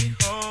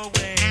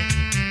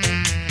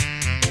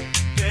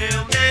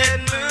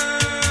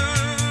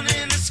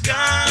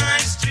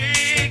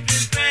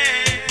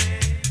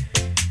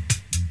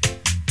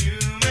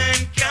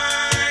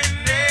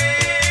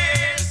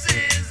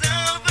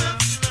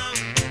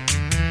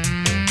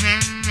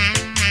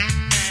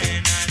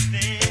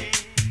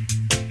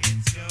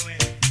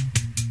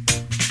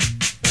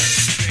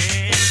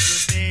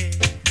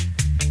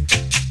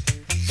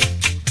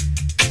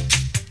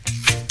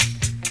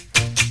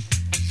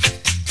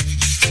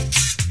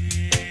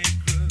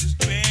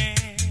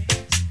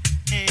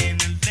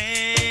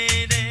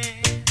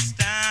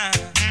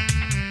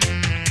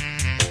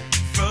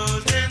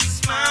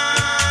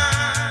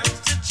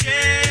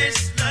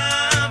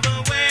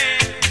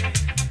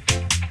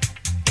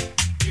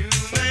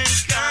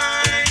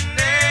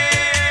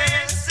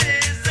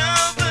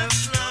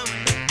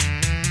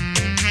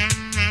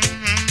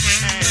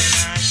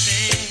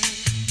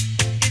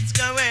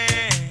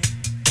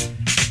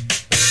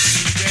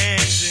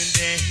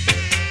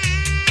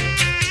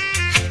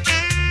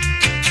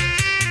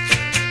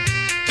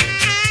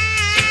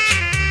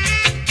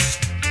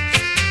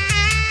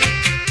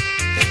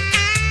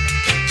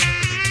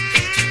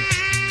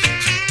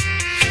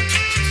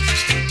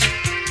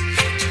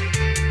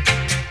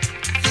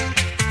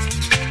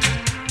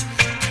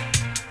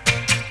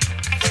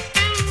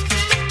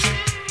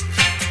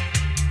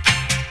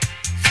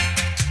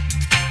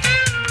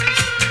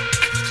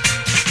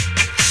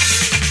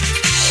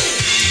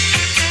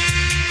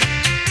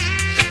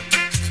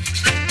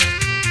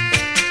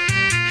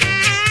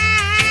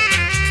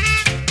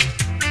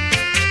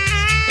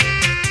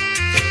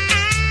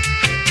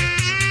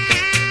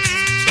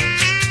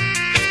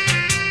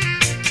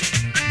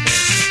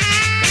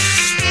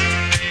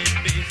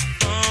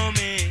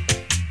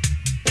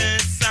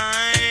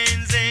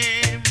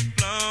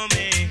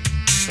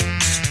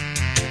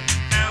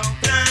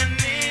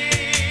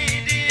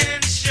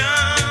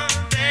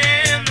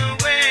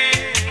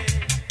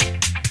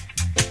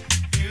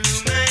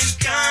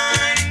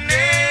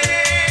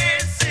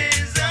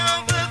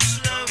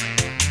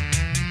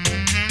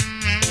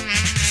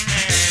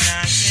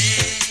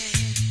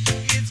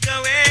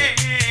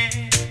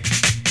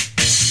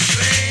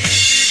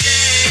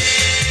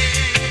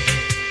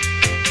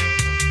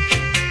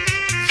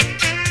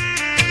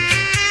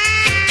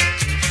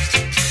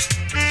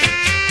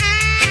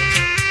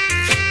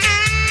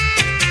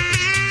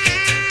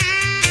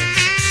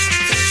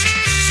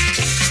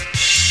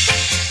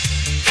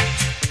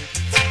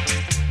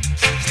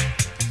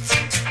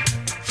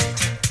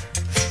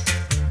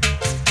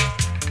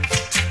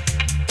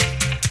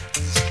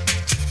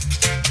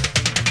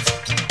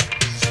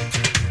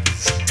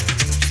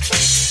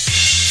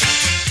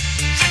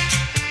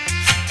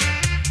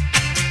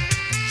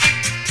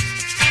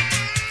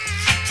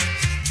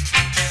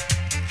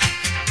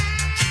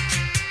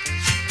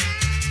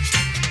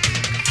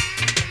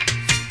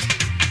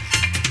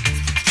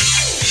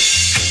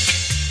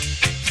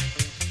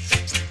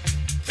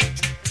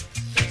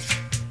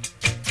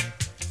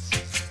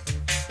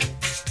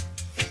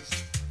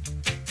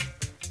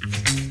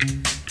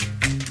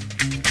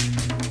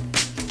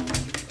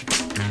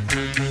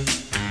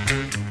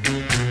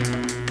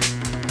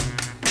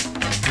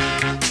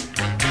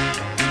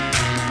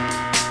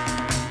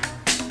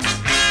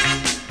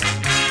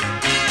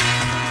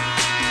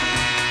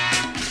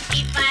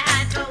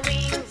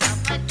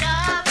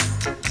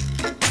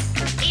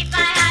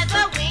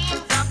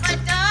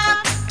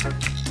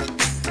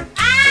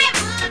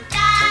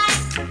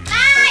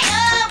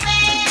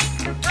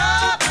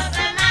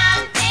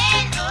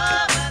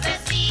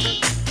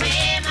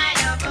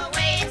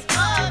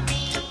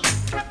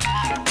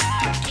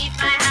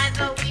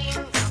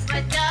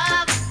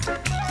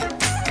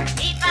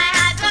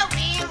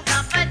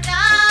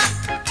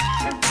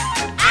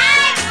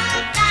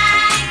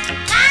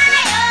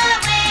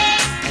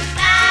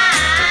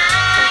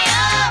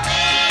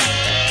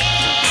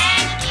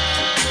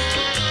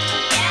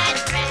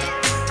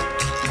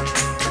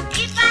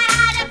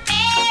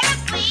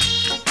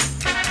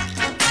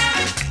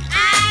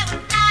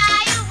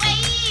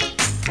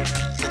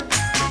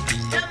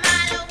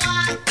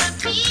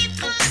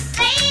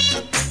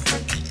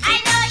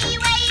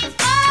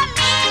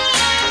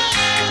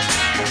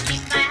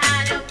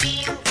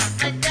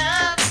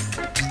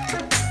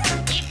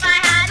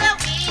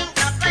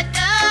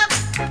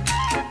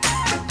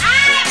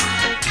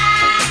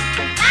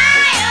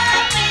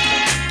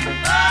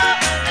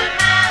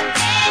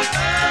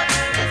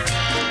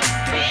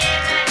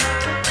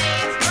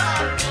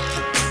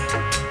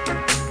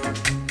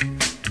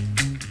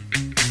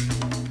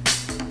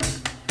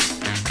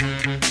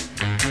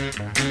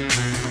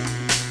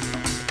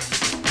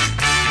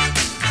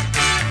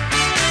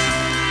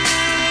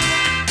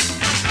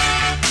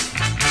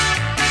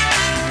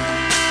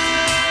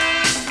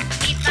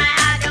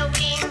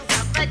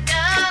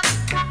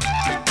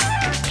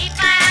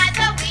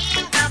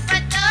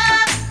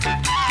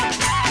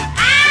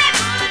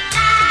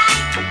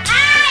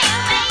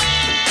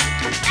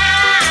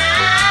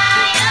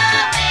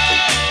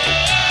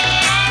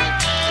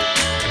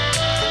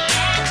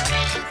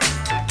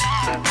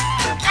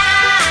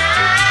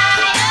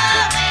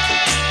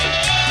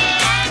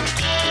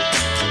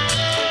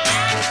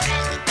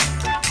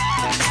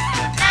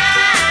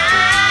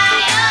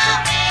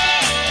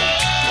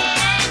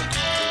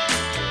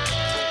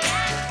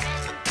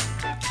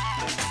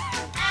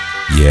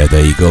Yeah,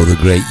 there you go, the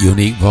great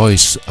unique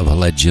voice of a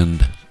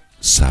legend,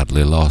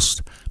 sadly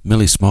lost,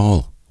 Millie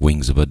Small,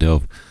 Wings of a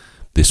Dove.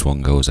 This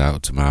one goes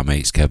out to my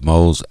mates Kev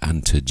Moles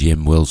and to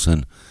Jim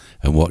Wilson.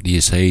 And what do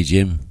you say,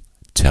 Jim?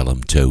 Tell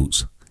 'em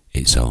toots.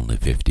 It's only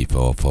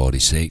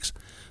 54.46.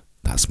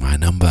 That's my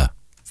number.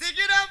 Stick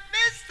it up,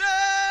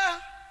 mister.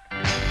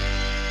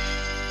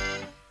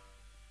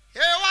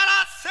 Hear what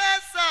I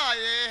said, sir,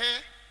 yeah.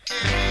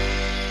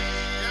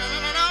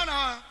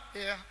 No,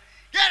 yeah.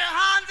 Get your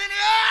hands in the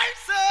air,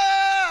 sir.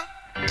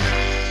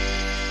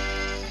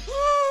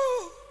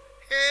 Woo,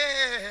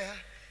 yeah.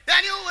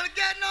 Then you will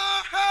get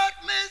no hurt,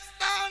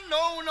 mister. No.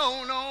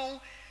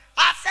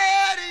 I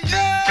said,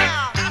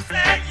 yeah. I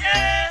said,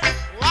 yeah.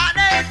 What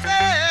they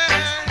say.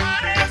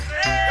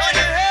 Don't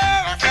you hear?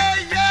 I say,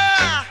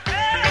 yeah.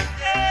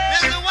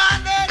 This is what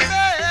they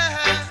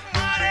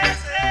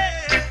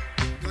say.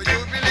 Do you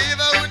believe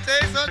I would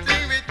take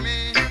something with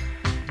me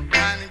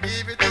and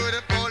give it to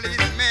the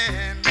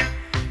policeman?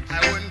 I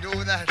wouldn't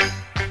do that.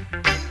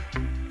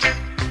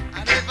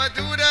 And if I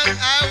do that,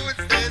 I would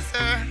say,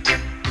 sir,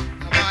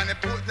 I want to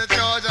put the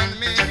charge on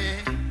me.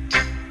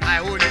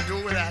 I wouldn't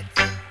do that.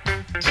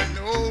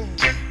 No,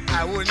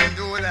 I wouldn't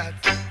do that.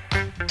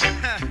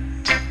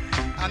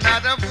 I'm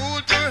not a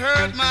fool to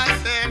hurt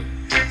myself,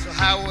 so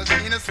I was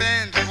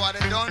innocent of what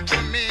they done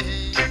to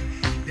me.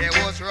 They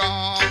was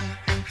wrong.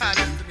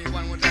 Listen to me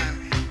one more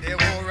time. They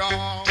were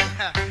wrong.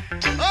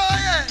 Oh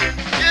yeah,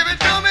 give it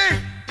to me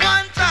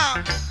one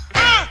time.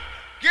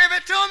 Give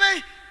it to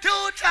me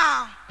 2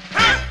 times.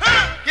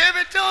 Give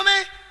it to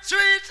me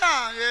 3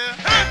 times. Yeah.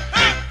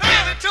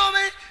 Give it to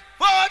me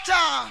 4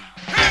 times.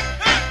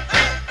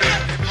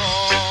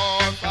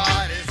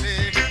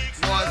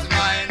 446 was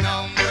my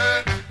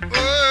number.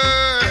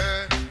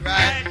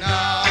 Right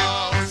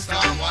now,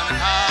 someone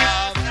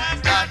has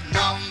that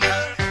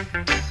number.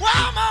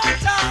 One more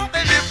time,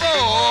 baby.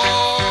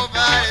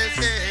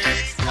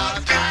 456 was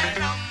my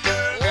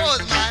number.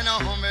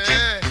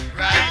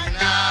 Right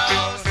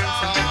now,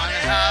 someone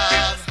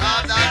has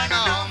that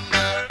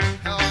number.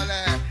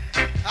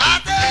 I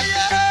say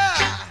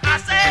yeah.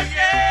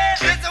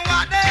 Listen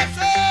what they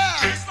say.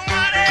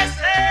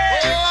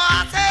 Oh, I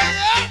say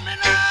yeah, me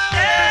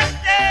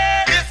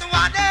now. Listen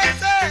what they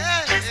say.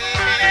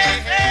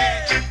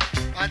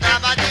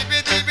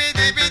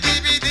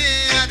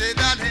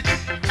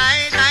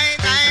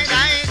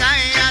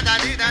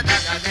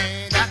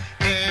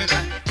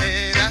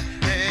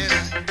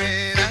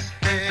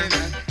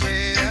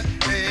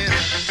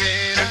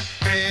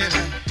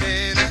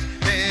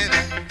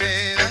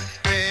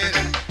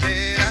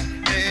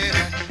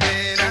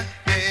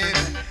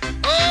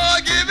 Oh,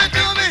 give it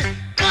to me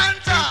 1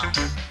 time.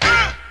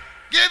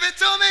 Give it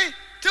to me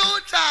 2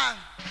 times.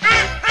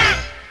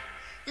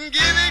 Give it.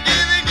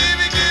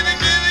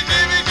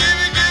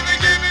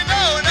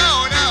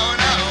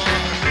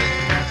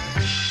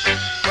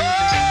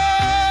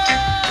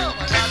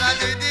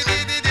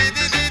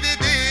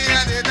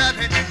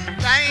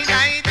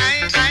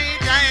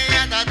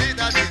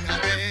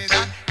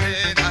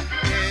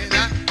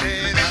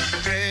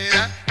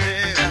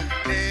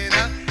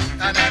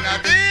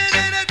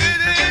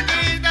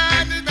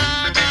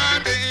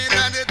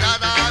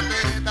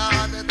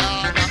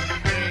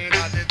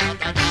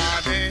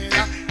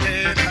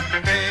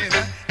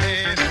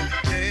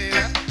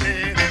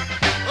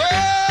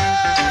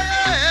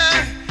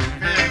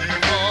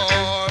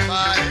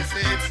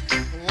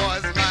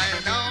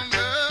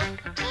 No.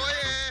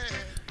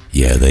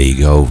 Yeah, there you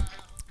go.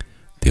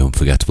 The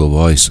unforgettable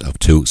voice of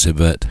Toots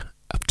Hibbert,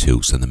 of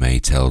Toots and the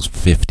Maytals.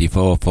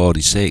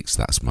 54.46,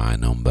 that's my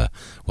number.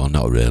 Well,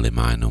 not really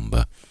my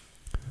number.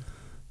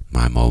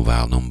 My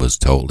mobile number's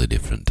totally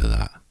different to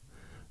that.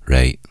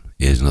 Right,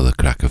 here's another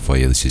cracker for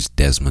you. This is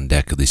Desmond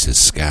Dekker. This is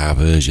Ska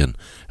version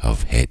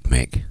of Hit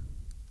Mick.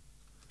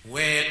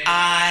 When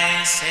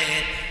I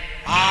said,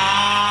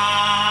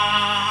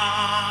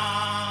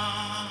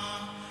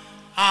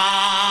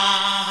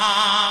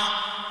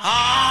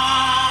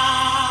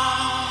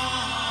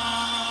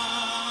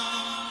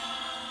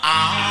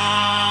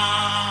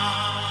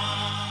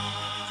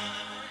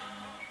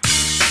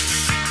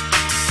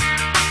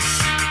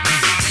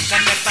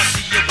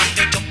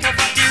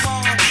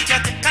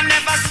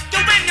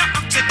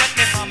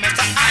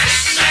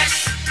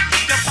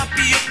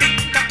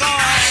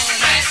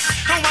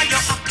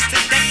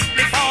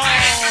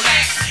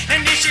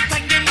 And if she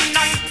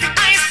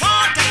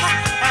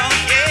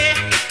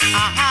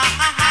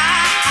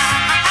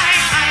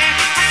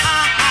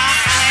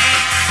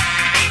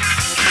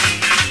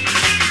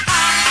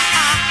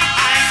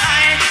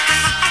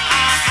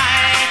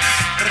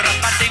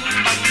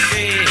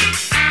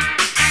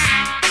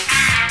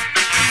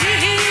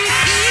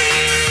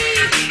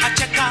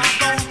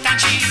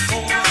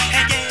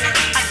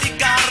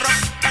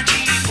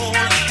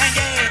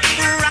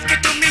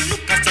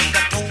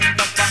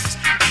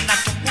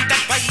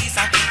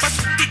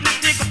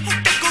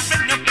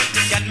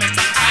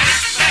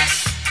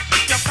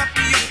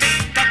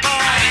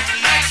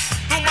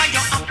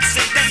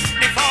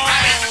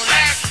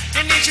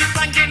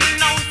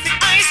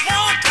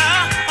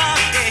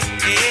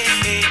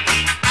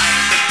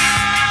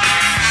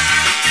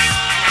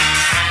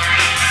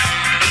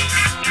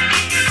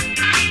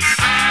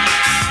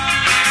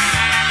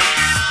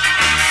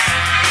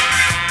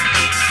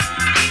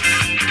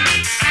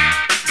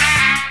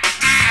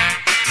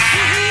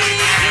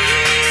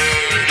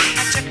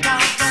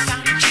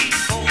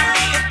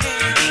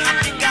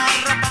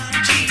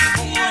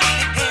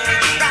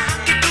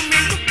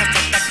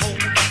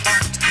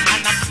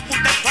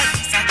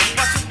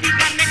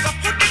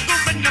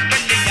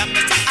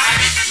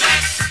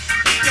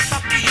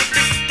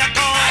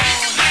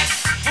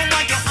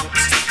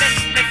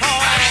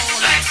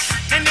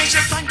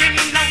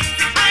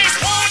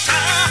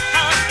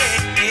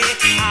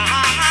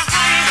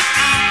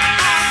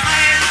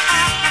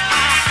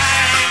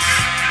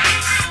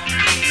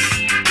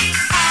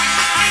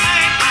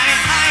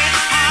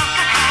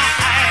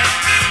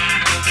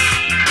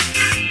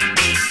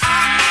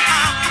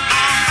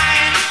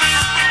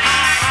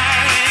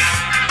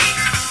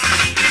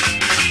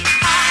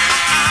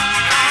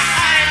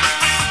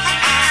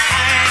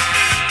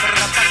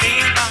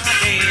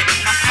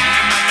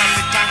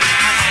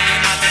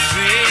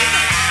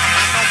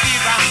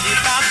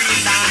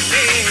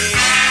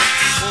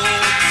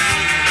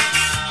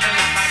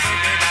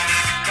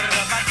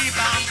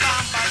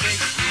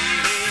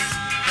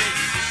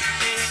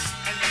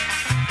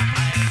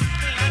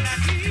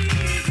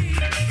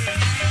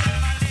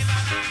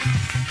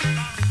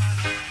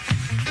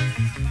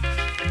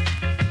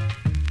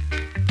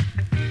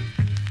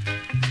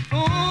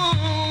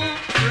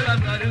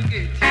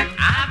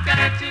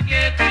got to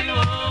get you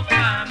off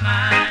my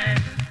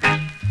mind.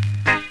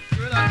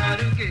 Girl, I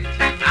gotta get you.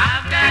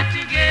 I've got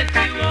to get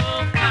you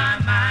off my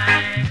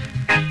mind.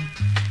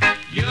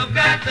 You've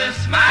got the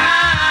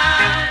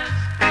smile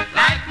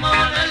like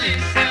Mona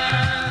Lisa.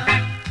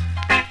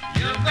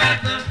 You've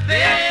got the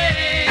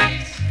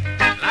face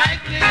like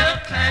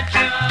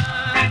Cleopatra.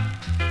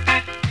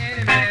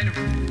 Any man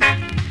who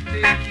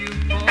take you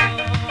for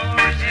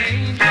an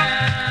angel,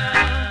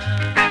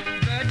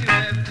 but you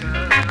have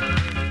done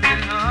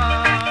it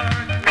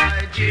hard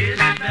like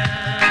Jezebel.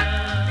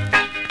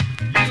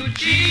 You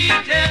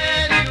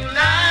cheated, you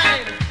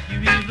lied, you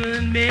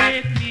even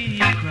make me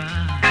cry.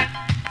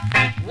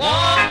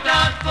 Walked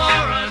out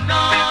for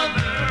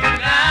another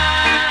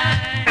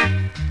guy.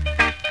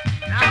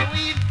 Now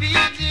he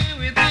feeds you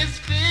with his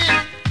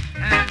fist,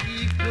 and he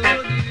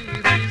clothed you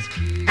with his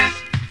kiss.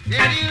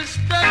 then you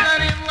stuck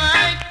on him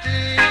like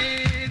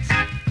this.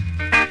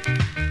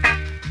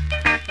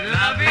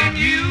 Loving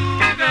you,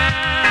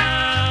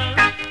 girl,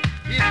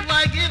 It's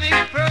like giving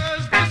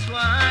pearls to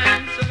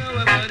swine. So now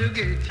I gotta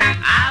get you.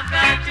 I've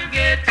got to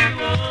get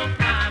you off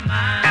my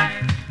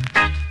mind.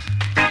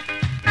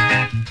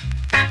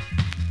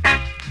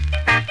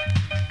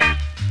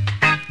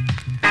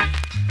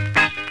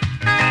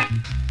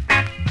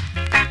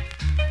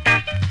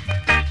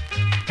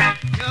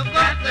 You've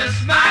got the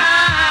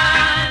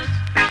smile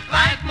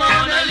like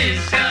Mona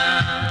Lisa.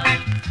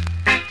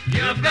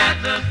 You've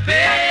got the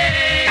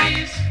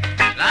face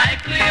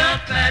like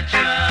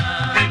Cleopatra.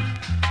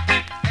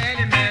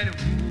 Any man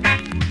who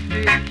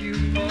take you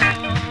for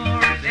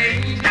an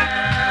angel,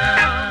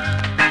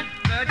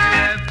 but you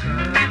have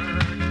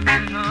done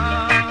it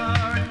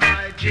hard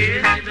like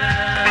Jezebel.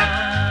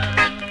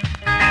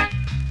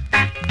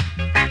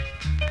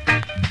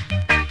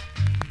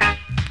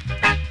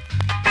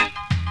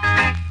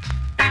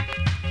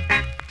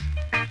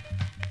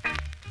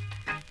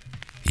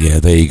 Yeah,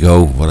 there you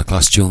go. What a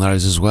class tune that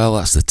is as well.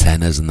 That's the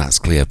Tenors and that's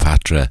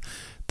Cleopatra.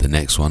 The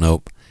next one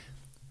up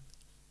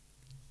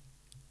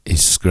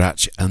is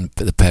Scratch and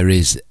the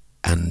Perrys,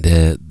 and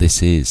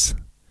this is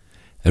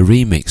a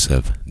remix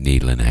of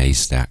Needle in a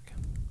Haystack.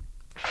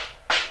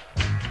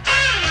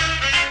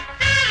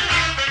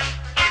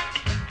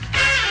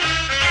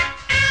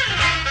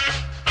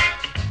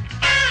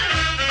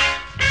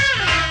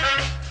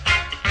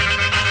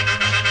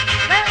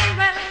 Well,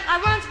 I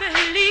once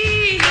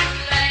believed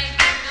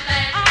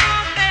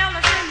all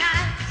fellas are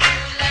nice.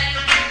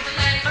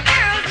 But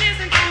girls,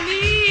 listen to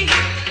me.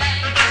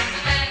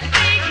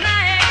 Take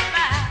my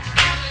advice.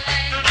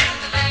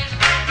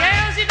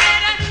 Girls, you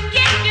better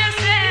get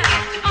yourself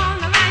on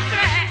the right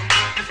track.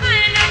 'Cause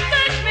finding a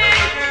good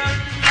man, girls,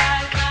 is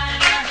like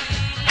finding a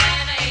needle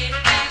in a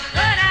haystack.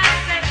 What I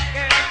say,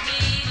 girl,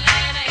 needle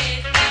in a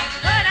haystack.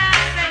 What I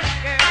say,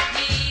 girl,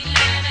 needle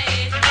in a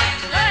haystack.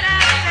 What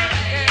I say,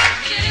 girl,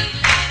 needle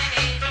in a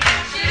haystack.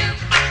 Shoot,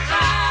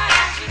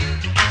 fire, shoot.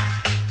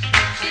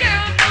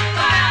 Girls don't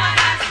go out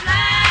that sly,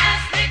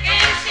 slick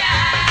and shy.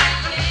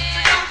 So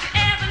don't you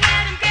ever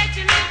let 'em get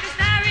you looking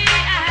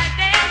starry-eyed.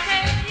 They'll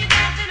tell you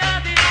that the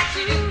love is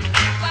true.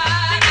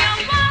 But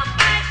they'll walk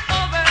right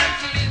over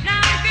you.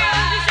 Now,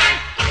 girls, you say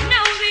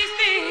know these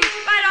things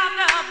right off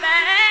the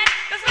bat.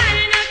 'Cause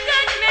finding a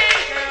good man,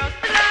 girls,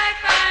 is like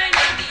finding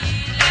a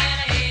needle in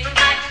a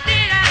haystack. What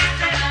did I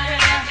say,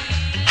 girl?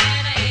 Needle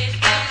in a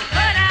haystack.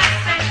 What I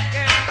say,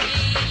 girl?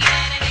 Needle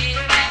in a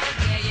haystack.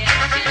 Yeah, yeah.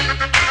 Shoot,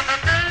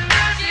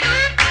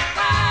 shoot,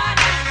 fire,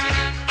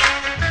 shoot.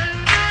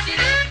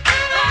 Shoot,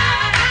 fire,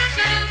 shoot. Shoot, fire,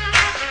 shoot.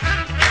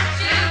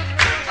 Shoot,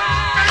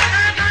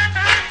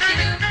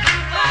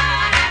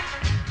 fire.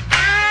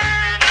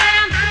 But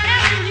I'm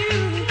telling you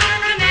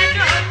the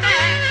natural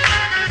fact.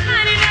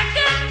 Finding a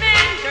good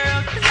man, girl,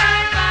 is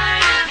like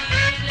finding a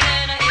needle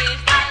in a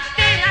haystack. What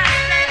did I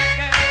say,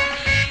 girl?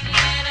 Needle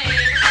in a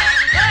haystack.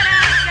 What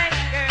I say,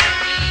 girl?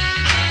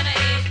 Needle in a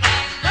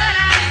haystack. What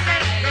I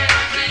say, girl?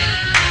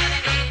 Needle in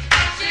a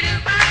haystack.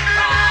 Shoot, fire,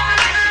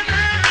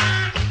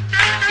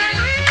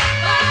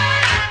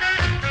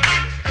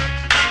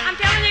 I'm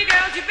telling you,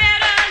 girls, you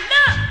better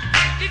look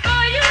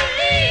before you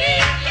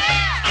leave.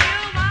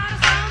 Still water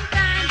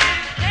sometimes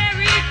is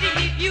very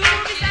deep.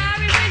 You'll be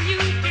sorry when you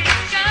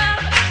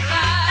discover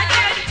that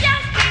you're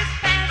just this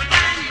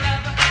pastime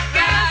lover.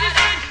 Girls, you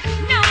should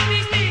know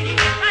these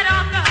things right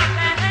off the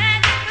bat.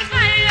 'Cause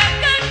finding a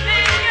good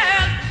man,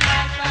 girls, is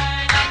like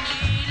finding a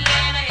needle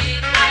in a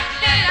haystack. What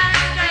did I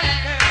say,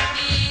 girl?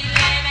 Needle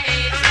in a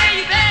haystack. I say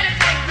you better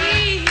take me.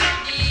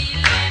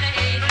 Needle in a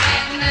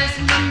haystack.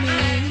 Listen to me.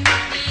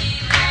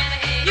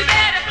 You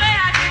better play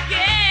out your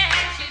game,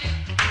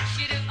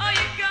 or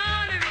you're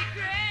gonna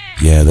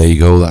regret. Yeah, there you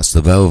go. That's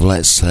the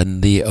Velvets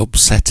and the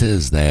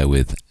Upsetters there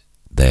with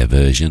their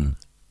version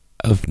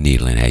of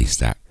Needle in a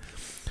Haystack.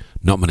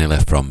 Not many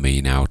left from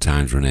me now.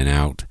 Time's running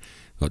out.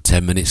 Got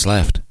 10 minutes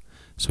left.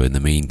 So in the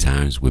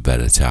meantime, we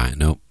better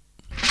tighten up.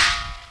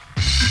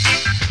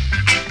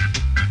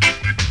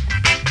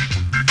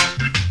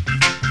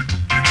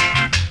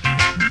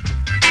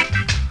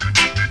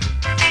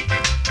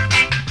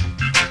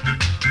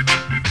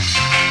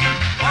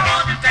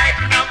 Won't you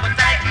tighten up,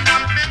 tighten up?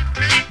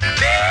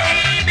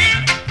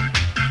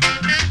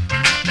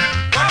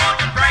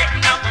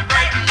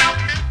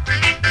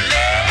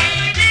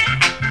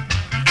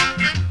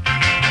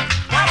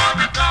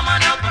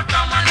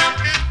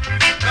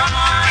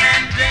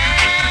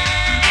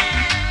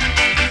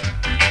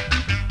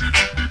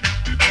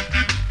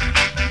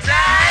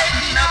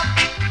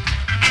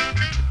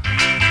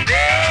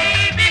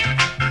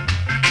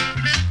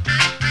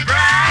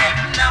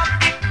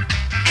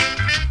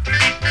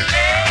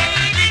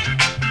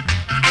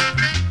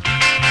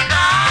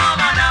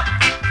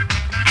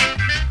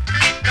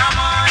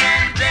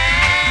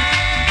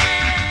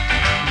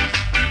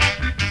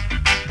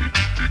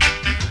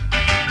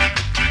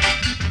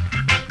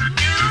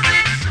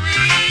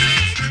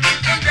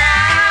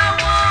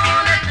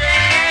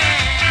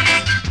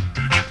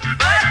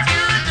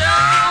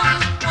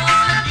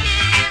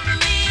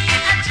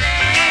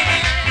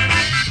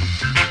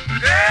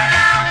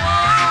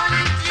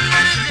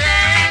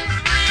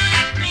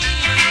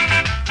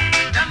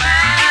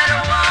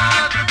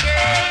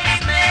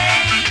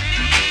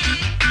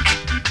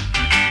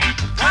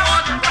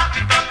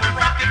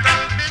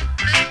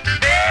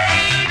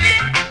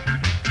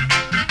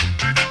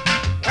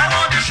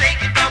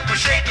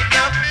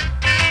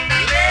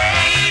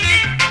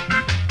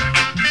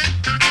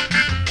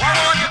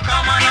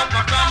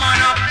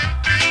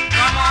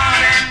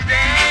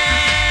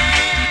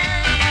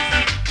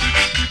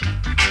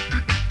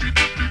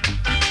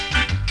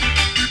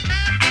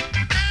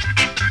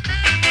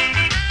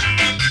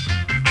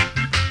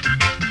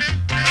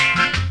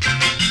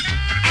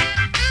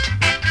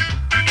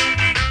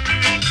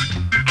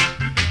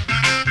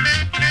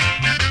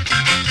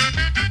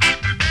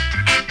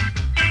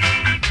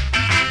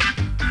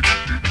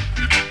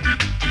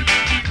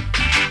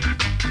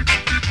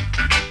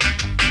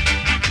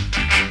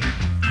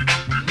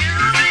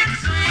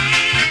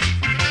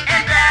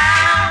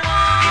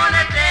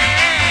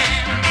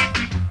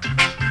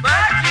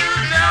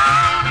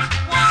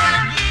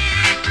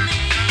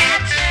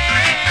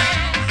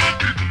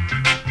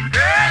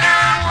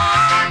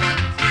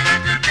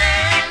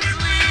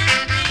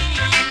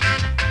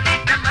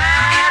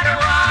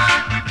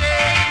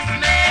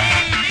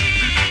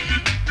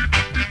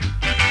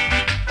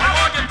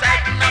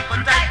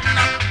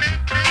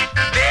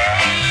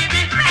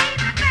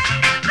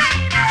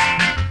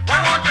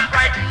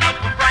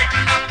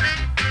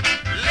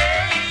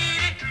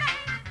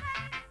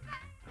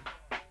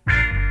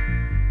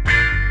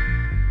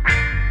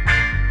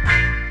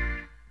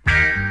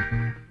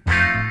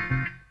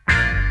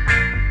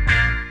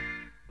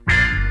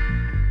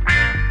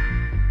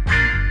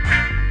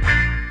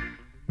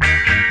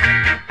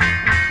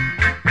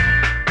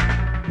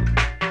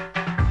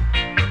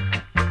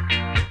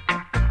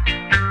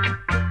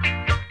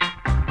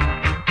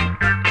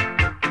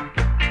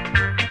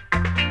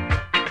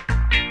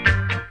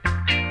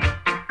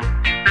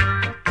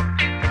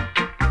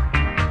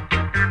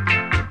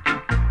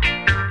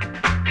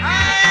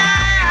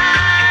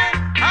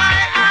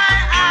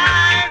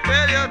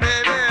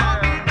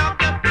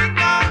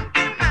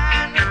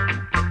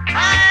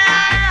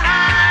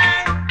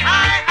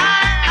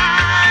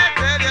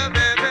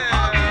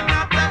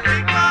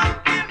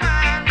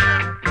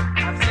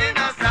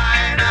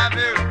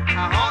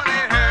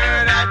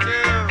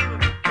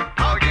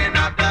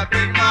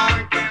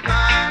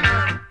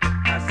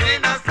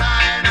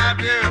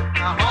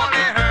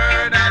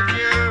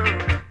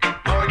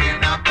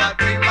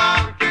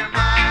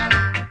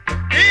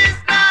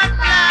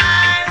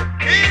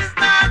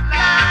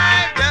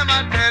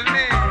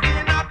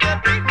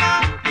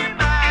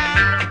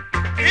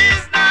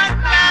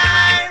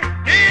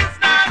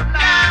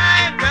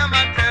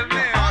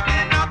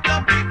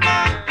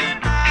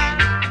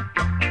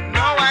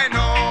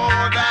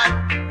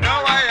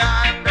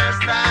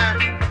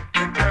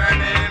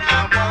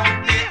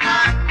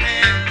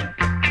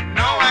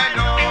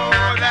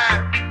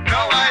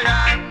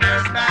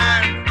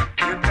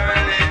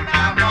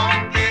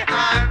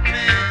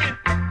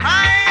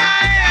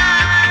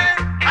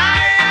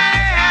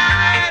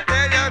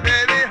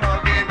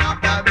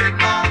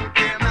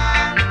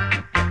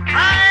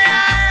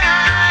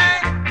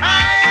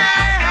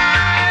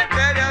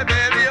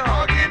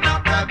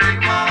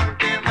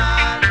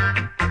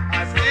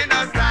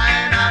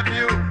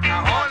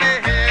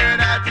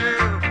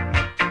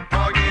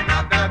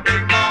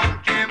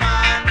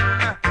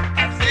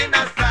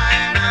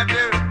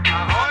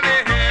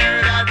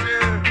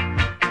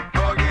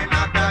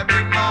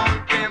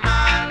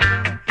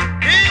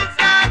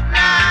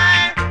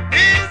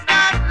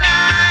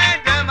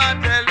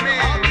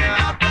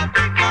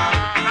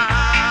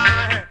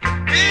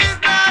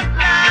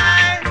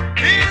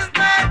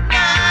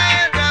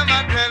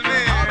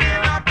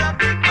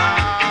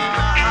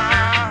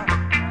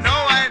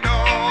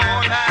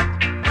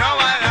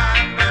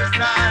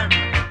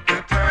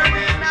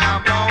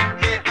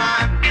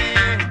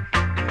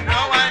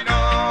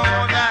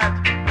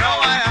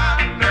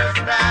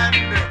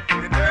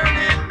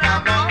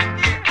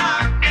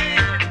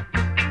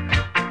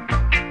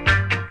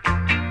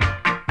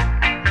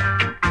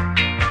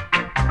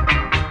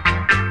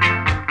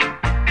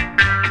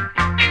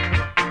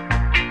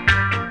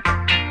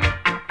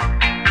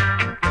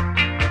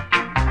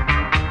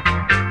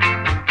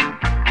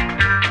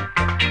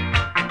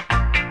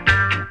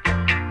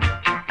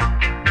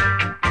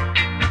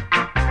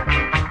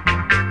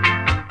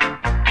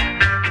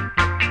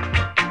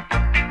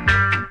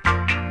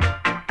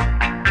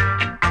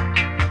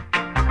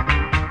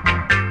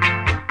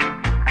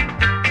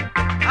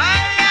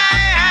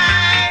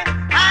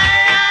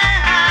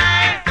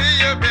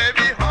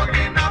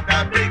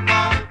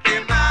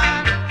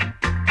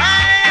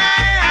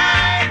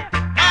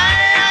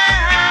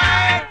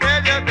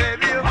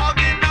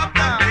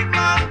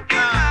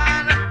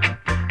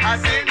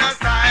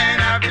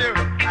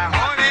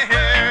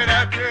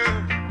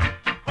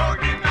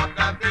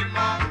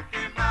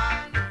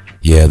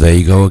 Yeah, there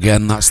you go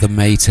again. That's the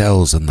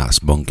Maytels and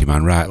that's Monkey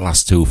Man. Right,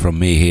 last two from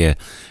me here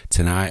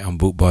tonight on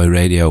Bootboy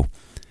Radio.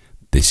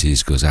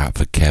 This goes out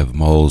for Kev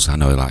Moles. I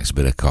know he likes a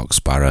bit of Cock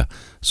Sparrow.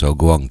 So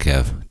go on,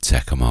 Kev,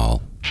 take 'em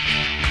all.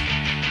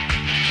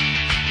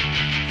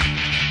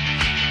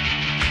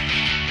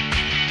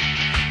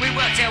 We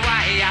worked our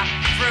way up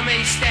from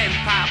East End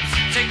pubs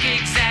to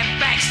gigs and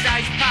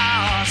backstage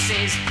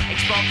passes,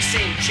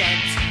 ex-boxing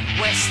champs,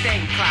 West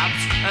End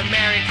clubs,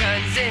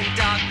 Americans in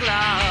dark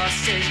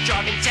glasses,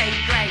 driving 10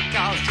 grand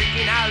cars,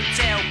 drinking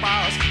hotel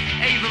bars,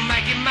 even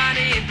making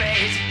money in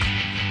bed.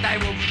 They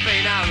wouldn't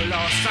be no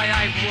loss, they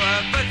ain't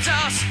worth a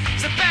toss.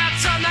 It's about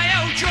time they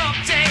all drop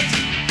dead.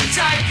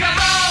 Take 'em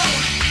all,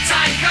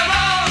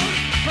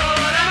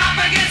 put 'em up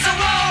against the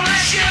wall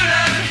and shoot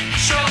 'em,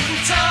 short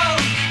and tall,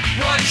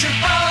 watch 'em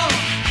fall.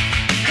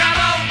 Come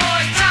on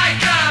boys, take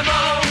 'em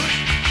all.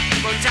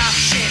 Well, tough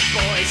shit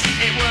boys,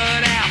 it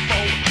weren't our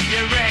fault.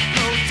 Your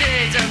record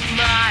didn't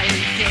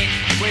make it.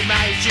 We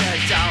made you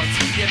dance,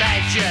 you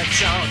made your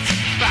chance,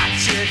 but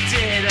you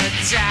didn't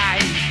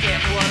take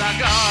it. Well, I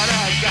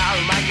gotta go,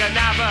 make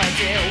another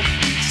deal,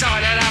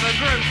 sign another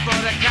group for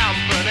the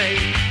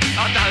company.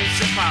 I don't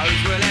suppose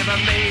we'll ever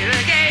meet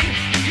again.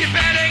 You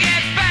better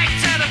get back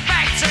to the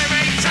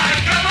factory.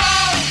 Take 'em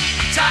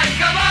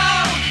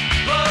all,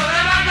 put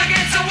 'em up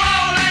against the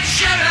wall and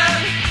shoot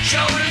 'em,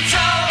 shoulder and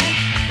toe,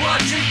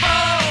 watch 'em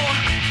fall.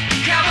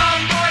 Come on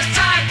boys,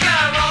 take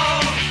 'em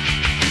all.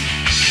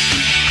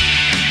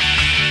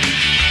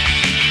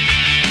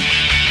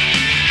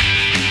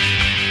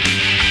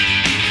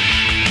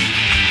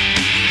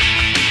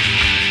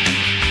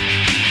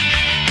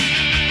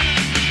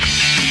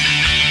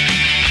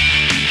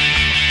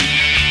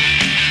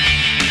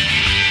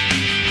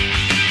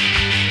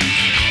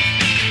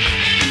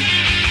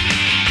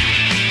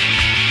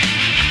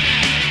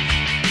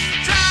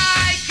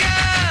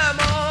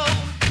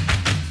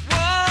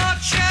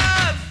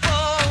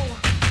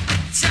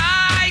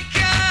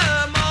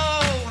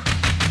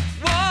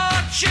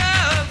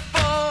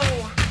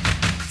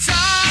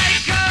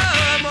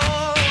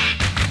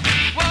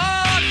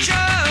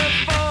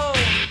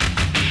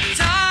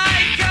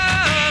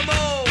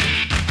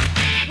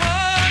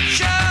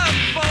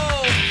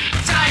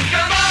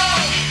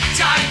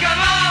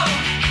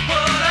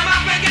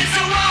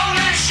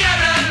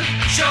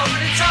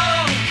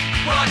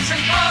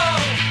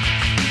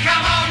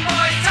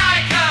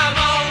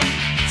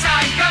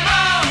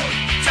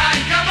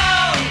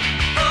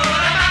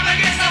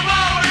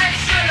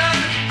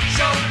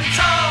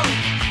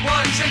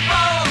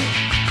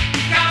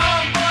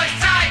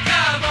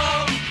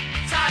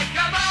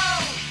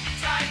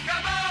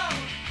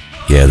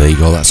 Yeah, there you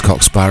go, that's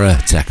Cock Sparrow,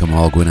 take 'em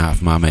all, going out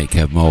for my mate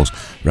Kev Moles.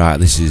 Right,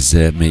 this is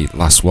me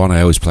last one.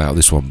 I always play out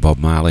this one, Bob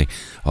Marley.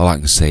 All I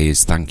can say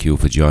is thank you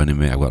for joining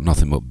me. I've got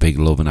nothing but big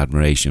love and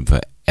admiration for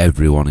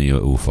every one of you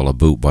who follow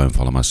Bootboy and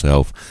follow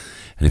myself.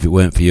 And if it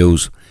weren't for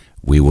yous,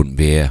 we wouldn't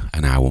be here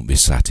and I wouldn't be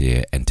sat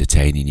here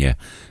entertaining you.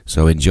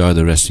 So enjoy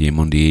the rest of your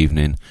Monday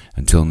evening.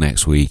 Until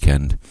next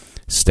weekend,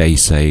 stay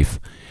safe.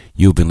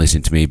 You've been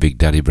listening to me, Big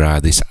Daddy Bri.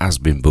 This has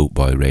been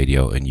Bootboy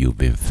Radio and you've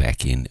been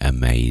fecking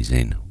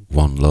amazing.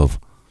 One love.